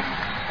went in.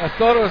 I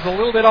thought it was a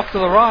little bit off to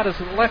the right as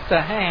it left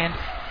her hand.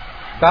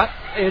 But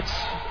it's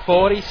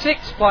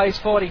 46 plays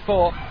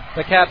 44.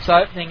 The Caps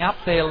opening up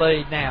their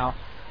lead now.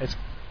 It's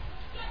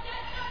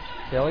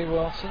Kelly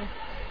Wilson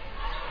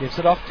gives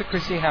it off to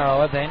Chrissy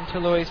Harrower, then to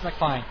Louise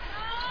McLean.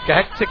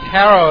 Back to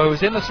Harrower,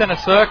 who's in the centre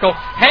circle.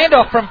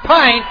 Handoff from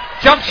Payne.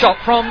 Jump shot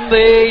from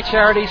the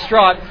charity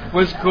stripe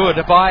was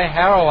good by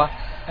Harrower.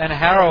 And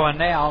Harrower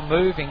now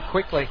moving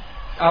quickly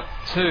up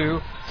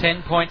to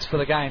 10 points for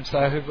the game.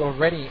 So who've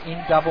already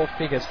in double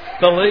figures.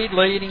 The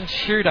leading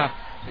shooter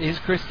is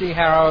Christy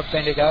Harrower of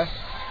Bendigo.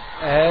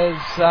 As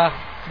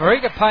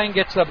Marika Payne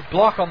gets a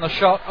block on the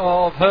shot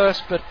of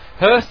Hurst, but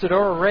Hurst had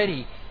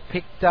already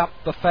picked up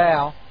the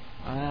foul.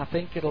 I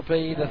think it'll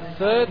be the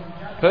 3rd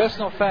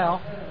personal foul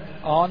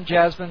on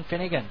Jasmine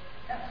Finnegan.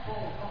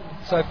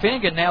 So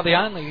Finnegan now the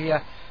only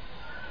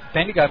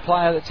Bendigo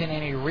player that's in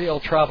any real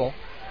trouble.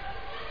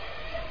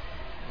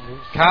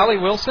 Carly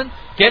Wilson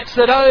gets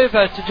it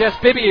over to Jess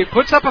Bibby, who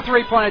puts up a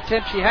 3-point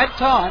attempt. She had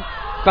time,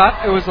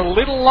 but it was a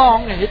little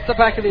long. It hit the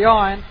back of the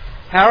iron.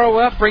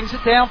 Harrower brings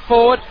it down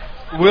forward.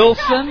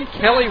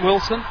 Kelly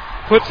Wilson,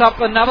 puts up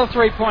another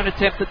 3-point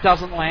attempt that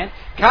doesn't land.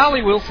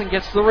 Carly Wilson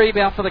gets the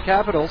rebound for the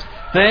Capitals.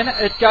 Then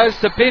it goes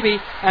to Bibby,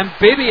 and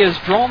Bibby has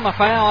drawn the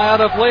foul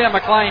out of Leah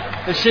McLean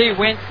as she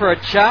went for a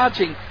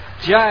charging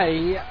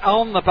J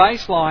on the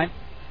baseline.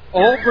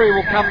 Albury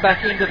will come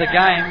back into the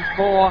game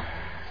for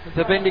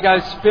the Bendigo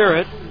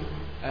Spirit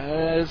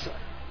as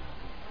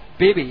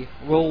Bibby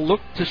will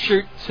look to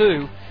shoot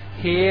 2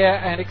 here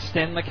and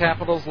extend the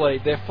Capitals'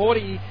 lead. They're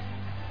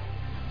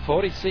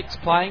 46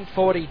 playing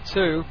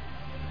 42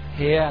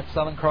 here at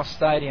Southern Cross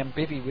Stadium.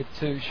 Bibby with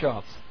 2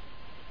 shots.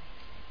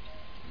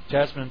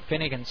 Jasmine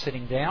Finnegan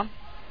sitting down.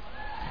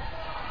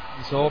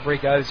 Aubrey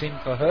goes in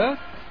for her.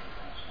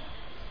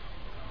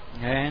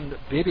 And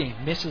Bibby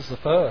misses the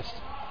first.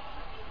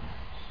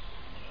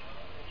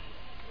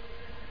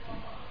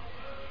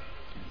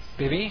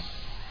 Bibby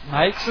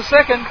makes the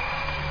second.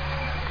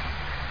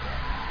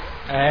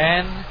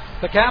 And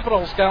the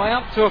Capitals go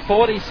out to a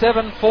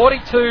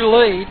 47-42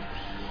 lead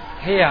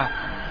here,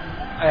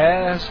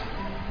 as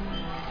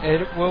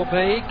it will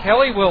be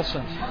Kelly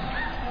Wilson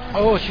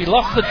Oh, she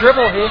lost the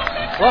dribble here.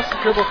 Lost the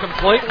dribble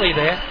completely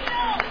there.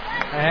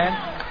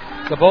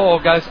 And the ball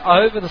goes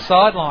over the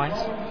sidelines.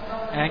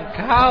 And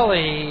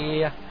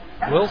Carly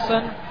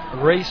Wilson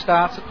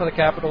restarts it for the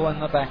Capital in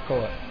the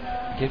backcourt.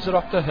 Gives it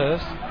off to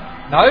Hurst.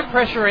 No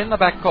pressure in the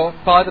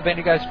backcourt by the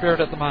Bendigo Spirit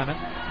at the moment.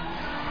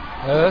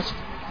 Hurst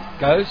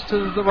goes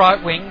to the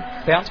right wing.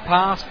 Bounce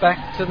pass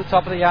back to the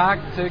top of the arc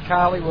to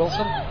Carly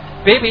Wilson.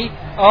 Bibby,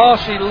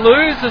 she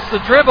loses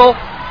the dribble.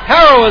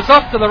 Harrower's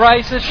off to the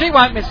races. She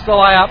won't miss the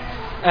layup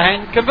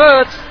and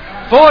converts.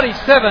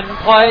 47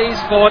 plays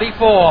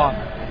 44.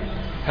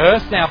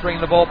 Hurst now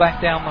bringing the ball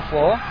back down the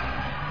floor.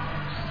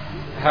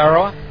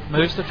 Harrower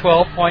moves to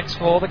 12 points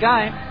for the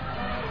game.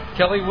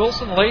 Kelly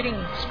Wilson leading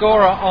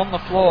scorer on the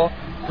floor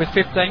with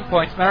 15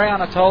 points.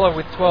 Mariana Tola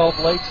with 12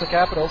 leads the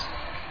Capitals.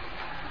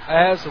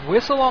 As a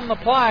whistle on the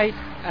play,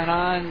 and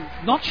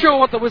I'm not sure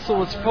what the whistle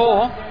was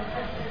for.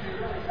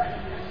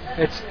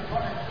 It's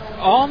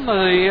on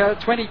the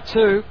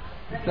 22.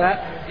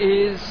 That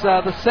is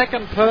the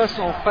second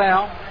personal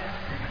foul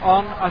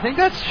on, I think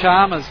that's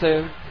Chalmers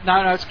there.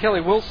 No, it's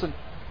Kelly Wilson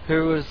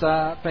who has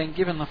been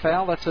given the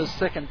foul. That's her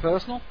second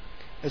personal.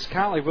 As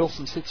Carly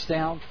Wilson sits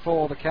down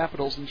for the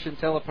Capitals and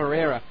Chantella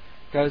Pereira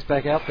goes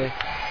back out there.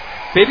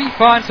 Bibby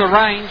finds a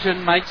range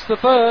and makes the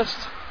first.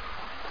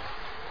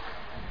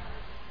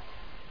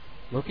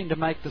 Looking to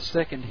make the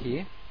second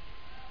here.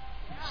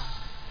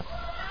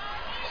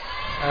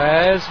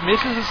 As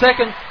misses the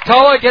second.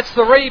 Tola gets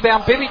the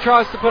rebound. Bibby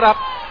tries to put up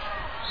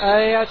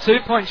a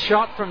 2-point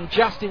shot from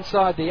just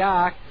inside the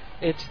arc.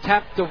 It's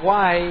tapped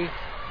away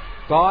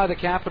by the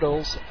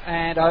Capitals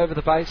and over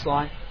the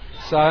baseline.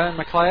 So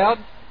McLeod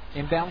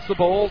inbounds the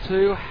ball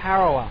to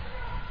Harrower.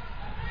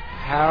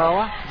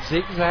 Harrower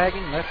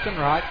zigzagging left and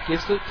right.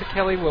 Gives it to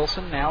Kelly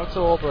Wilson. Now it's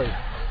Aubrey.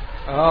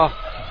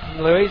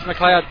 Louise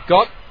McLeod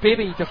got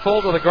Bibby to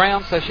fall to the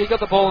ground, so she got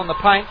the ball in the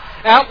paint.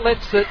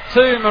 Outlets it to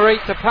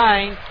Marita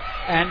Payne,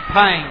 and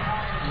Payne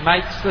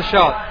makes the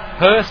shot.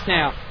 Hurst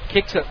now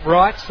kicks it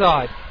right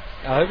side.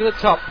 Over the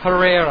top,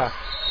 Pereira.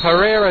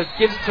 Pereira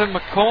gives it to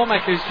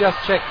McCormick, who's just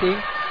checked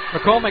in.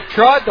 McCormick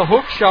tried the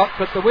hook shot,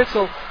 but the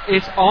whistle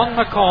is on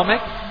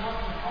McCormick.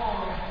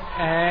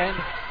 And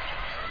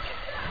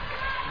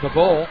the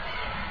ball's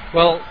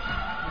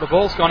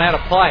gone out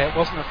of play. It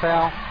wasn't a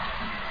foul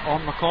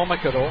on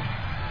McCormick at all.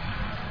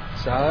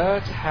 So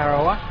it's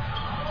Harrower.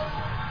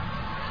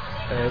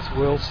 There's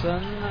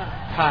Wilson,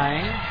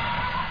 Payne.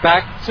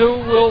 Back to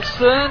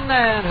Wilson,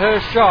 and her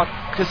shot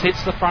just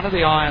hits the front of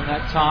the iron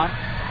that time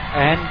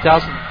and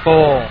doesn't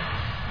fall.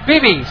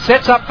 Bibby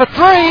sets up for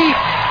three.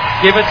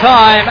 Give her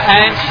time,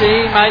 and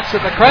she makes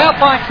it. The crowd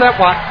likes that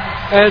one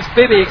as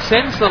Bibby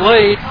extends the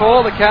lead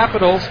for the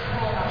Capitals.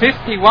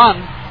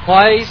 51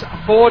 plays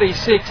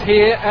 46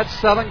 here at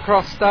Southern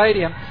Cross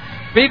Stadium.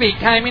 Bibby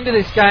came into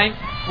this game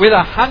with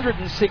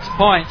 106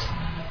 points,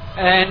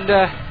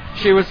 and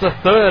she was the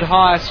third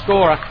highest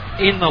scorer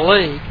in the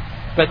league.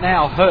 But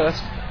now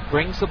Hurst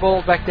brings the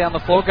ball back down the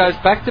floor, goes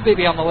back to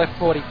Bibby on the left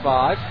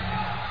 45.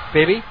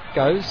 Bibby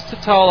goes to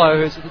Tolo,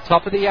 who's at the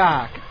top of the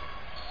arc.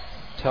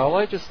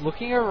 Tolo just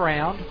looking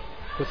around,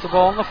 puts the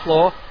ball on the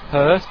floor.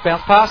 Hurst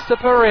bounce pass to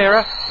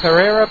Pereira.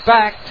 Pereira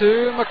back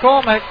to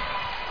McCormick.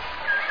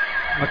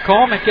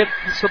 McCormick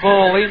gets the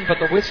ball in, but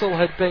the whistle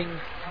had been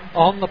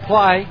on the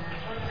play.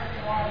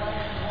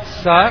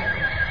 So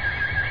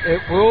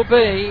it will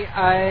be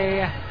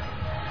a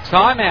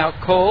timeout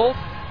called.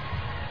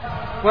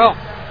 Well,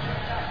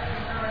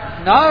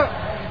 no,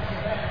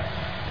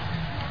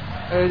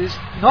 it is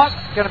not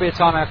going to be a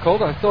timeout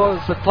called. I thought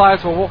as the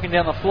players were walking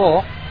down the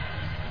floor.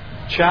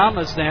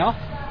 Chalmers now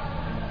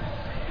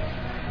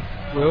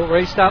will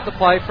restart the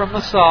play from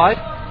the side.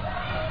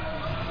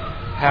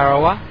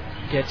 Harrower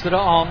gets it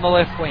on the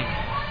left wing.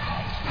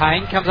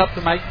 Payne comes up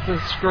to make the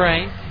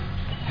screen.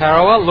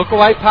 Harrower, look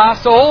away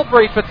past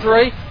Aubrey for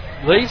three.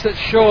 Leaves it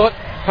short.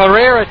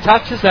 Pereira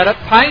touches at it.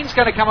 Payne's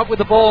going to come up with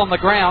the ball on the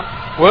ground.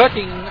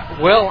 Working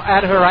well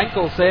at her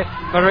ankles there.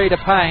 Marita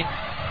Payne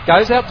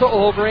goes out to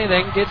Aubrey and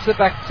then gets it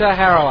back to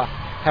Harrower.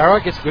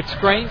 Harrower gets a good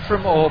screen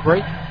from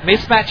Aubrey.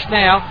 Mismatch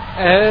now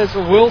as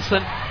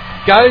Wilson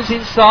goes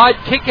inside.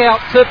 Kick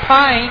out to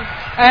Payne.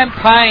 And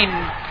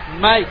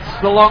Payne makes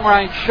the long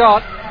range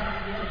shot.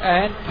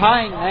 And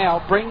Payne now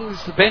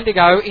brings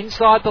Bendigo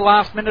inside the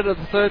last minute of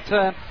the third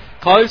term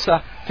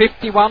closer.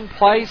 51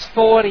 plays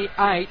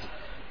 48.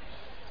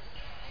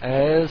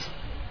 As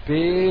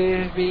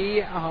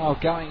Bibby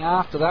going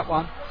after that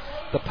one.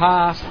 The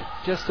pass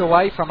just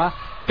away from her.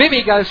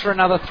 Bibby goes for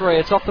another three.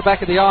 It's off the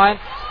back of the iron.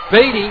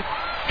 Beattie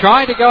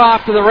trying to go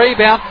after the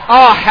rebound.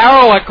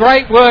 Harrower,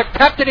 great work.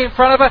 Tapped it in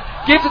front of her.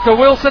 Gives it to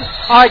Wilson.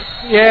 I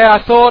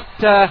thought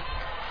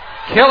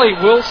Kelly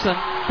Wilson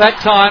that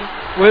time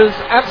was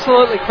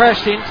absolutely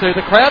crashed into.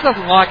 The crowd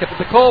doesn't like it, but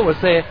the call was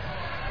there.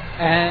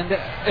 And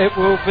it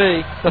will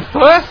be the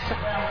first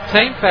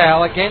team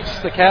foul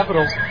against the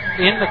Capitals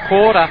in the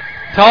quarter.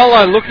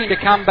 Tolo looking to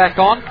come back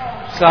on.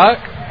 So,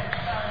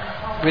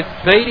 with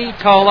Beattie,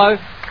 Tolo,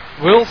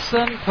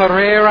 Wilson,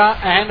 Pereira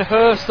and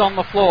Hurst on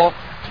the floor.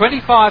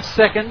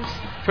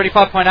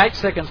 25.8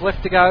 seconds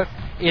left to go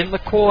in the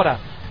quarter.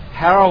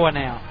 Harrower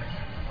now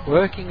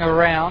working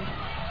around.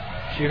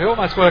 She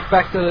almost worked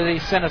back to the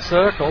centre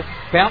circle.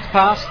 Bounce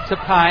pass to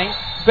Payne.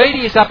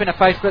 Beattie is up in her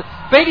face, but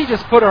Beattie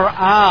just put her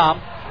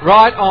arm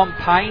right on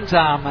Payne's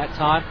arm that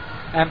time,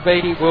 and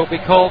Beattie will be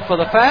called for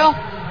the foul.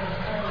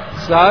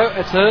 So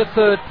it's her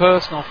third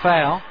personal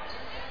foul,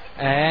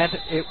 and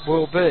it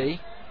will be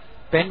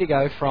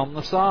Bendigo from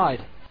the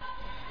side.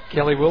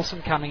 Kelly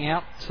Wilson coming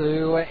out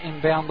to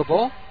inbound the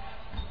ball.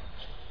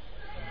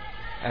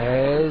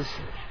 As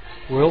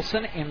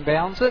Wilson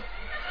inbounds it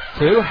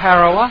to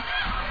Harrower.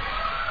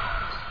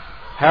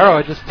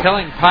 Harrower just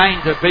telling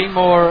Payne to be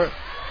more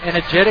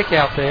energetic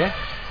out there.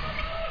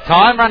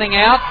 Time running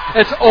out.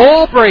 It's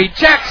Aubrey.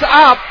 Jacks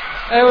up.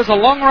 There was a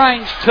long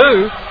range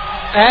too.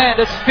 And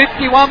it's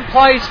 51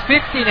 plays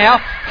 50 now.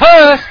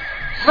 Hurst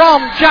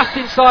from just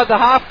inside the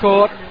half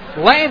court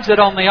lands it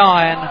on the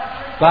iron.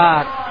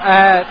 But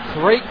at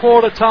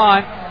 3/4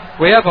 time,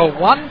 we have a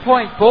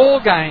 1-point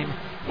ball game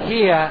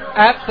here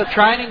at the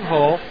training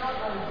hall.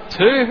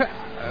 10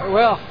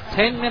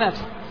 minutes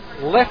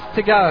left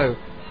to go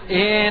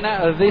in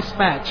this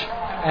match,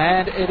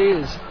 and it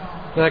is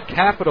the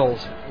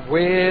Capitals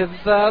with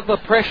the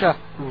pressure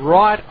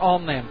right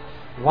on them.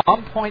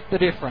 1 point the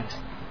difference.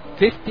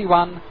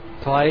 51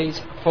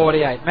 plays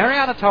 48.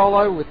 Mariana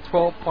Tolo with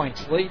 12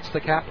 points leads the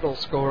Capitals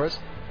scorers.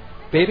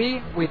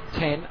 Bibby with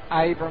 10,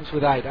 Abrams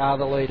with 8 are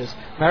the leaders.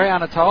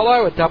 Mariana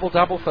Tolo, a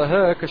double-double for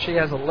her because she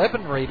has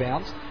 11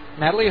 rebounds.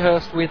 Natalie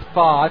Hurst with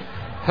 5.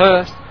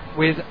 Hurst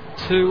with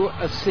 2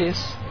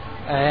 assists.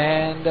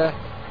 And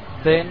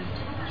then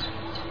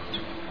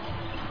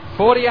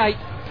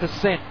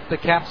 48% the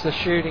Caps are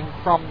shooting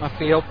from the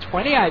field.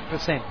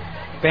 28%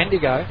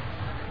 Bendigo.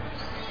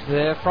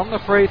 They're from the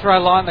free throw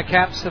line, the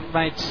Caps have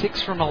made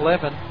 6 from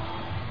 11.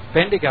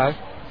 Bendigo,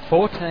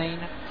 14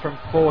 from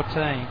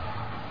 14.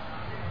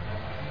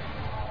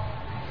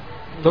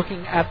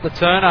 Looking at the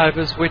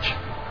turnovers, which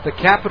the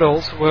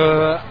Capitals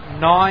were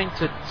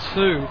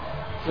 9-2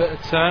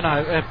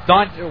 turnover,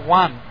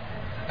 9-1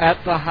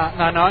 at the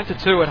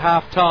 9-2 at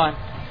half time,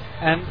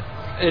 and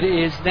it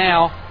is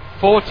now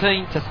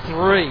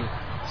 14-3.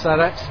 So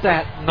that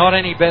stat not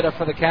any better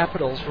for the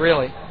Capitals,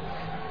 really.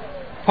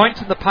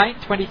 Points in the paint,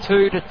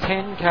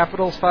 22-10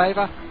 Capitals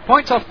favour.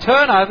 Points off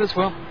turnovers,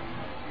 well,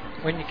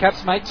 when your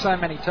Caps make so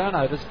many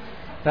turnovers,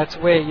 that's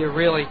where you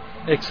really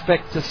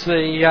expect to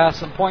see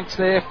some points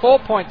there. 4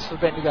 points for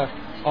Bendigo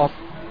off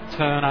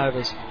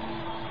turnovers.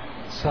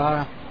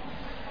 So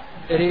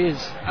it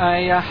is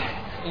a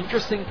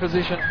interesting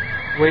position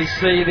we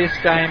see this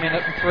game in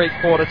at the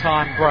 3/4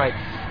 time break.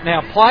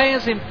 Now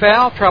players in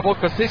foul trouble,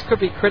 because this could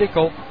be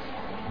critical.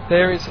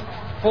 There is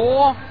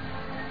 4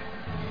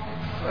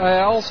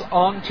 fouls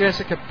on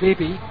Jessica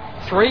Bibby,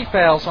 3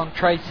 fouls on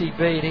Tracy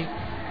Beattie,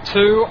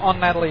 2 on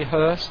Natalie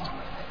Hurst,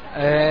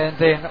 and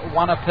then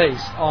 1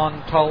 apiece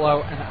on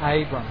Tolo and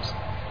Abrams.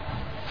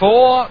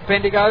 For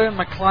Bendigo,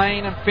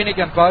 McLean and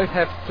Finnegan both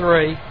have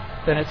 3.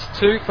 Then it's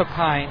 2 for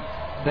Payne.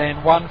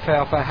 Then 1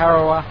 foul for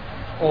Harrower,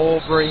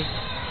 Aubrey,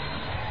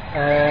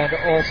 and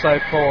also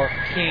for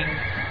King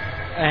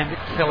and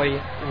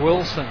Kelly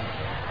Wilson.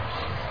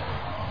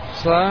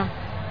 So,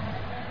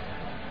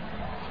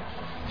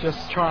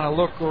 just trying to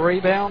look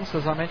rebounds,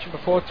 as I mentioned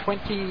before,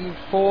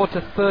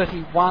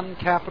 24-31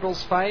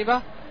 Capitals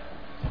favour.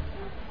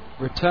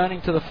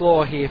 Returning to the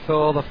floor here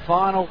for the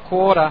final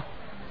quarter.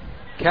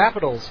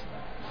 Capitals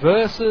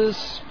versus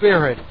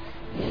Spirit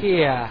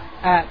here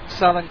at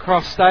Southern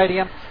Cross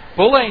Stadium.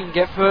 Bulleen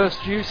get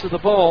first use of the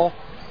ball,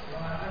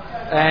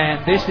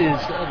 and this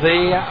is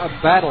the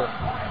battle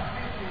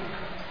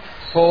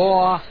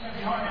for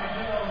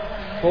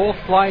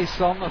 4th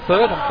place on the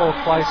 3rd and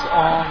 4th place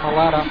on the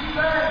ladder.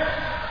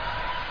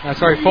 No,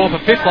 sorry, 4th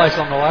and 5th place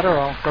on the ladder.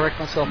 I'll correct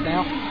myself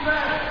now.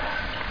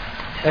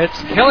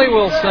 It's Kelly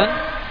Wilson,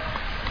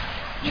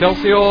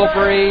 Chelsea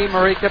Aubrey,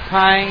 Marika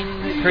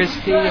Payne,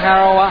 Christy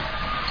Harrower,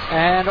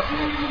 and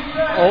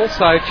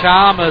also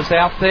Chalmers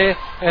out there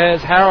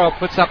as Harrower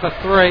puts up a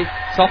 3.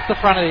 It's off the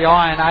front of the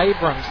iron.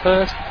 Abrams,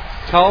 Hurst,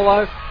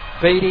 Tolo,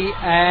 Beattie,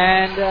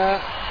 and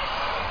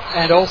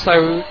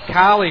also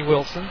Carly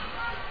Wilson,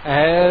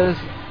 as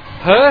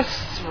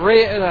Hurst's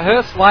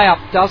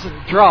layup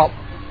doesn't drop,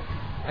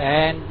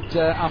 and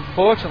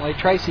unfortunately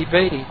Tracy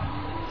Beattie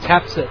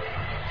taps it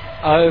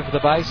over the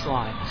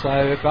baseline.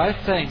 So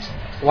both teams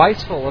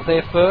wasteful of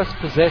their first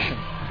possession,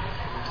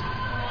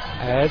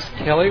 as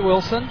Kelly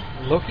Wilson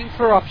looking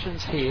for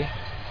options here.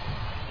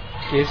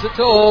 Gives it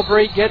to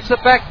Aubrey, gets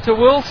it back to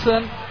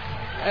Wilson,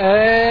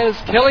 as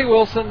Kelly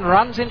Wilson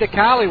runs into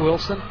Carly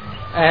Wilson,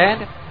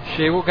 and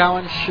she will go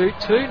and shoot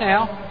 2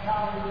 now.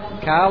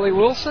 Carly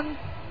Wilson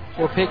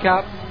will pick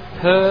up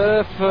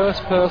her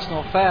first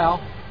personal foul,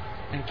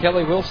 and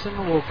Kelly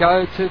Wilson will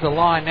go to the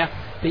line. Now,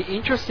 the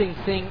interesting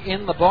thing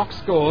in the box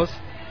scores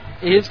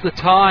is the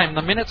time,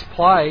 the minutes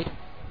played.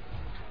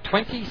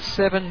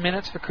 27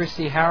 minutes for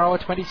Christy Harrower,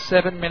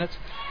 27 minutes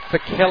for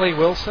Kelly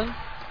Wilson,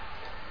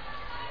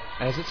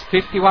 as it's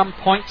 51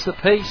 points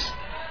apiece,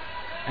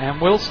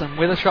 and Wilson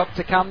with a shot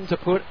to come to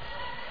put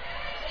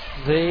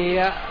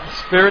the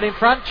Spirit in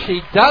front.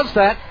 She does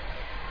that.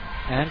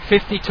 And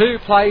 52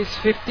 plays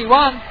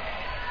 51.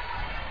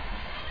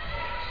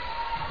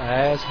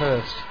 As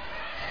Hurst.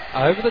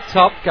 Over the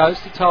top goes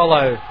to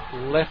Tolo.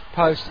 Left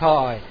post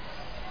high.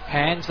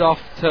 Hands off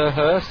to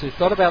Hurst, who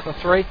thought about the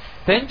three.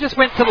 Then just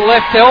went to the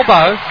left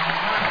elbow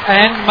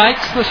and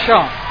makes the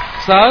shot.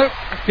 So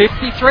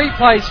 53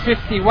 plays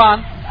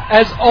 51.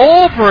 As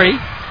Albury,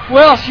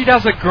 well, she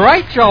does a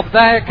great job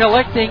there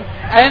collecting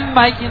and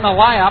making the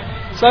layup.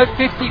 So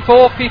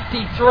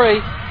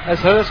 54-53 as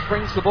Hurst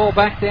brings the ball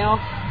back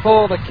down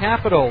for the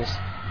Capitals.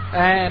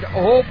 And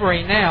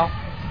Albury now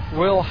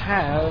will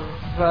have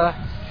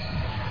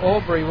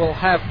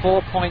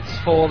 4 points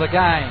for the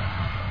game.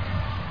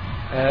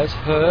 As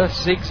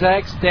Hurst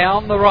zigzags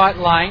down the right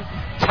lane,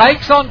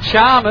 takes on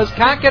Chalmers,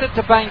 can't get it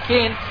to bank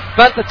in,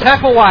 but the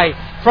tap away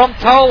from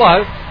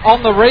Tolo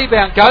on the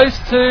rebound goes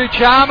to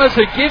Chalmers,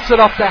 who gives it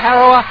off to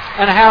Harrower,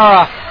 and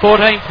Harrower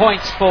 14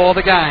 points for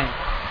the game.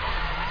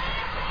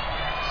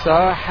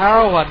 So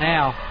Harrower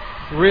now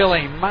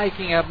really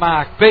making a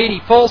mark.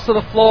 Beattie falls to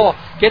the floor,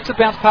 gets a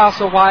bounce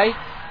pass away.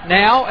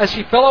 Now, as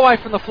she fell away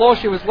from the floor,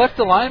 she was left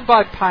alone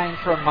by Payne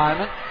for a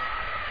moment.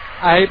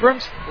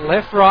 Abrams,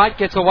 left-right,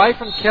 gets away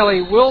from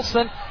Kelly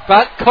Wilson,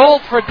 but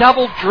called for a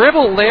double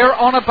dribble there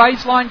on a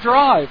baseline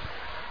drive.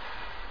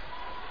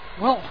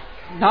 Well,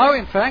 no,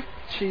 in fact,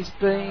 Chelsea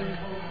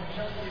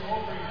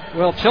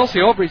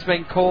Aubrey's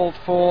been called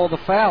for the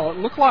foul. It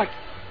looked like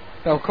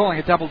they were calling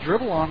a double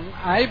dribble on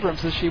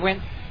Abrams as she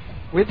went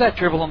with that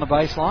dribble on the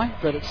baseline,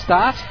 but it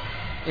starts.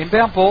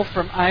 Inbound ball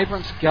from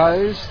Abrams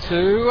goes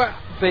to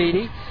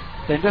Beattie,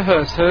 then to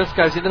Hurst. Hurst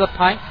goes into the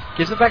paint,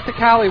 gives it back to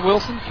Carly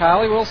Wilson.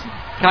 Carly Wilson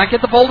can't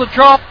get the ball to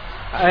drop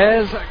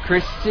as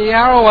Christy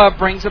Harrower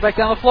brings it back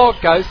down the floor.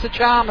 It goes to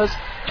Chalmers.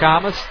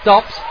 Chalmers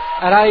stops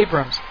at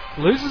Abrams.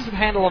 Loses the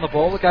handle on the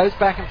ball. It goes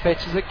back and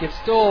fetches it. Gives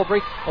to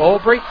Albury.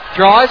 Albury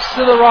drives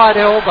to the right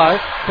elbow.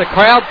 The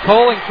crowd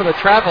calling for the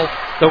travel.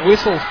 The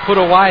whistle's put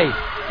away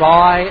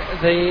by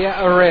the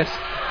arrest.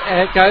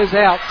 It goes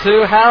out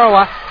to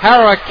Harrower.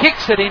 Harrower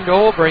kicks it into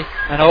Albury,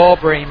 and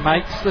Albury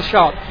makes the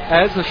shot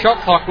as the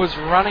shot clock was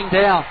running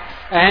down.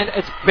 And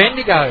it's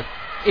Bendigo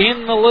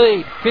in the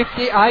lead.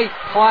 58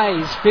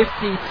 plays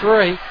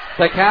 53.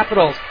 The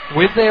Capitals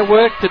with their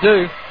work to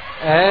do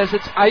as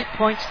it's 8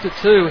 points to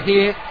 2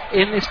 here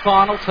in this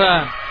final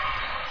term.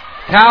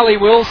 Carly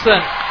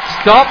Wilson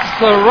stops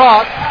the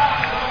rock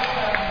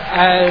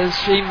as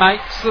she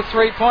makes the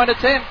 3-point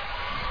attempt.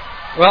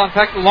 Well, in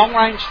fact, the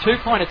long-range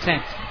 2-point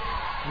attempt.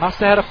 Must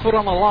have had a foot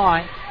on the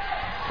line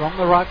from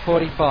the right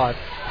 45.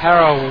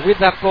 Harrower with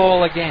that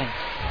ball again.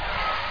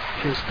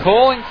 She's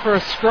calling for a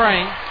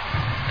screen.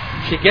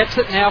 She gets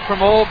it now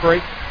from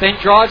Albury, then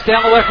drives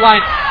down the left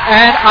lane,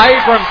 and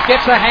Abrams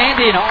gets a hand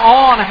in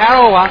on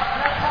Harrower.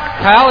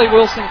 Carly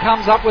Wilson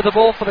comes up with the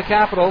ball for the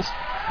Capitals.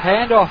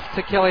 Hand off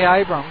to Kelly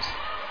Abrams.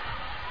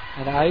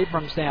 And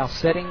Abrams now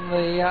setting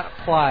the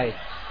play.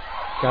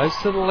 Goes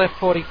to the left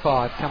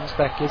 45, comes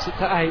back, gives it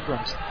to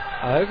Abrams.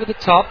 Over the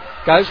top,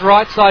 goes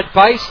right side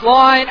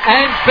baseline,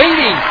 and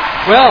Beattie.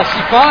 Well, she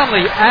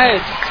finally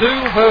adds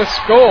to her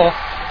score.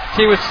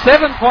 She was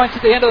 7 points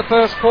at the end of the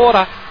first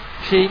quarter.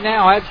 She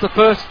now adds the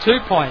first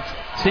 2 points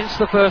since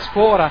the first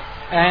quarter,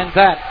 and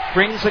that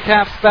brings the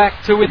Caps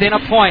back to within a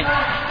point.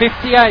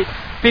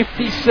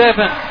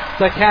 58-57,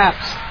 the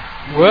Caps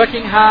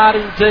working hard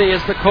indeed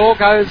as the call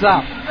goes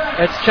up.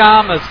 It's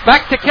Chalmers,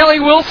 back to Kelly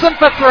Wilson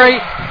for three,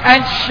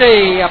 and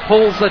she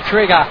pulls the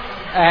trigger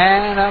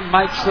and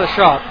makes the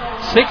shot.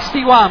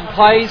 61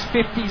 plays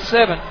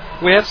 57.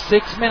 We have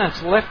 6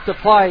 minutes left to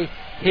play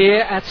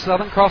here at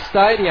Southern Cross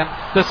Stadium.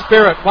 The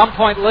Spirit 1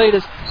 point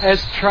leaders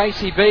as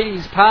Tracy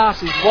Beattie's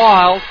pass is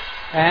wild,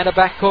 and a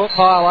backcourt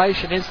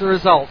violation is the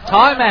result.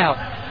 Timeout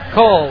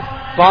called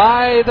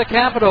by the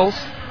Capitals,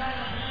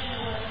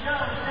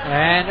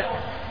 and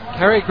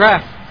Kerry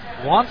Graff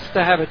wants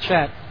to have a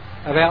chat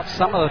about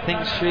some of the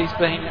things she's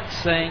been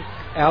seeing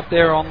out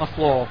there on the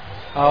floor.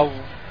 A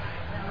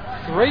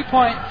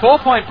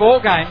 4-point ball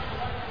game.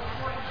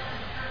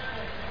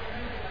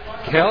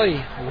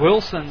 Kelly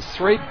Wilson's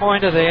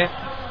 3-pointer there,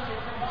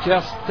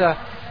 just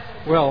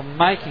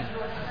making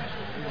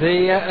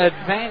the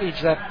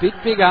advantage that bit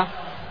bigger.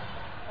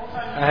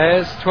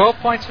 As 12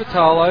 points for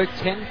Tolo,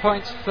 10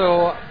 points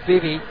for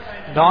Bibby,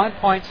 9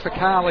 points for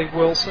Carly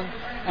Wilson,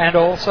 and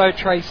also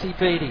Tracy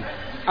Beattie.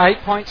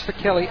 8 points for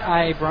Kelly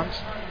Abrams,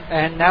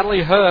 and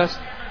Natalie Hurst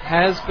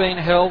has been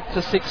held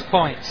to 6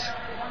 points.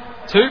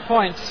 2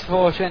 points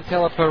for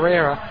Chantella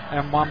Pereira,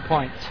 and 1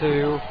 point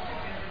to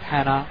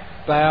Hannah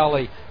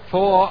Bowley.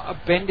 For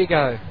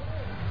Bendigo,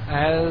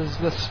 as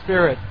the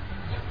Spirit,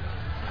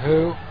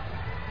 who,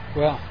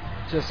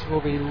 just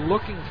will be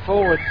looking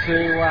forward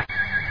to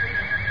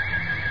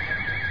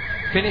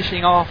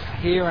finishing off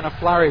here in a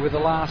flurry with the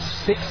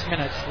last 6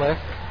 minutes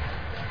left.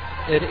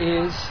 It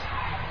is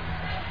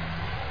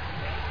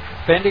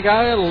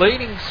Bendigo,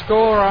 leading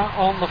scorer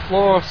on the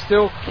floor,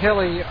 still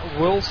Kelly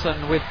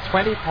Wilson with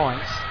 20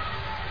 points.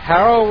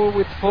 Harrow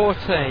with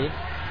 14.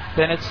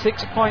 Then it's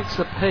 6 points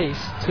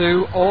apiece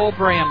to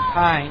Albury and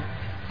Payne.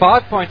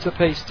 5 points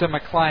apiece to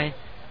McLean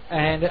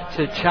and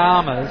to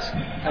Chalmers,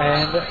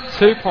 and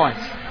 2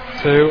 points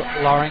to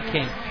Lauren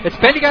King. It's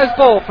Bendigo's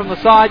ball from the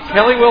side.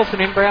 Kelly Wilson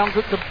inbounds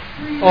it to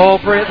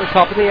Albury at the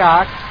top of the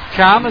arc.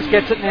 Chalmers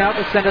gets it now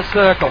at the centre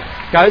circle.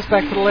 Goes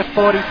back to the left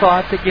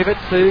 45 to give it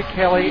to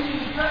Kelly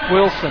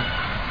Wilson.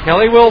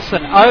 Kelly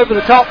Wilson over the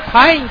top.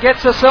 Payne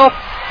gets herself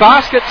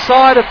basket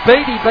side of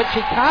Beattie, but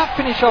she can't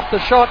finish off the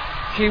shot.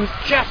 She was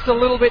just a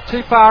little bit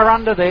too far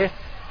under there.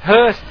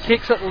 Hurst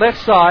kicks it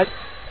left side.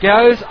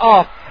 Goes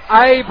off.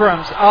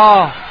 Abrams.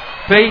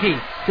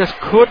 Beattie just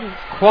couldn't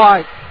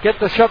quite get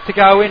the shot to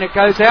go in. It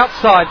goes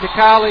outside to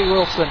Carly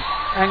Wilson.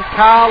 And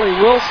Carly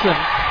Wilson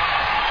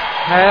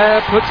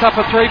puts up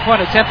a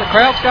 3-point attempt. The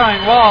crowd's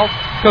going wild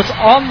because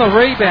on the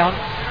rebound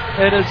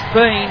it has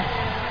been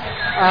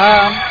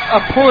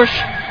a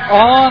push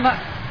on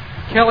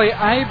Kelly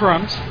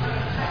Abrams,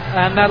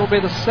 and that'll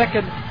be the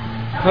second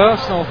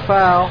personal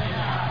foul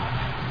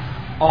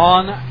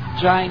on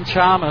Jane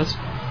Chalmers,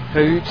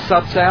 who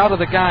subs out of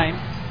the game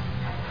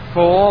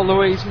for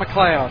Louise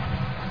McLeod.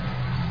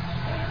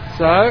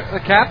 So the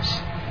Caps,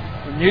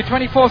 the new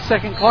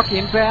 24-second clock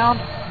inbound,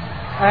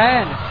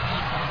 and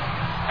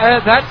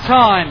at that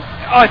time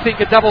I think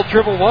a double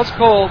dribble was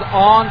called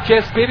on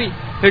Jess Bibby,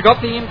 who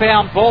got the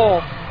inbound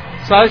ball.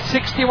 So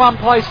 61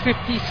 plays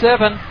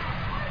 57,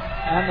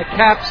 and the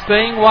Caps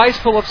being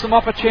wasteful of some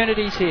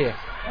opportunities here.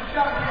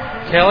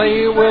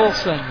 Kelly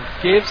Wilson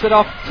gives it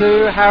off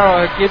to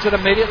Harrow, gives it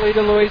immediately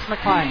to Louise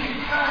McLean.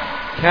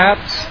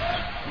 Caps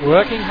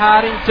working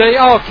hard in D.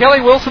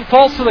 Kelly Wilson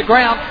falls to the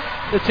ground.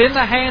 It's in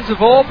the hands of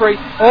Albury.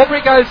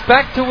 Albury goes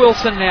back to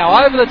Wilson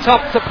now, over the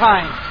top to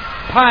Payne.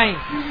 Payne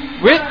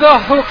with the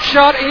hook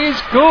shot is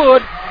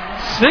good.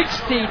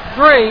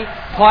 63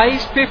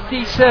 plays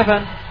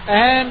 57.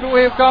 And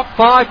we've got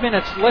 5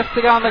 minutes left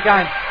to go in the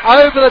game.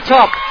 Over the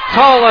top,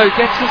 Tolo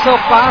gets herself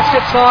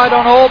basket side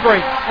on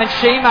Albury, and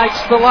she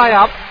makes the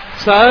layup.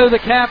 So the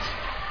Caps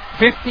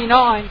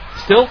 59,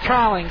 still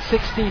trailing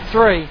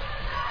 63.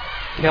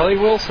 Kelly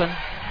Wilson,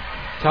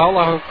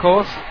 Tolo of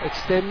course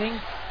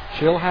extending.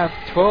 She'll have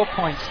 12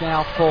 points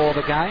now for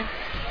the game.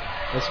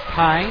 As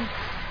Payne,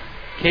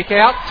 kick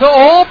out to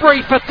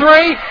Albury for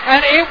 3,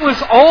 and it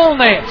was all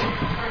net.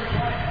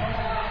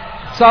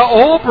 So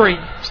Albury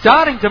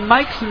starting to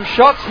make some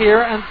shots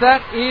here, and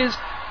that is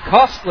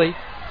costly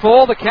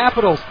for the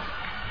Capitals.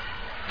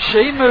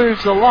 She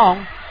moves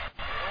along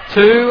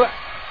to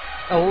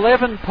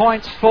 11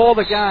 points for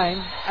the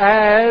game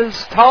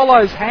as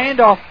Tolo's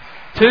handoff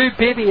to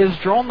Bibby has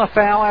drawn the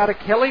foul out of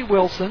Kelly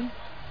Wilson.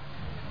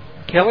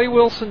 Kelly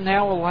Wilson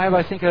now will have,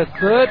 I think, her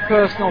third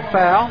personal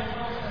foul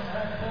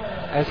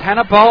as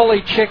Hannah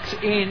Bowley checks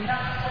in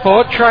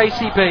for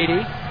Tracy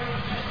Beattie.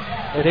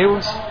 It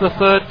was the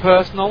third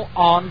personal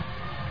on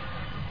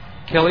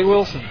Kelly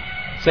Wilson.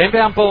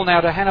 Inbound ball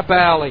now to Hannah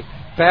Bowley.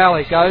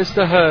 Bowley goes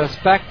to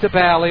Hurst. Back to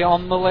Bowley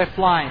on the left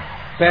lane.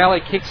 Bowley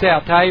kicks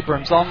out to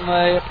Abrams on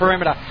the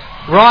perimeter.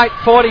 Right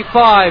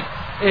 45.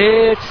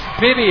 It's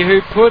Bibby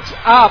who puts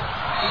up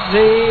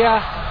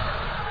the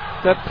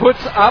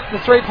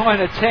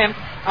 3-point attempt.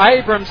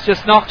 Abrams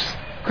just knocks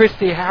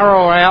Christy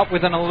Harrow out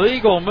with an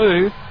illegal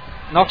move.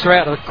 Knocks her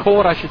out of the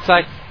court, I should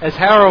say, as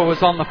Harrow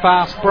was on the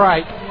fast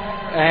break.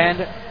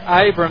 And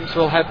Abrams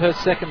will have her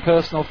second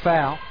personal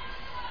foul.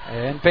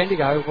 And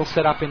Bendigo will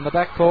set up in the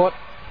backcourt.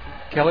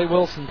 Kelly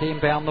Wilson to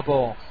inbound the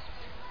ball.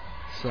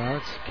 So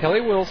it's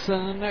Kelly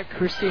Wilson,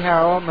 Christy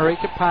Harrow,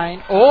 Marika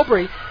Payne,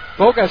 Albury.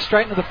 Ball goes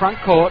straight into the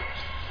front court.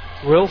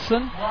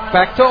 Wilson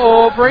back to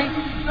Albury.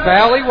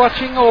 Bowley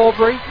watching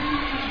Albury.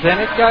 Then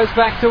it goes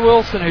back to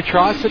Wilson, who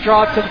tries to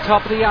drive to the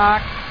top of the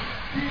arc.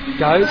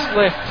 Goes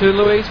left to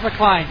Louise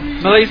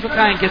McLean. Louise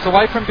McLean gets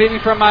away from Bibby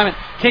for a moment.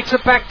 Kicks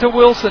it back to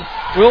Wilson.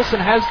 Wilson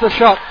has the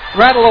shot.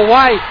 Rattle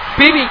away.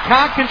 Bibby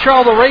can't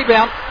control the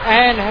rebound.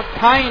 And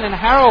Payne and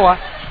Harrower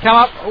come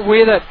up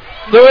with it.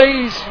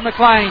 Louise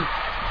McLean.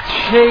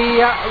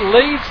 She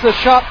leaves the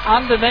shot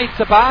underneath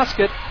the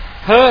basket.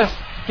 Hurst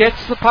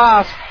gets the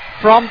pass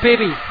from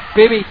Bibby.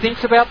 Bibby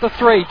thinks about the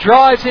 3.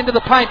 Drives into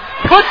the paint.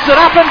 Puts it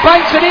up and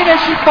banks it in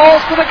as she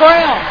falls to the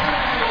ground.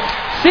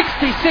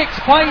 66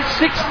 plays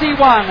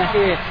 61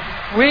 here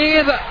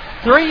with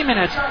 3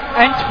 minutes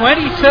and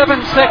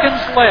 27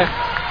 seconds left.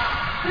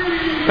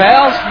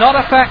 Fouls not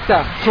a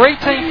factor. 3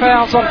 team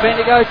fouls on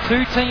Bendigo,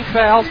 2 team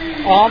fouls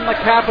on the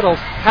Capitals.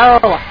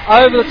 Harrower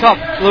over the top.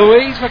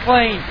 Louise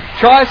McLean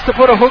tries to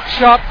put a hook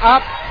shot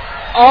up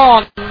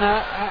on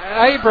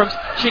Abrams.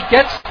 She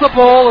gets the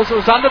ball as it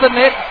was under the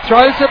net,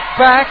 throws it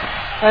back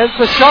as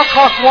the shot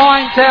clock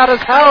winds out as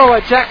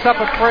Harrower jacks up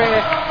a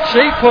prayer.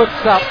 She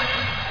puts up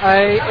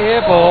a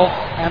air ball,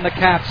 and the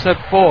Caps have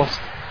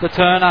forced the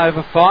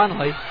turnover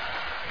finally.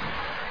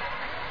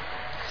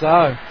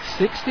 So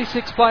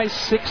 66 plays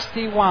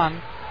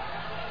 61,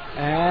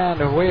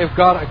 and we have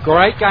got a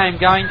great game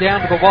going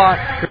down to the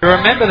wire.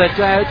 Remember that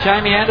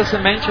Jamie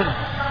Anderson mentioned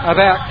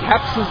about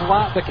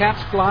the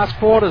Caps last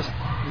quarters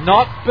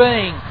not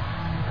being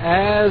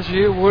as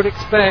you would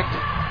expect,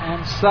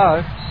 and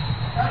so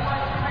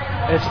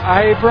it's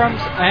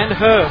Abrams and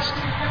Hurst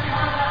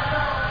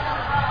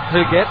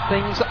who get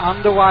things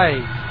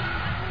underway.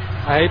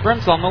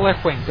 Abrams on the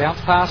left wing.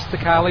 Bounce pass to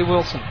Carly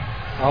Wilson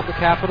of the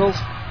Capitals.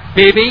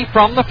 Bibby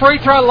from the free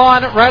throw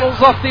line. It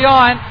rattles off the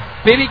iron.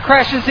 Bibby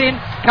crashes in.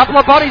 Couple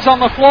of bodies on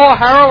the floor.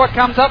 Harrower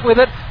comes up with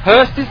it.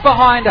 Hurst is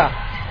behind her.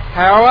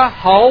 Harrower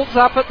holds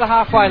up at the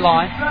halfway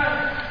line.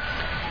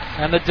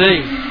 And the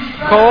D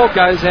call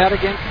goes out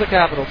against the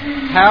Capitals.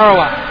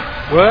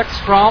 Harrower works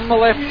from the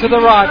left to the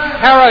right.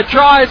 Harrower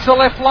drives the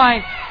left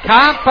lane.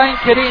 Can't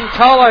bank it in.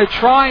 Tolo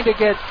trying to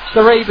get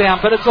the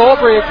rebound, but it's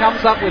Aubrey who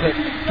comes up with it.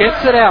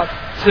 Gets it out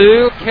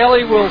to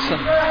Kelly Wilson.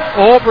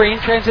 Aubrey in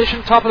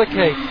transition, top of the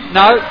key.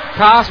 No,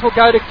 pass will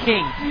go to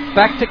King.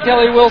 Back to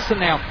Kelly Wilson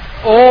now.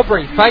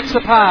 Aubrey fakes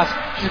the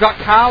pass. She's got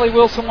Carly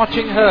Wilson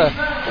watching her.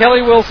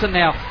 Kelly Wilson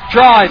now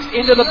drives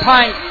into the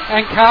paint,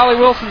 and Carly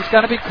Wilson's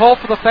going to be called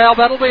for the foul.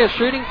 That'll be a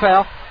shooting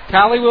foul.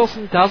 Carly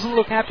Wilson doesn't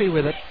look happy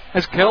with it,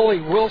 as Kelly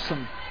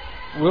Wilson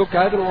will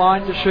go to the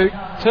line to shoot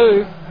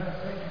two.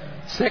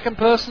 Second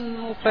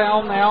personal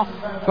foul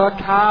now for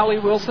Carly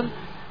Wilson.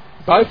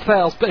 Both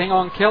fouls being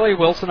on Kelly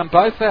Wilson, and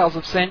both fouls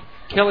have sent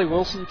Kelly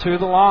Wilson to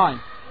the line.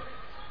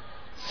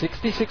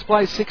 66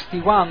 plays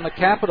 61. The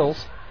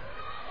Capitals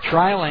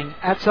trailing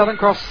at Southern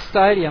Cross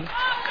Stadium.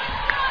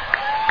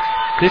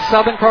 This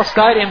Southern Cross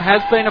Stadium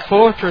has been a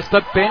fortress,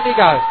 but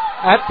Bendigo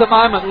at the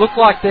moment look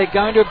like they're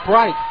going to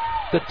break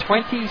the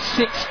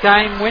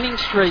 26-game winning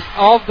streak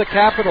of the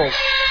Capitals.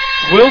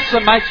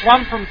 Wilson makes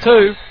one from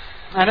two,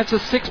 and it's a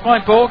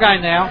 6-point ball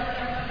game now.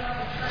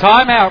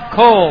 Timeout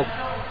called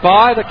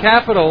by the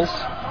Capitals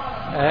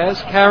as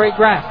Carrie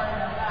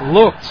Graff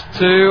looked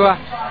to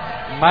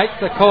make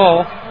the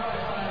call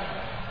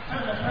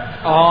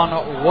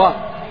on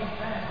what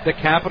the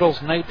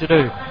Capitals need to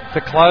do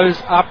to close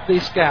up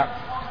this gap.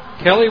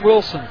 Kelly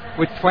Wilson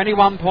with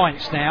 21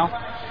 points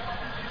now.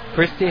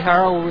 Christy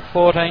Harrow with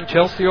 14.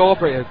 Chelsea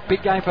Aubrey, a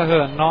big game for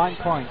her, 9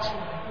 points.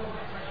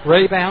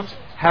 Rebounds,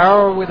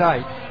 Harrow with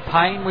 8.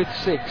 Payne with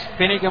 6.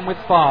 Finnegan with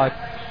 5.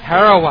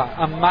 Harrower,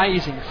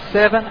 amazing,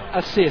 7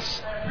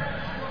 assists.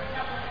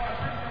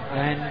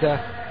 And,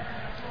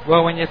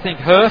 well, when you think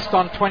Hurst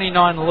on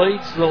 29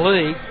 leads the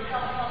league,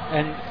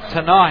 and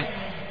tonight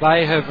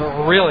they have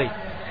really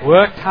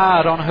worked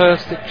hard on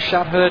Hurst to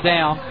shut her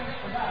down.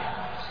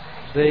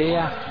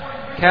 The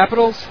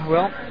Capitals,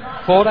 well,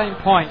 14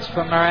 points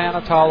from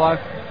Mariana Tolo.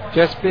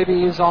 Jess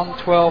Bibby is on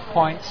 12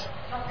 points.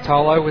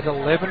 Tolo with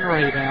 11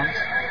 rebounds.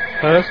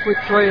 Hurst with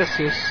 3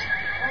 assists.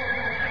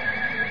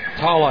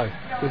 Tolo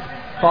with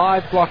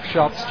 5 block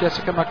shots.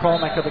 Jessica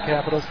McCormack of the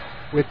Capitals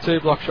with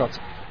 2 block shots.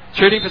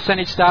 Shooting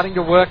percentage starting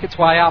to work its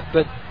way up,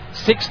 but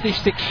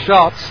 66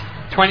 shots,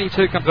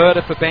 22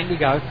 converted for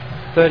Bendigo,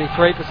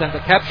 33%. The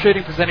Cap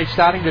shooting percentage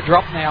starting to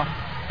drop now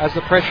as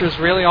the pressure is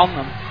really on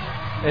them.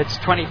 It's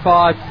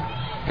 25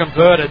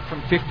 converted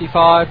from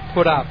 55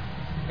 put up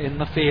in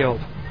the field.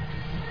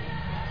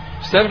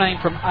 17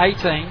 from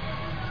 18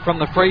 from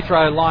the free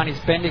throw line is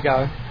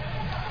Bendigo,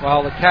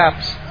 while the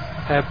Caps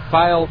have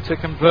failed to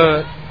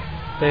convert.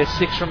 They're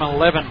 6 from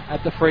 11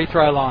 at the free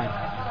throw line.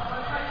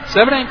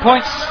 17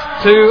 points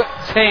to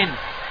 10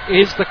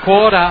 is the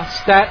quarter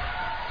stat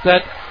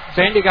that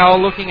Bendigo are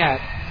looking at.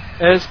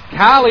 As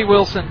Carly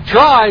Wilson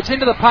drives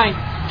into the paint,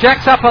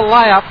 jacks up a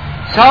layup.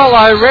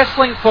 Tolo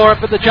wrestling for it,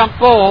 but the jump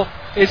ball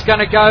is going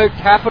to go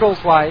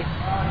Capitals' way,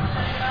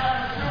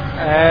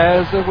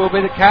 as it will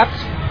be the Caps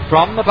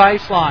from the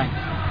baseline.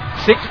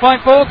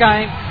 6-point ball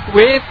game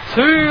with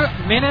 2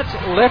 minutes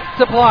left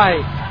to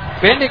play.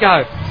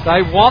 Bendigo,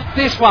 they want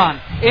this one.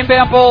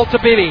 Inbound ball to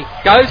Bibby.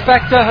 Goes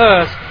back to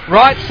Hurst.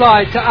 Right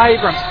side to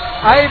Abrams.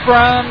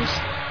 Abrams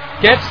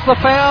gets the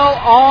foul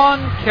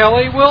on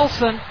Kelly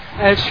Wilson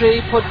as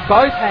she put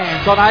both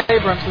hands on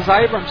Abrams as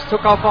Abrams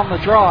took off on the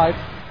drive.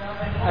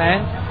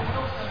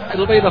 And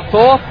it'll be the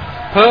 4th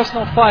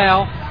personal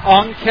foul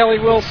on Kelly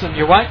Wilson.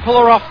 You won't pull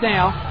her off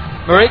now.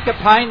 Marika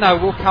Payne, though,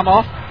 will come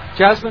off.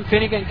 Jasmine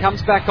Finnegan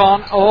comes back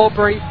on.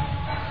 Aubrey.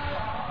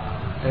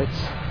 It's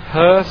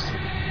Hurst,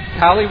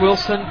 Carly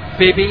Wilson,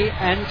 Bibby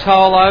and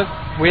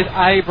Tolo with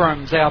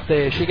Abrams out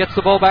there. She gets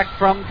the ball back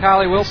from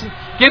Carly Wilson.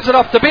 Gives it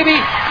off to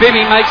Bibby.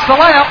 Bibby makes the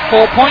layup.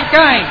 4-point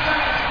game.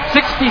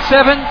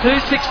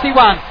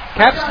 67-61.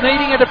 Caps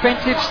needing a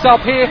defensive stop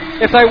here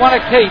if they want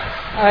to keep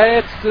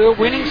it's the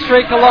winning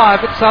streak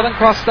alive at Southern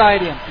Cross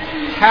Stadium.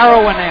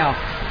 Harrower now.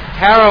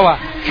 Harrower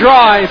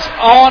drives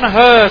on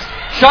Hurst.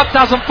 Shot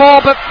doesn't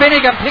fall, but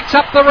Finnegan picks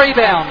up the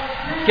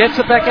rebound. Gets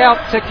it back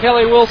out to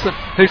Kelly Wilson,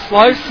 who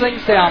slows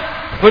things down.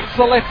 Puts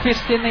the left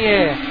fist in the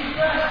air.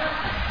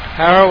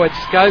 Harrower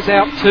goes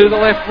out to the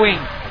left wing.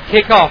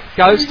 Kick-off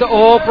goes to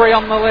Aubrey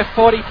on the left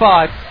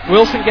 45.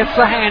 Wilson gets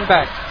the hand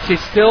back.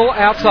 She's still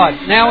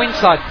outside. Now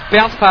inside.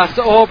 Bounce pass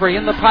to Aubrey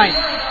in the paint.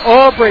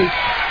 Aubrey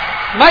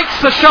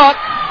makes the shot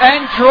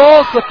and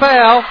draws the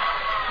foul.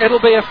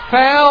 It'll be a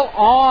foul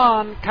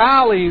on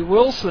Carly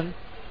Wilson.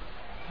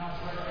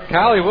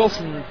 Carly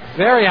Wilson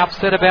very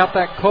upset about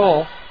that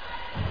call.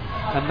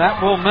 And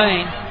that will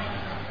mean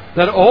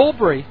that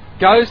Aubrey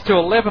goes to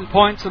 11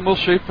 points and will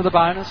shoot for the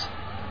bonus.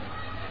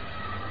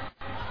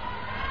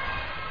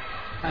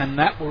 And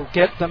that will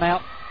get them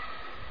out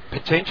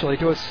potentially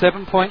to a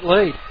 7-point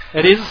lead.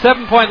 It is a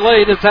 7-point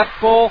lead as that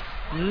ball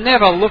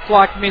never looked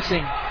like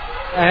missing.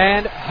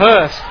 And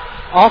Hurst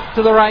off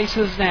to the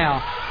races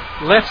now.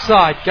 Left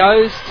side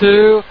goes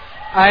to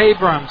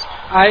Abrams.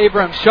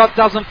 Abrams, shot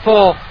doesn't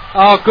fall.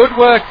 Oh, good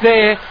work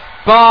there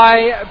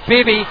by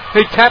Bibby,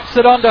 who taps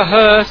it onto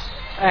Hurst.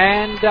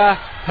 And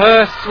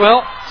Hurst,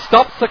 well,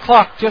 stops the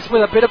clock just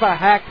with a bit of a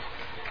hack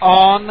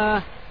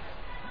on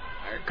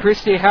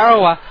Christy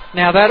Harrower.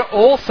 Now that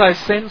also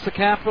sends the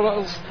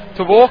Capitals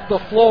to walk the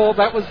floor.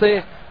 That was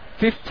their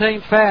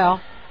 15th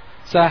foul.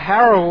 So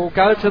Harrower will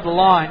go to the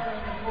line.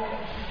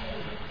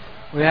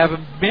 We have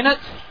a minute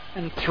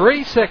and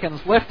 3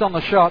 seconds left on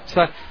the shot.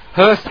 So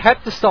Hurst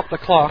had to stop the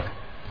clock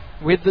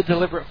with the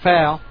deliberate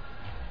foul.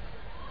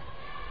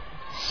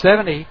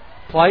 70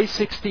 plays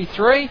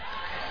 63,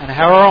 and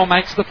Harrower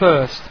makes the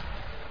first.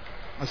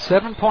 A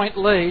 7-point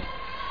lead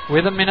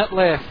with a minute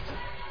left.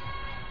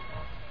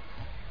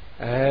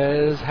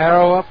 As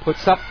Harrower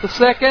puts up the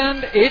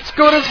second, it's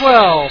good as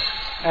well.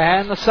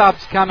 And the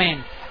subs come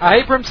in.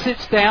 Abrams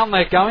sits down,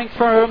 they're going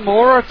for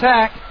more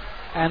attack,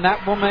 and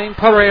that will mean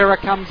Pereira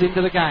comes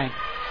into the game.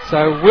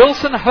 So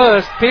Wilson,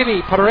 Hurst,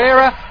 Bibby,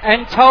 Pereira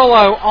and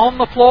Tolo on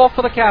the floor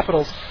for the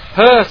Capitals.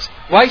 Hurst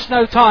wastes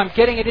no time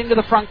getting it into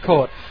the front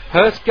court.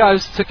 Hurst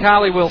goes to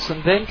Carly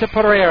Wilson, then to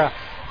Pereira.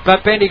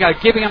 But Bendigo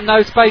giving him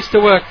no space to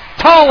work.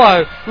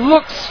 Tolo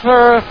looks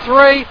for a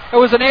three. It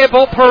was an air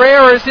ball.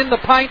 Pereira is in the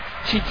paint.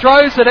 She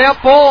throws it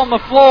out. Ball on the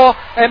floor.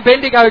 And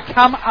Bendigo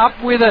come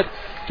up with it.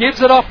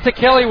 Gives it off to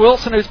Kelly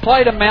Wilson, who's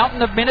played a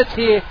mountain of minutes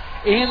here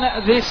in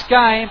this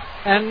game.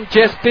 And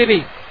Jess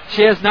Bibby.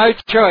 She has no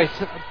choice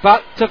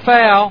but to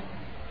foul.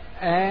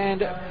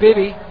 And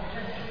Bibby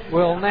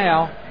will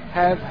now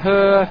have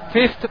her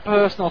 5th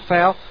personal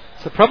foul.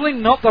 So probably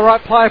not the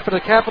right player for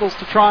the Capitals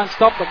to try and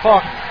stop the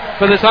clock.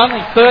 But there's only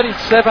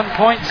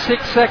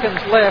 37.6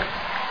 seconds left.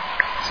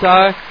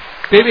 So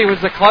Bibby was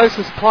the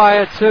closest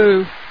player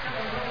to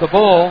the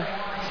ball.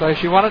 So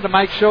she wanted to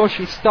make sure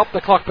she stopped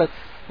the clock. But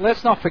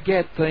let's not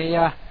forget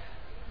the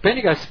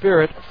Bendigo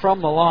Spirit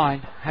from the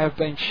line have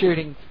been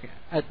shooting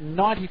at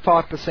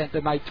 95%. They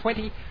made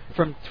 20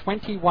 from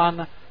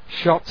 21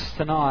 shots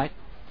tonight.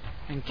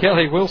 And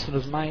Kelly Wilson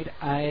has made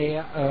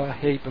a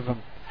heap of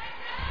them.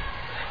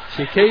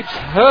 She keeps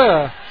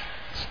her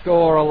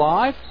score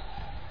alive,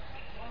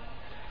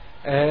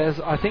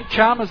 as I think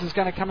Chalmers is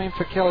going to come in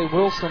for Kelly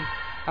Wilson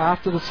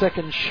after the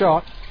second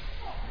shot.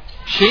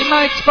 She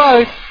makes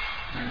both.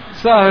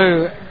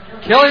 So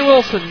Kelly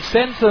Wilson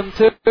sends them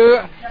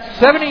to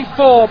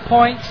 74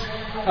 points,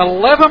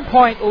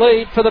 11-point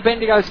lead for the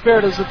Bendigo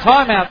Spirit as the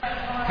timeout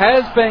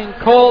has been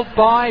called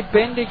by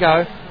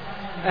Bendigo.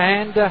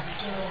 And,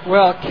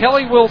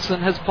 Kelly Wilson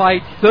has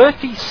played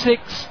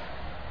 36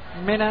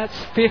 minutes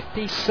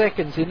 50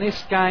 seconds in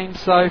this game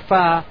so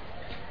far.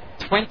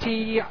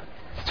 20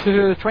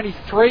 to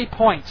 23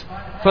 points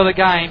for the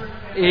game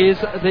is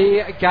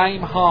the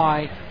game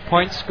high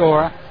point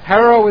scorer.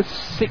 Harrow is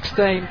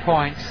 16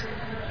 points.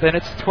 Then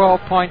it's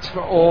 12 points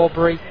for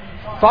Aubrey,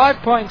 5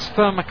 points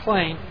for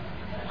McLean,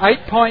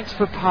 8 points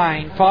for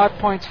Payne, 5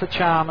 points for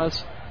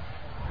Chalmers,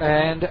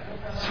 and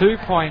 2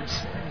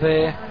 points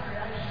there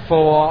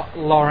for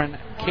Lauren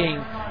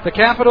King. The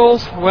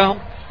Capitals,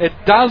 it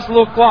does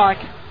look like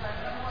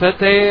that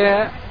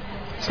their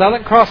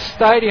Southern Cross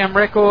Stadium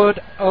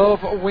record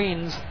of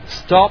wins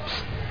stops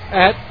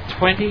at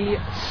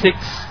 26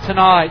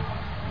 tonight.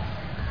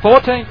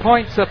 14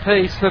 points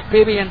apiece for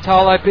Bibby and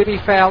Tolo. Bibby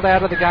fouled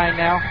out of the game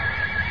now.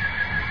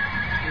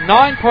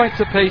 9 points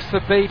apiece for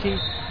Beattie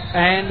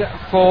and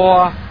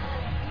for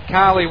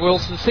Carly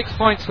Wilson. 6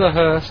 points for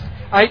Hurst.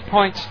 8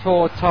 points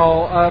for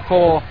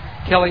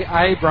Kelly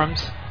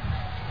Abrams.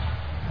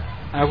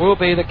 Will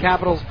be the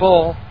Capitals'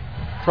 ball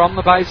from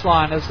the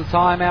baseline as the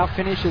timeout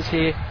finishes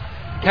here.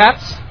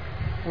 Caps,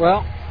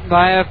 they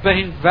have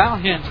been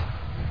valiant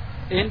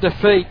in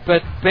defeat,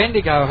 but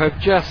Bendigo have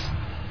just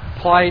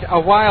played a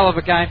whale of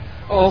a game.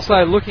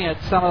 Also looking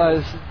at some of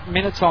those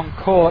minutes on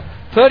court,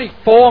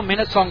 34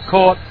 minutes on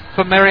court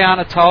for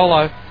Mariana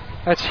Tolo.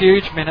 That's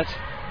huge minutes.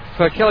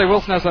 For Kelly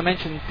Wilson, as I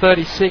mentioned,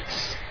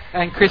 36,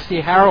 and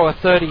Christy Harrower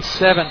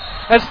 37.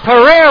 As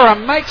Pereira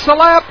makes a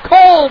layup,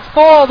 called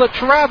for the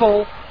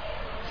travel.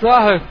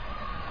 So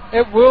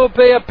it will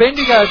be a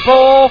Bendigo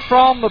ball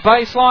from the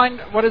baseline.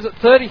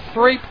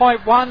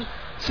 33.1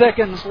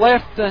 seconds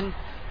left, and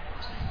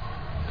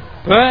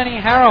Bernie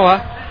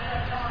Harrower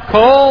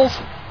calls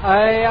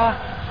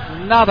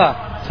another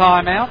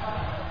timeout.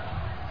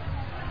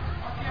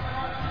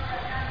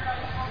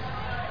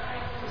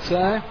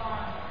 So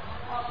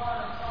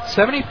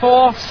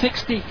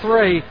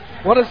 74-63.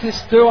 What does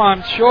this do?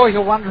 I'm sure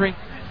you're wondering.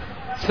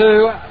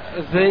 To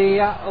the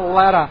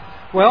ladder.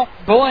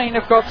 Bulleen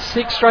have got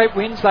 6 straight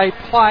wins. They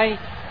play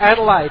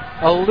Adelaide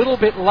a little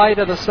bit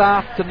later this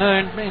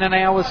afternoon, in an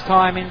hour's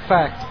time, in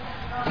fact.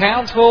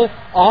 Townsville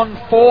on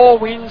 4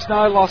 wins,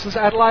 no losses.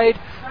 Adelaide,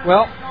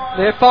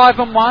 they're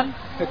 5-1.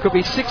 It could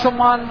be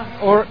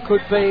 6-1, or it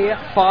could be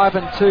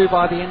 5-2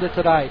 by the end of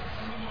today.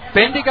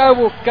 Bendigo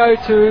will go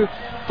to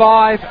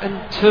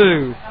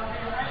 5-2.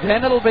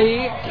 Then it'll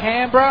be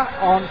Canberra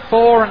on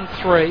 4 and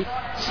 3,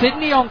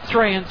 Sydney on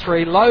 3 and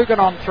 3, Logan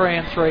on 3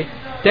 and 3,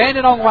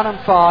 Dandenong 1 and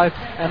 5,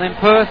 and then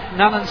Perth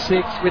none and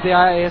 6 with the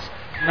AIS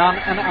none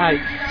and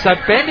 8. So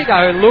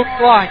Bendigo look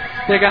like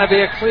they're going to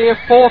be a clear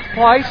 4th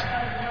place,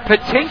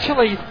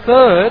 potentially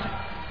 3rd,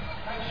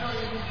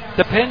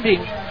 depending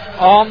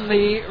on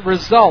the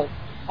result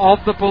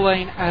of the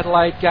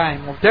Bulleen-Adelaide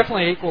game. Well,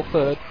 definitely equal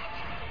 3rd,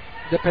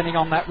 depending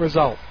on that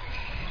result.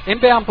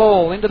 Inbound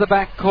ball into the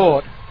back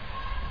court.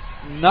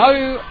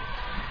 No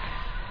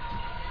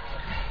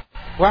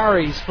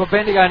worries for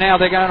Bendigo now.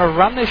 They're going to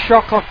run this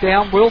shot clock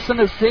down. Wilson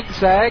has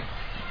zigzagged.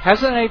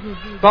 Hasn't even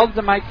bothered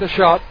to make the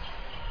shot.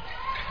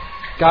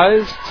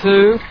 Goes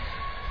to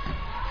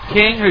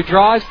King, who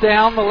drives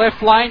down the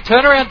left lane.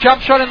 Turnaround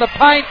jump shot in the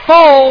paint.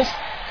 Falls.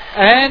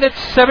 And it's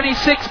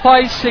 76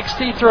 plays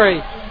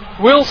 63.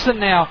 Wilson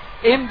now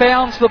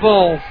inbounds the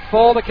ball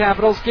for the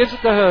Capitals. Gives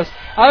it to Hurst.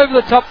 Over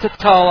the top to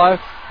Tolo.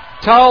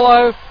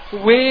 Tolo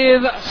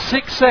with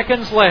 6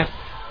 seconds left.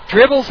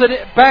 Dribbles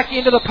it back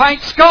into the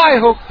paint.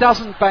 Skyhook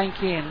doesn't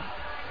bank in.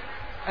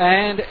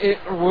 And it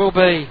will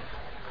be.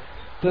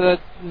 The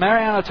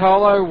Mariano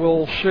Tolo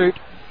will shoot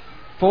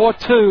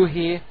 4-2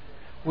 here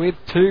with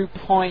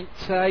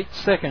 2.8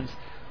 seconds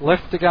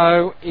left to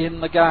go in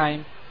the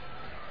game.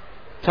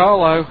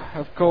 Tolo,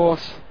 of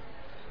course,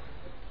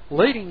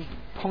 leading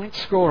point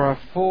scorer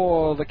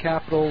for the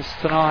Capitals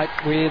tonight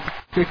with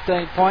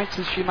 15 points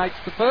as she makes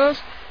the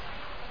first.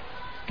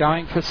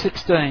 Going for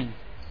 16.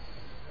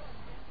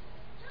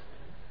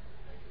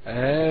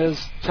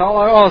 As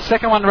Tolo,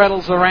 second one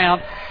rattles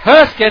around.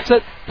 Hurst gets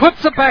it,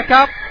 puts it back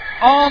up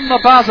on the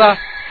buzzer,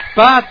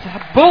 but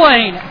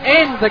Bulleen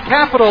end the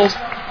Capitals'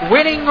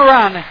 winning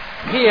run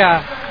here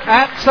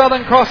at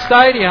Southern Cross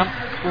Stadium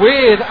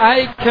with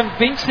a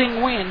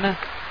convincing win.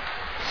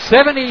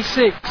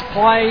 76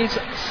 plays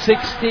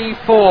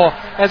 64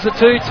 as the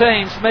two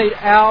teams meet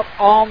out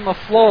on the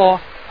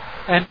floor,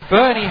 and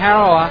Bernie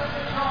Harrower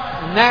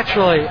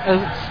naturally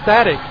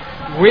ecstatic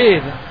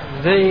with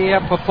the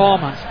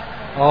performance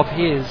of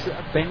his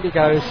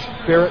Bendigo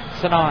Spirit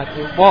tonight.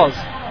 It was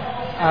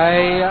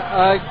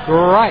a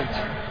great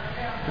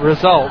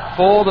result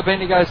for the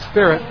Bendigo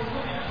Spirit,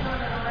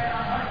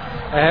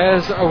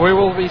 as we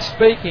will be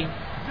speaking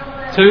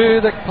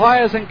to the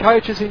players and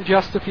coaches in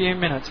just a few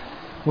minutes.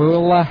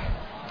 We'll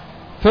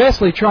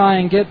firstly try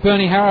and get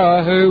Bernie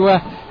Harrower, who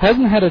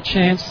hasn't had a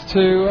chance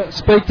to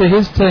speak to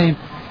his team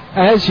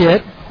as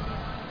yet.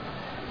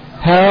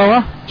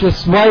 Harrower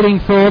just waiting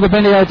for the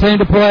Bendigo team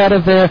to pull out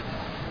of their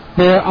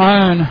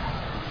own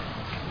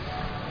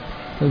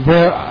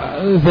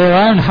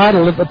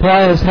huddle that the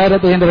players had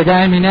at the end of the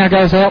game. He now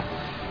goes out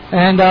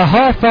and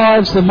high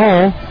fives them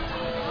all,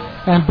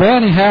 and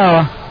Bernie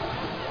Harrower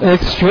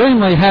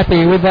extremely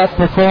happy with that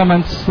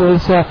performance,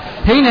 as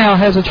he now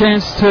has a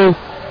chance to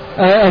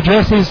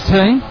address his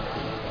team.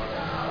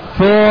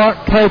 For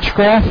Coach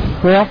Graff,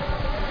 well,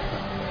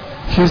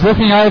 she's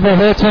looking over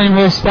her team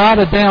who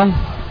started down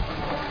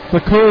the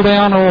cool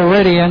down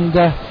already, and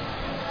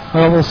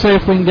we'll see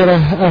if we can get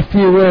a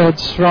few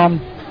words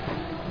from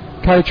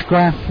Coach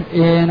Graff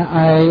in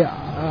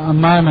a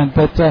moment.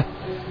 But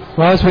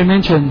well, as we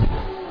mentioned,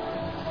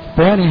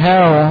 Bernie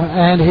Harrower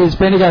and his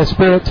Bendigo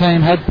Spirit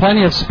team had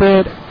plenty of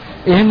spirit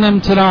in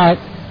them tonight,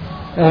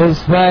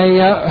 as they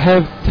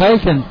have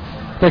taken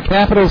the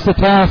Capitals to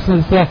task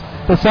as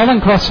the Southern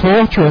Cross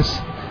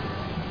Fortress.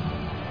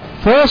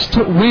 First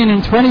win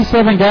in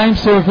 27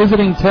 games to a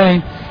visiting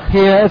team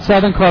here at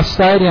Southern Cross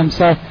Stadium.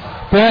 So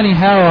Bernie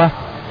Harrower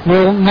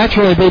will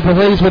naturally be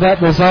pleased with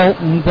that result,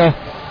 and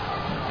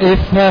if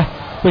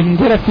we can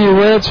get a few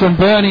words from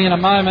Bernie in a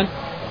moment.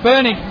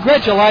 Bernie,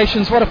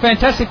 congratulations. What a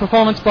fantastic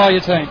performance by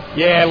your team.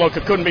 Yeah, look, I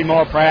couldn't be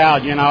more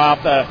proud,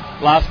 after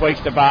last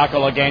week's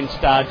debacle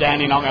against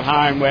Dandenong at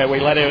home, where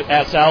we let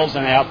ourselves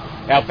and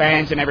our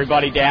fans and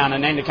everybody down,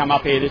 and then to come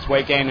up here this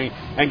weekend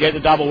and get the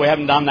double. We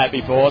haven't done that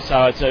before,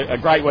 so it's a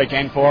great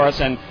weekend for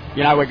us, and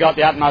we've got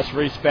the utmost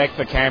respect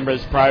for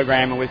Canberra's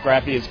program and with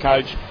Graffy as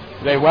coach.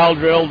 They're well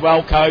drilled,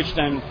 well coached,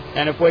 and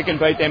if we can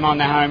beat them on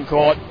their home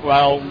court,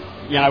 well,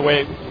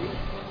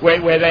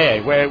 we're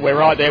there. We're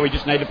right there. We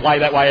just need to play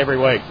that way every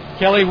week.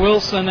 Kelly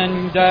Wilson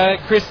and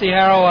Christy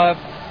Harrower,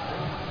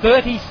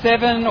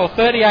 37 or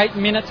 38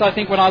 minutes, I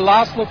think, when I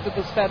last looked at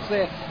the stats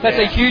there. That's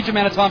a huge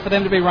amount of time for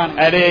them to be running.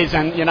 It is,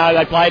 and,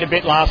 they played a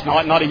bit last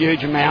night. Not a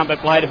huge amount, but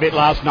played a bit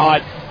last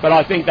night. But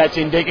I think that's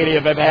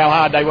indicative of how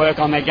hard they work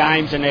on their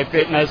games and their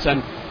fitness,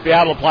 and be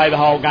able to play the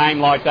whole game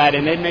like that.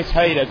 And in this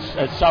heat,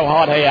 it's so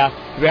hot here,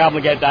 to be able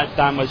to get that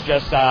done was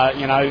just, I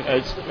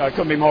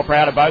couldn't be more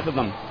proud of both of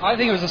them. I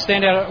think it was a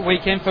standout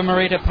weekend for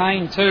Marita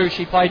Payne too.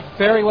 She played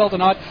very well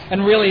tonight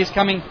and really is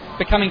becoming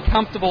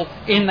comfortable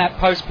in that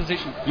post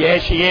position. Yeah,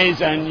 she is,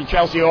 and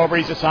Chelsea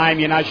Aubrey's the same.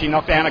 She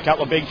knocked down a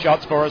couple of big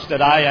shots for us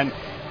today,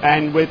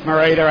 and with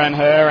Marita and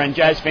her, and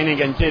Jazz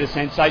Finnegan did a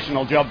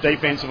sensational job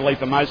defensively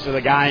for most of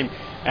the game.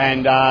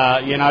 And,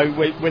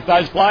 with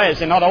those players,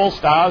 they're not all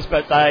stars,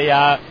 but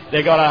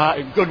they've got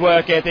a good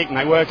work ethic, and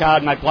they work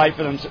hard, and they play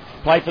for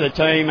play for the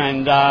team,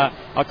 and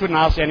I couldn't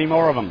ask any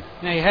more of them.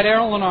 Now, you had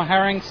Eleanor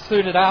Herring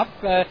suited up.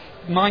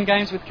 Mind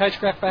games with Coach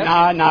Graf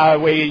back? No,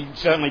 we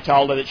certainly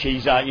told her that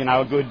she's,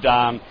 a good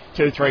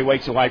 2-3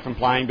 weeks away from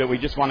playing, but we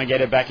just want to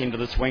get her back into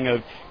the swing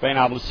of being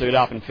able to suit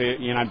up and,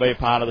 be a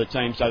part of the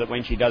team so that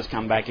when she does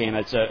come back in,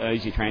 it's an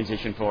easy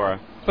transition for her.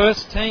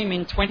 First team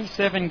in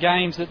 27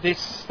 games at this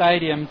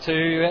stadium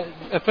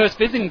first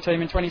visiting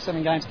team in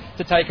 27 games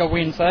to take a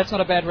win, so that's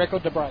not a bad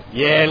record to break.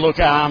 Yeah, look,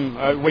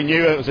 we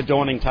knew it was a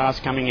daunting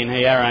task coming in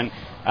here, and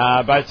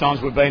both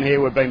times we've been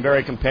here, we've been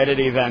very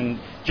competitive and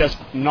just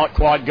not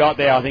quite got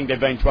there. I think there've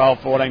been 12,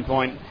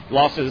 14-point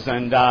losses,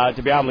 and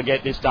to be able to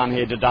get this done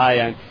here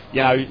today, and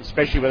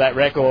especially with that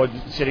record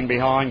sitting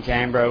behind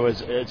Canberra,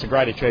 it's a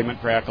great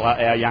achievement for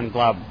our young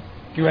club.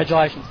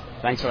 Congratulations.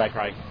 Thanks for that,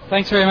 Craig.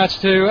 Thanks very much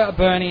to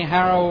Bernie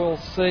Harrow. We'll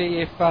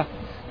see if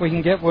we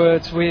can get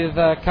words with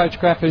Coach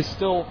Graf, who's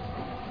still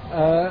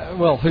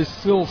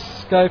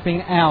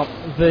scoping out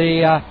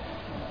the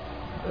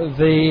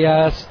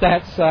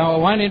stats. So I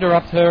won't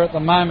interrupt her at the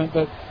moment,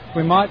 but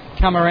we might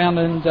come around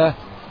and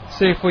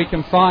see if we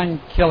can find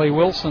Kelly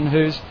Wilson,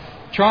 who's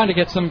trying to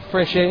get some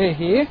fresh air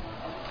here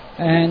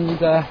and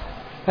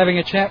having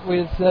a chat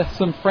with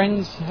some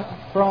friends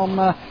from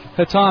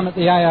her time at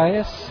the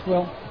AIS.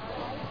 Well,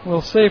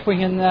 we'll see if we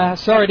can...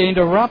 sorry to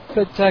interrupt,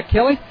 but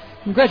Kelly,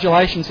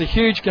 congratulations. A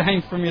huge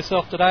game from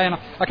yourself today, and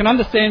I can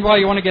understand why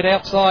you want to get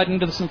outside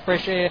into some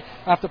fresh air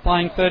after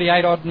playing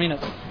 38-odd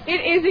minutes.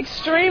 It is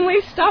extremely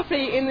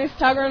stuffy in this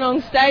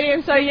Tuggeranong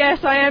Stadium, so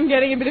yes, I am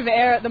getting a bit of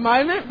air at the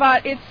moment,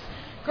 but it's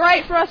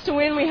great for us to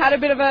win. We had a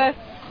bit of a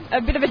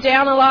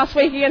downer last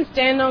week against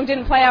Dandenong,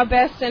 didn't play our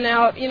best,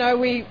 and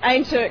we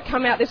aim to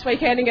come out this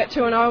weekend and get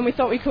 2-0, and we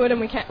thought we could,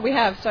 and we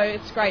have, so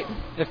it's great.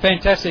 Yeah,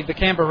 fantastic. The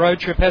Canberra road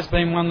trip has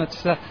been one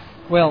that's,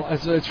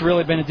 it's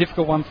really been a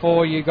difficult one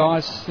for you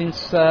guys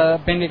since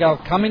Bendigo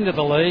have come into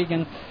the league,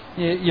 and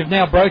you've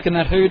now broken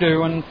that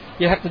hoodoo, and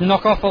you have to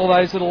knock off all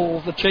those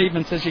little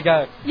achievements as you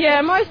go.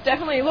 Yeah, most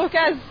definitely. Look,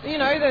 as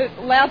the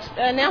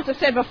announcer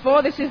said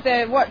before, this is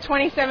their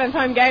 27th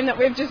home game that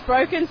we've just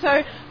broken.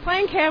 So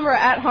playing Canberra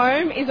at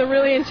home is a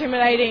really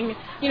intimidating,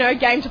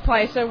 game to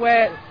play. So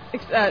we're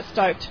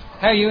stoked.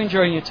 How are you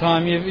enjoying your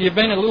time? You've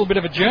been a little bit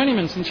of a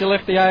journeyman since you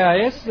left the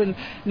AIS, and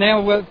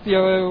now with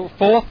your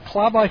fourth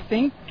club, I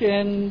think,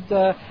 and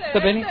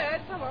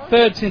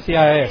third since the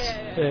AIS.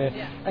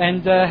 Yeah.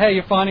 And how are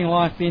you finding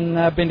life in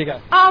Bendigo?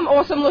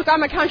 Awesome. Look,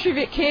 I'm a Country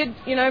Vic kid.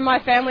 My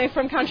family are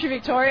from Country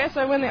Victoria,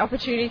 so when the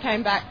opportunity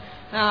came back,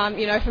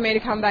 for me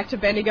to come back to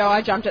Bendigo,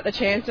 I jumped at the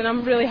chance, and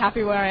I'm really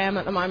happy where I am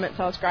at the moment,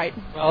 so it's great.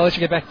 Well, I'll let you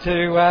get back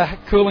to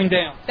cooling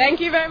down. Thank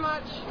you very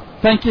much.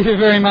 Thank you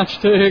very much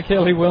to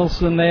Kelly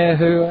Wilson there,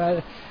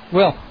 who,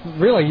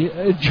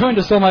 really joined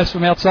us almost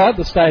from outside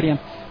the stadium.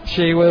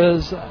 She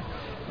was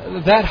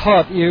that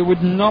hot, you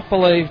would not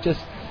believe, just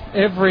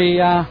every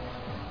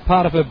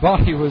part of her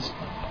body was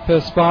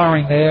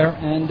perspiring there.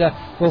 And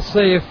we'll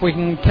see if we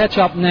can catch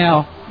up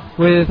now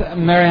with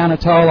Mariana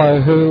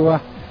Tolo, who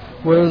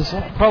was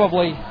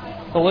probably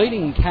the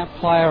leading cap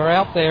player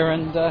out there,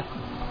 and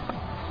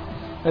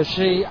as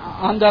she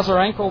undoes her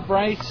ankle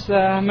brace.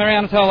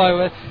 Mariana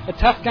Tolo, a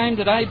tough game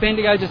today.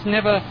 Bendigo just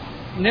never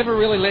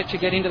really let you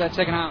get into that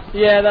second half.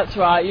 Yeah, that's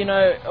right.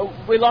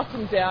 We locked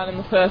them down in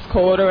the first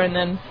quarter, and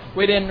then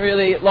we didn't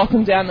really lock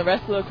them down the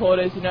rest of the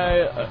quarters.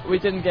 We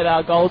didn't get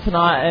our goal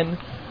tonight, and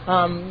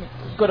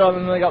good on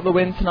them, they got the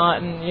win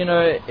tonight, and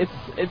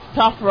it's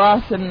tough for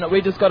us, and we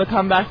just got to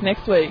come back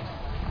next week.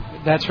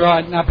 That's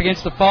right, and up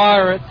against the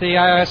fire at the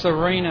AIS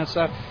Arena,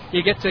 so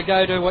you get to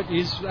go to what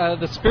is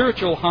the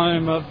spiritual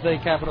home of the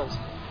Capitals.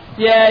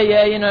 Yeah,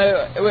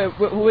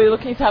 we're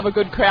looking to have a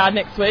good crowd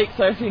next week,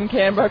 so if in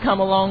Canberra, come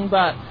along,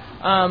 but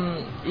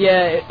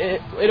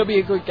it'll be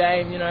a good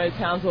game.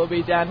 Townsville will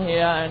be down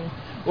here, and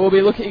we'll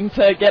be looking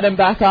to get them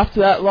back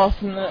after that loss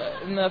in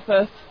the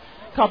first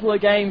couple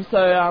of games,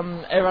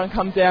 so everyone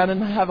comes down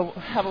and have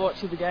a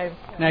watch of the game.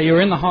 Now,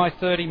 you're in the high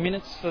 30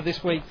 minutes for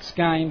this week's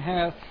game.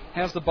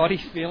 How's the body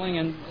feeling,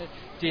 and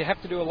do you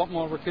have to do a lot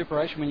more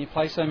recuperation when you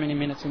play so many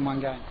minutes in one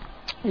game?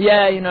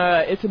 Yeah,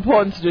 it's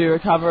important to do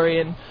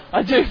recovery, and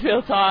I do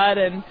feel tired,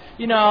 and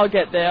I'll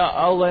get there.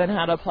 I'll learn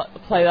how to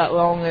play that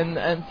long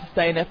and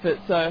sustain effort,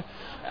 so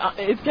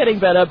it's getting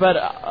better, but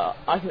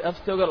I've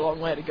still got a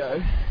long way to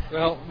go.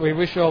 Well, we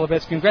wish you all the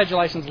best.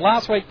 Congratulations.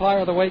 Last week, Player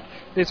of the Week.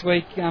 This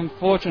week,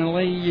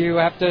 unfortunately, you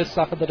have to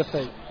suffer the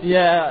defeat.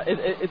 Yeah,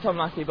 it's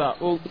unlucky, but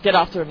we'll get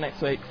after it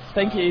next week.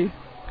 Thank you.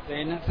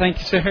 Then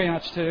thank you very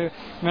much to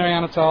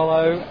Mariana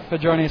Tolo for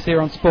joining us here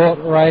on Sport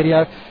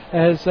Radio.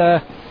 As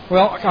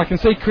I can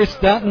see Chris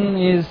Dutton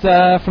is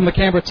from the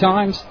Canberra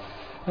Times.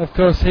 Of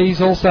course,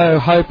 he's also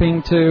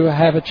hoping to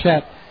have a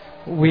chat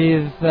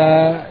with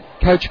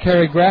Coach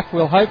Kerry Graf.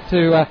 We'll hope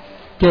to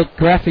get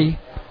Graffy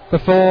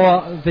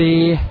before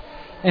the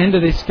end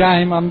of this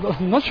game.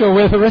 I'm not sure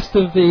where the rest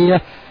of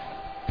the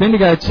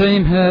Bendigo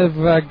team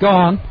have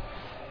gone,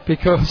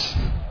 because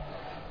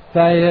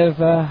they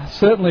have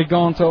certainly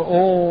gone to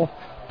all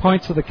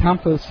points of the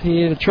compass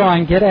here to try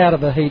and get out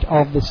of the heat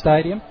of the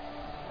stadium.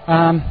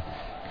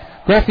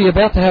 Graffy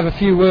about to have a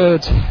few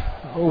words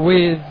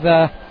with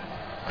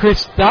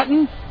Chris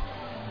Dutton.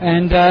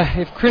 And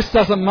if Chris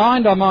doesn't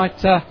mind, I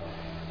might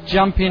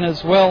jump in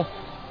as well.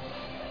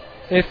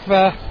 If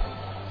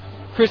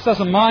Chris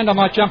doesn't mind, I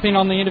might jump in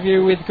on the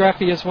interview with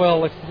Graffy as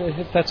well,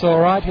 if that's all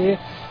right here.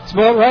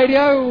 Sport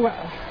Radio,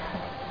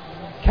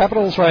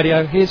 Capitals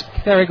Radio. Here's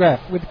Kerry Graff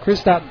with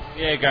Chris Dutton.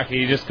 Yeah, Graffy,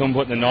 you just couldn't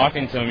put the knife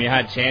into them. You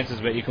had chances,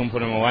 but you couldn't put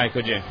them away,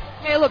 could you?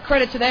 Yeah, look,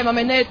 credit to them. I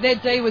mean, their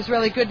D was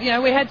really good. You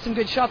know, we had some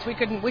good shots. We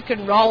couldn't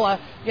roll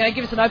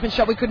give us an open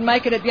shot. We couldn't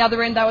make it at the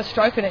other end. They were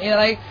stroking it. You know,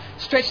 they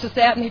stretched us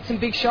out and hit some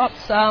big shots.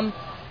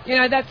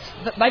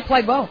 They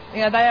played well.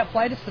 You know, they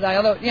outplayed us today.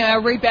 Although, you know,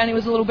 our rebounding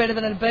was a little better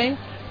than it had been.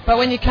 But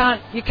when you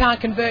can't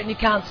convert and you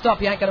can't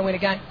stop, you ain't going to win a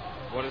game.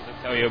 What does it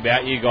tell you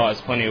about you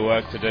guys? Plenty of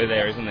work to do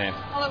there, isn't there?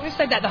 Oh, look, we've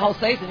said that the whole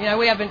season. You know,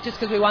 we haven't, just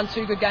because we won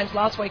 2 good games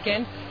last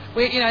weekend.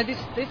 This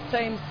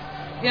team's,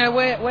 you know,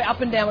 we're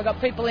up and down. We've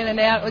got people in and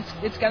out.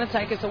 It's going to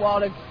take us a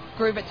while to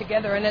groove it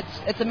together, and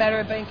it's a matter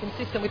of being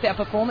consistent with our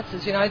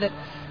performances. You know that,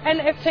 and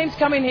if teams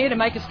come in here to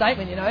make a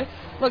statement, you know,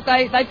 look,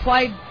 they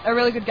played a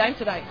really good game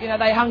today. You know,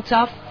 they hung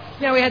tough.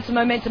 You know, we had some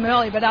momentum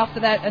early, but after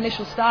that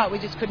initial start, we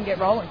just couldn't get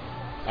rolling.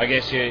 I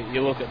guess you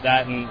look at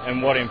that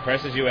and what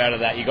impresses you out of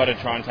that. You got to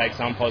try and take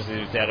some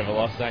positives out of a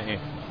loss, don't you?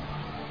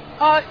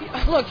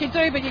 Look, you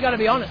do, but you got to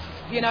be honest.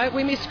 You know,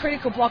 we missed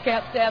critical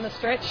blockouts down the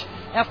stretch.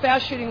 Our foul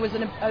shooting was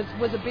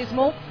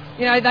abysmal.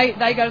 You know,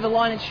 they go to the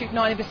line and shoot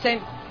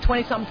 90%,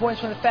 20-something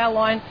points from the foul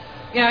line.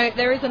 You know,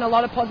 there isn't a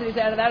lot of positives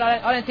out of that.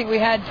 I don't think we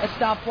had a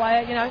star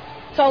player. You know,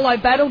 Solo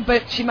battled,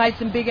 but she made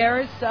some big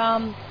errors.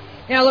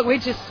 You know, look, we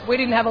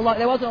didn't have a lot.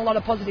 There wasn't a lot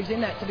of positives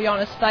in that, to be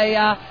honest.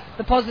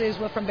 The positives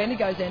were from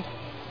Bendigo's end.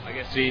 I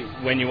guess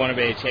when you want to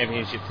be a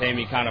championship team,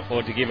 you can't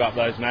afford to give up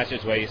those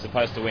matches where you're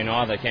supposed to win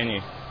either, can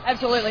you?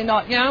 Absolutely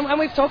not. You know, and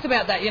we've talked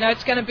about that. You know,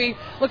 it's going to be,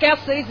 look, our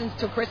season's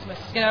till Christmas.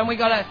 You know, and we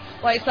got to,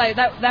 like you say,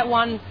 that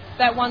one's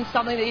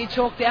something that you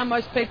chalk down.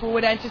 Most people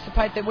would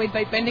anticipate that we'd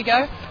beat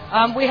Bendigo.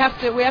 We have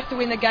to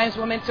win the games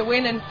we're meant to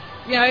win, and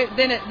you know,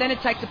 then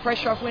it takes the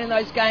pressure off winning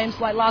those games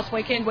like last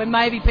weekend, where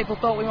maybe people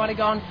thought we might have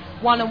gone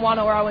 1-1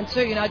 or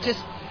 0-2. You know,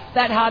 just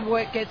that hard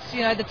work gets,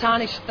 you know, the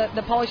tarnish,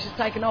 the polish is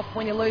taken off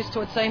when you lose to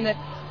a team that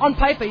on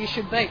paper you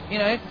should beat. You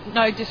know,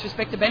 no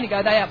disrespect to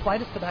Bendigo, they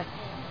outplayed us today.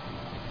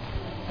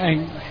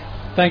 And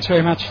thanks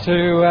very much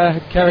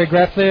to Kerry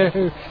Graff there,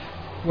 who,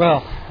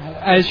 well,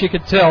 as you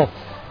could tell,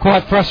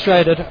 quite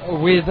frustrated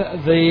with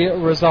the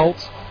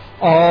results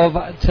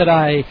of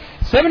today.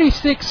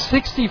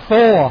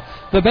 76-64,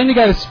 the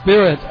Bendigo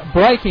Spirit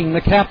breaking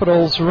the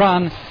Capitals'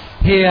 run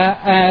here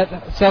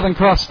at Southern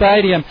Cross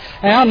Stadium.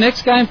 Our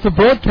next game for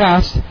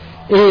broadcast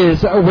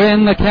is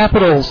when the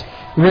Capitals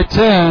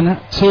return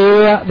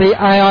to the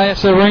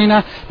AIS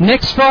Arena.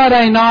 Next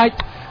Friday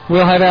night,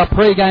 we'll have our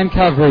pre-game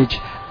coverage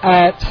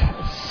at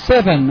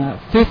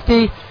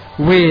 7:50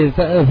 with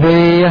the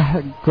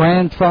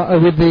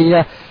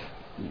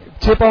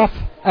tip-off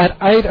at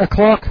 8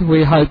 o'clock.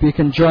 We hope you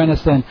can join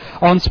us then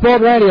on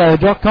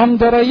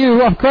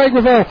sportradio.com.au. I'm Craig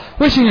Revell,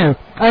 wishing you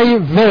a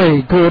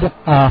very good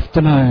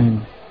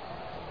afternoon.